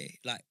period where,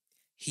 like,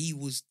 he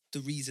was the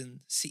reason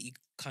City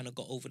kind of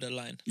got over the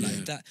line. Like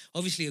Yeah. that.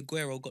 Obviously,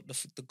 Aguero got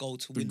the goal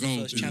to The win goal,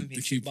 the first the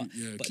championship. keep- But,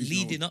 yeah, but keep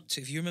leading going. up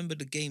to, if you remember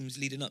the games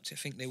leading up to, I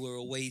think they were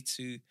away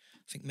to,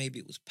 I think maybe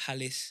it was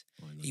Palace.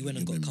 He went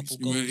and got a couple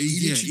He went-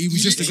 goals. he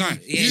was just a guy.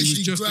 Yeah, he was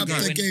literally just a grabbed guy.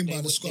 the When game they by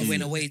the went- scruff. He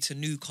went away to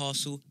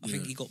Newcastle. I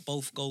think Yeah. he got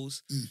both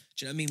goals. Mm. Do you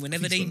know what I mean?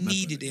 Whenever he's they got a mad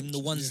needed record. him, the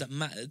ones Yeah. that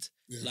mattered,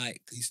 Yeah.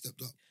 like He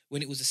stepped up.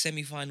 when it was the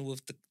semi-final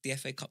of the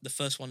FA Cup, the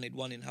first one they'd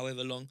won in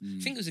however long.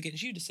 I think it was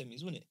against you, the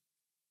semis, wasn't it?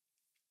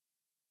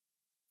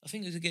 I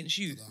think it was against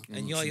you.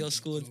 And Yaya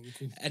scored.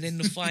 And then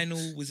the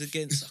final was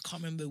against, I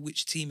can't remember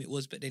which team it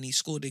was, but then he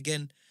scored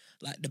again.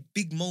 Like the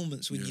big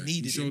moments when you Yeah,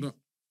 needed he showed him. up.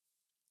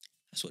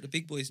 That's what the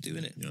big boys do,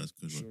 innit? Yeah, that's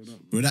a good one. Showed up.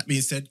 But with that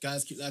being said,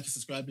 guys, keep liking,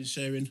 subscribing,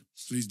 sharing,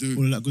 Please do.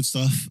 all of that good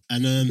stuff.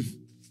 And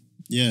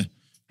yeah,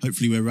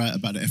 hopefully we're right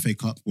about the FA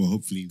Cup. Well,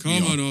 hopefully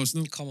Come we are. on,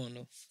 Arsenal. Come on,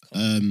 though.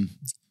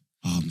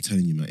 I'm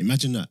telling you, man.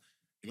 Imagine that.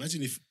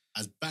 Imagine if,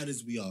 as bad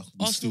as we are,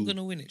 we Arsenal still,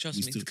 gonna win it, trust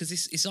we me, still- because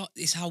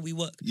it's how we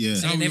work. Yeah.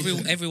 And how then we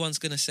work. everyone's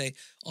gonna say,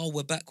 "Oh,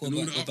 we're back, we're And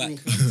all back, the we're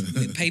back."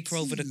 uproar. We paper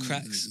over the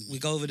cracks. We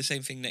go over the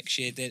same thing next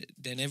year.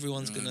 Then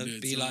everyone's gonna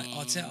And be it's like,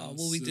 "Arteta,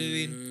 what are we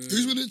doing?"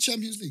 Who's winning the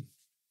Champions League?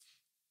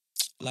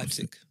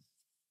 Leipzig.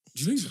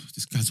 Do you think so?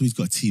 This guy's always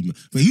got a team.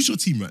 Wait, who's your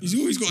team right He's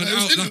now? always got an No,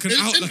 it's out, like an in-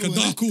 out, it's like a in-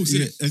 dark horse.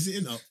 Yeah, innit? is it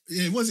in?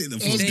 Yeah, it was in the I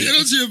was fourth. They- getting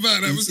on to you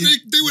about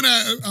that. They went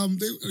out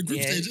they group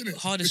Yeah, stage, innit?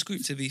 hardest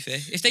group to be fair.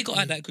 If they got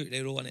out that group,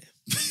 they'd all won it.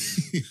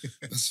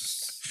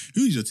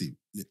 Who is your team?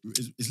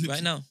 It's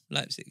Right now,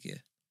 Leipzig. Yeah,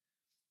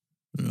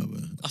 Oh,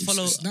 well. I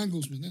follow. It's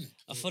Nagelsmann, isn't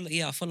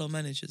it? I follow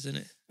managers in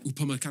it,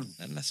 Upamecano.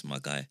 and that's my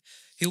guy.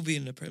 He'll be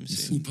in the Prem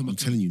soon. I'm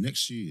telling you,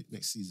 next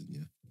season,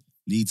 yeah,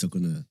 Leeds are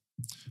gonna.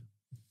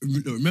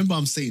 Remember,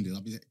 I'm saying this.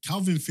 I'll be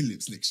Calvin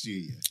Phillips next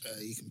year. Yeah,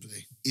 He can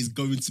play. is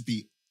going to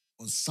be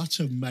on such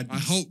a madness.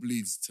 I hope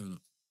Leeds turn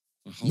up.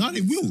 I hope No,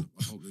 they Leeds will. turn up.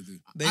 I hope they do.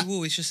 They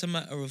will. It's just a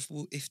matter of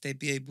if they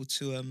be able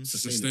to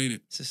Sustain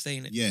it.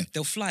 sustain it. Yeah,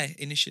 They'll fly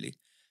initially,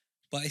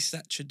 but it's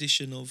that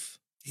tradition of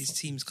his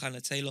teams kind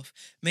of tail off.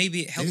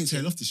 Maybe it They helped didn't tail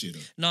him. off this year though.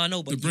 No, I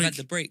know, but The you had break.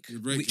 the break, The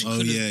break. which Oh,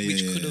 could have, yeah,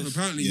 which yeah, could yeah. have.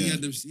 Apparently, Yeah.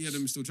 he had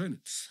them still training.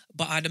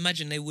 But I'd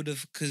imagine they would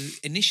have, because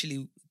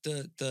initially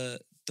the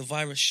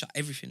virus shut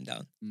everything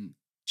down. Mm.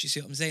 Do you see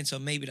what I'm saying? So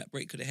maybe that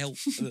break could have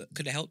helped.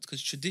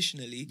 Because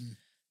traditionally,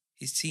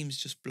 his teams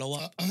just blow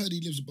up. I heard he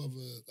lives above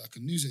like a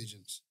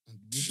newsagent and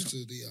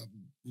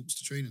walks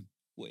to training.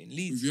 What in With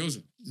Leeds?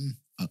 Bielsa.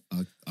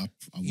 I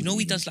You know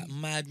he wouldn't does even- like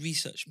mad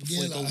research before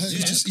Yeah, he like, I goes. heard to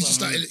he's the just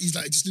club. like he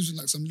just lives in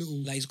like some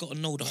little Like he's got to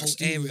know the like whole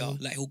studio. area.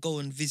 Like he'll go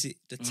and visit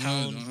the I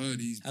town, heard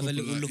he's have a proper,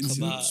 little like, look into-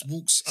 about,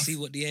 walks. see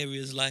what the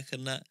area's like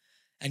and that.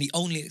 And he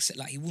only accept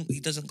like he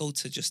doesn't go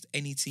to just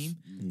any team.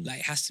 Mm. Like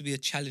it has to be a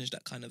challenge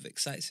that kind of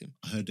excites him.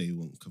 I heard they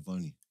want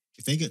Cavani.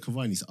 If they get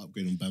Cavani, it's an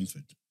upgrade on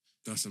Bamford.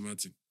 That's a mad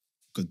thing.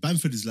 Because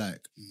Bamford is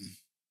like,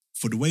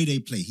 for the way they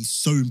play, he's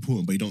so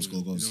important, but he don't score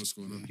He goals. don't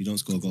score, no. He don't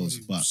score goals.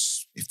 Cavani But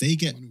was- if they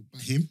get Cavani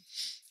was bang. him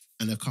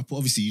and a couple,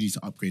 obviously you need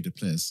to upgrade the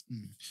players.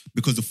 Mm.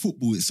 Because the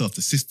football itself,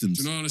 the systems,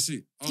 Do you know what I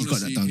see? I he's wanna got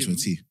that see down to a him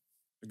T.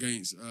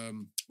 Against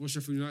what's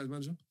Sheffield United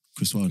manager?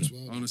 Chris Wilder. as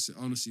well. I want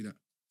to see that.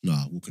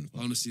 Nah, walking I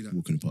apart. want to see that.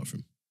 Walking apart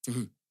from. For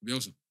who?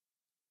 Bielsa.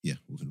 Yeah,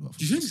 walking apart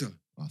Do from. you think so?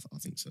 I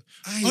think so.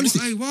 Hey,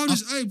 Honestly, hey,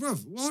 Wilder's, hey,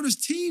 bruv. Wilder's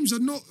teams are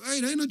not.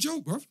 Hey, they ain't a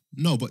joke, bruv.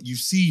 No, but you've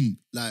seen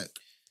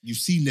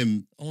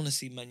them. I want to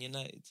see Man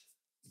United.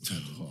 I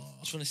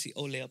just want to see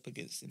Ole up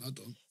against him. I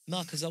don't.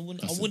 No, because I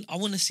want That's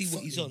to see what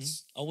Fuck he's on.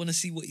 this. I want to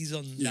see what he's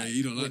on. Yeah,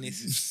 you don't like when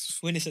this. it's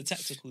when it's a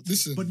tactical. Team.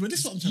 Listen, But this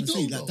is what I'm trying to You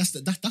say. don't Like,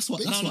 know. that's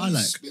what No, I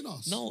like. Spin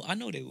us. No, I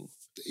know they will.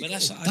 There you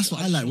But go. That's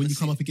what I like when you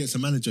come up against a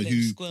manager Let him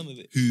who squirm a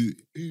bit. who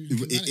Who can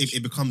manage.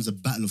 it becomes a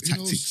battle of Who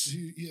knows, tactics.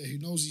 who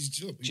knows his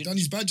job. Do He's you- done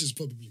his badges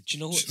probably. Do you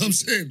know what? I'm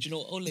saying? Do you know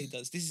what Ole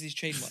does? This is his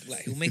trademark.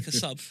 Like he'll make a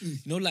sub. You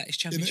know, like his In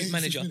championship the 85th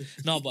manager. minute.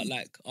 No, but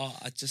like,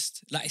 I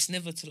just like it's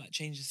never to like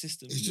change the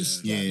system. It's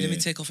just Yeah, like, yeah. Let me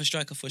take off a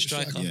striker for a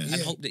striker striker, and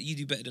yeah. hope that you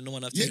do better than the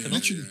one I've Yeah, taken yeah,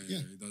 off. literally, yeah,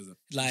 yeah. he does that.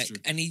 Like, It's true.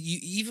 and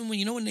even when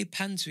you know when they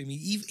pan to him,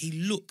 he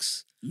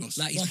looks Lost.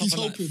 like he's like he's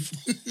proper hoping.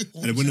 like.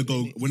 And then when the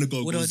goal What do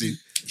I goes do? in,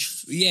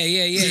 Yeah.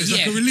 It's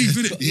like a relief,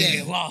 innit?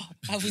 Yeah. Wow.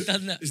 Have we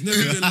done that? It's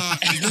never been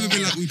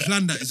like we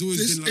planned that. It's always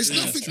been like It's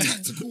yeah, nothing true.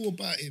 tactical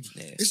about him.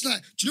 Yeah. It's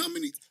like, do you know how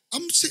many?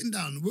 I'm sitting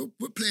down.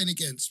 We're playing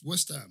against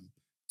West Ham,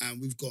 and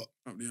we've got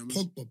Up the hammer.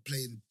 Pogba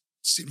playing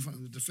sitting in front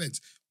of the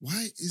defense.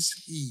 Why is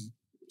he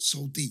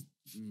so deep?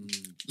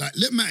 Like,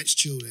 let Matic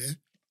chill there.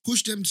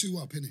 Push them two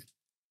up, innit?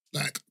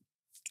 Like,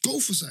 go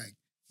for something.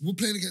 We're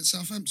playing against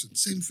Southampton.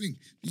 Same thing.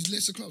 These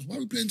lesser clubs. Why are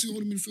we playing two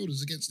holding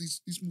midfielders against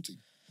these small teams?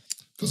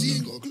 Because he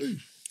ain't got a clue.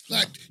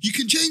 Like, you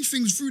can change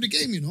things through the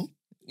game, you know?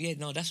 Yeah,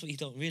 no, that's what you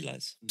don't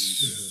realize.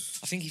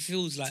 I think he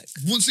feels like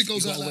Once it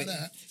goes you out gotta like wait.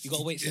 that, You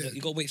gotta wait for Yeah.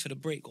 you gotta wait for the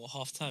break or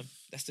half time.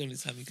 That's the only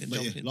time you can but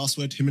jump yeah, in. last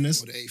word,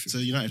 Jimenez. Or the eighth. So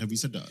United, have we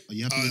said that? Are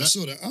you happy I with that?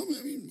 saw that. I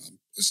mean,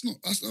 it's not.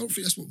 I don't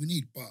think that's what we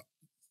need. But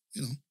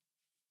you know,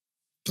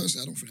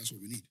 personally, I don't think that's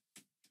what we need.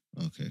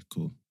 Okay,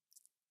 cool.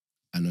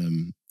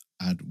 And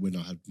when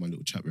I had my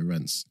little chat with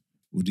Rance,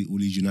 all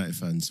these United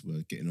fans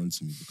were getting on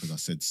to me because I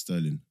said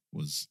Sterling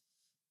was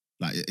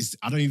like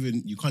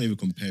you can't even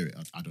compare it.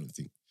 I don't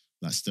think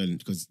like Sterling,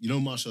 because you know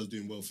Martial's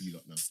doing well for you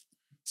lot now.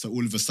 So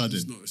all of a sudden,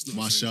 It's not the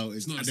Martial same. is.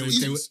 It's not and the they,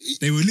 same. were,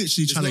 they were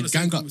literally It's trying not to the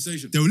same gang up.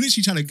 conversation. They were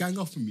literally trying to gang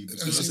up on me because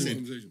It's I not the same said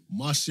conversation.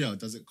 Martial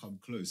doesn't come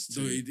close. To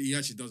So he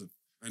actually doesn't.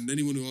 And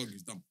anyone who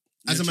argues, dumb.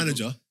 He as a actually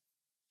manager,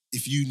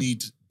 if you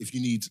need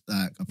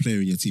like a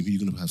player in your team, who are you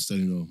gonna have,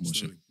 Sterling or doesn't.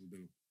 Martial,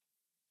 Sterling.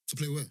 To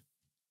play where?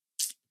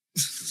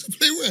 To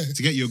play where?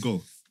 to get you a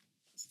goal?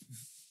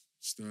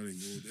 Sterling.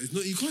 It's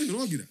not, you can't even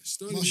argue that.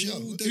 Sterling. Martial.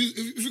 all If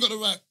day. you got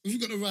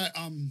the right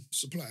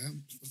supply, I'll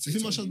You take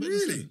think Martial's Tony. better than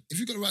Really? Sterling? If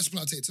you got the right supply,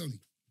 I'll take Tony.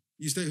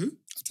 You stay who?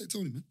 I'll take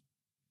Tony, man.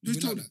 Who's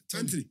Without Tony? that,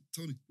 Anthony?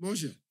 Tony.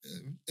 Martial. Yeah,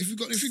 man. If you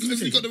got the right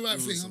You're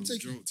thing, on I'm some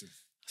taking. joke, Tim.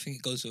 I think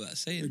it goes without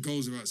saying. It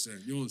goes without saying.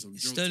 You're on some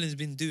joke. Sterling's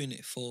been doing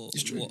it for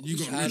It's true. what? You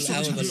got how- red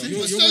however socks. long.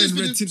 You're Sterling's wearing been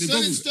red in- tinted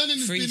Sterling- goggles. Sterling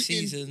has 3 been in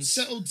seasons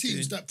settled teams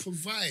doing- that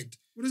provide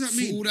What does that for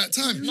mean? all that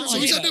time. No, so I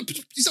he's hear had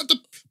the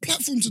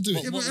platform to do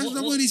What- it. Yeah, but what-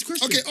 that wasn't his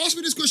question. Okay, ask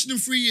me this question in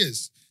 3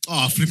 years.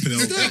 Oh, flipping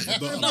it.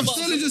 No, but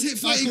Sterling just hit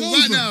 30 Cool, goals.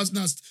 right bro.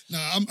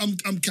 now,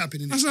 I'm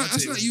capping in That's it. like I'll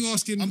tell you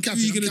asking I'm who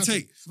capping, you I'm going to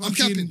capping. take. I'm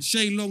Fucking capping.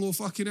 Shane Long or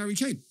fucking Harry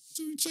Kane.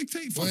 So take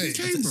fucking Wait,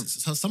 Kane, bro.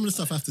 So some of the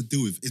stuff I have to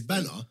deal with is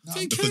banter No,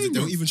 Take because Kane, they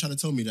bro. were even trying to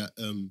tell me that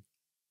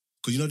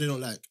because you know they don't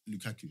like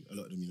Lukaku. A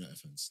lot of them United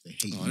fans, they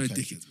hate Oh, they're Lukaku.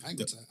 dickheads. I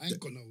ain't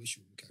got no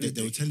issue with Lukaku.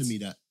 They were telling me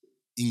that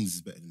Ings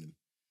is better than him,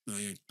 No,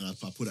 he ain't. and I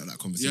pulled out that He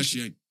conversation.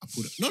 actually ain't. I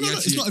pulled it. No, He no,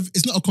 actually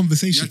it's not a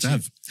conversation He to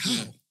have. actually-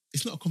 How?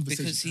 It's not a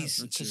conversation. Because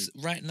to have. because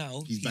right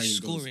now He's he's, banging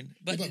goals. scoring.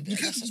 But But Lukaku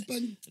that's- just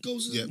bang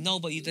goals. Yeah. no,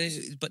 but you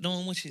don't. But no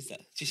one watches that.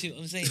 Do you see what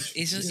I'm saying?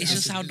 It's just, Yeah, it's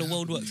just how absolutely. the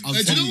world works. I'll Hey,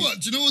 do tell you know you. what?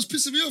 Do you know what's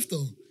pissing me off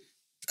though?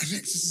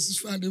 Alexis is just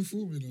finding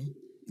form, you know.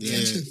 Yeah,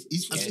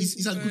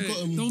 he's had good.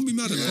 Hey, don't be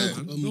mad at yeah,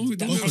 him. um, Don't be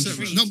That's upset,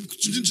 free. man. No,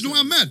 do you know why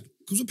I'm mad?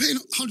 Because we're paying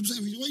 100%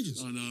 of his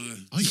wages. I know.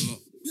 Are It's a you? lot.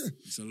 Yeah.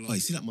 It's a lot. Oh, you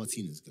see that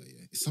Martinez guy?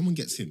 Yeah, if someone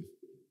gets him,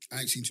 I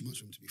ain't seen too much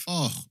of him, to be fair.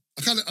 Oh,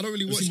 I don't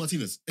really you watch. see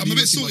Martinez? I'm a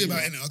bit salty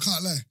about it, I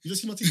can't lie. You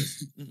just see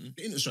Martinez? The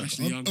internet striker.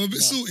 Actually, I'm a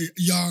bit salty.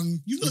 Young,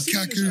 You've not seen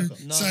Lukaku, the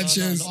striker? No,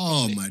 Sanchez.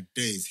 Oh my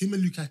days. Him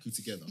and Lukaku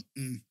together.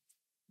 Mm.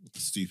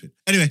 Stupid.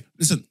 Anyway,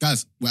 listen,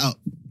 guys, we're out.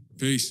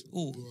 Peace.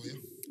 Oh, Oh, yeah.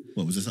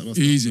 What was there something else?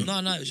 Easy.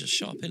 no, it was just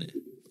sharp, innit?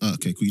 Oh,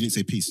 okay, cool. You didn't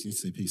say peace. You didn't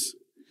say peace.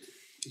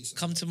 Peace out.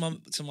 Come to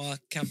my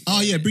camp.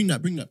 Oh yeah, innit?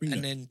 bring that.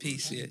 And then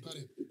peace, yeah.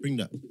 Bring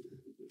that.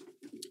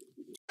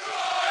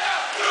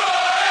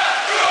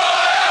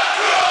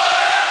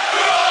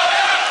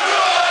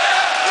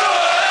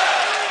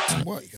 What?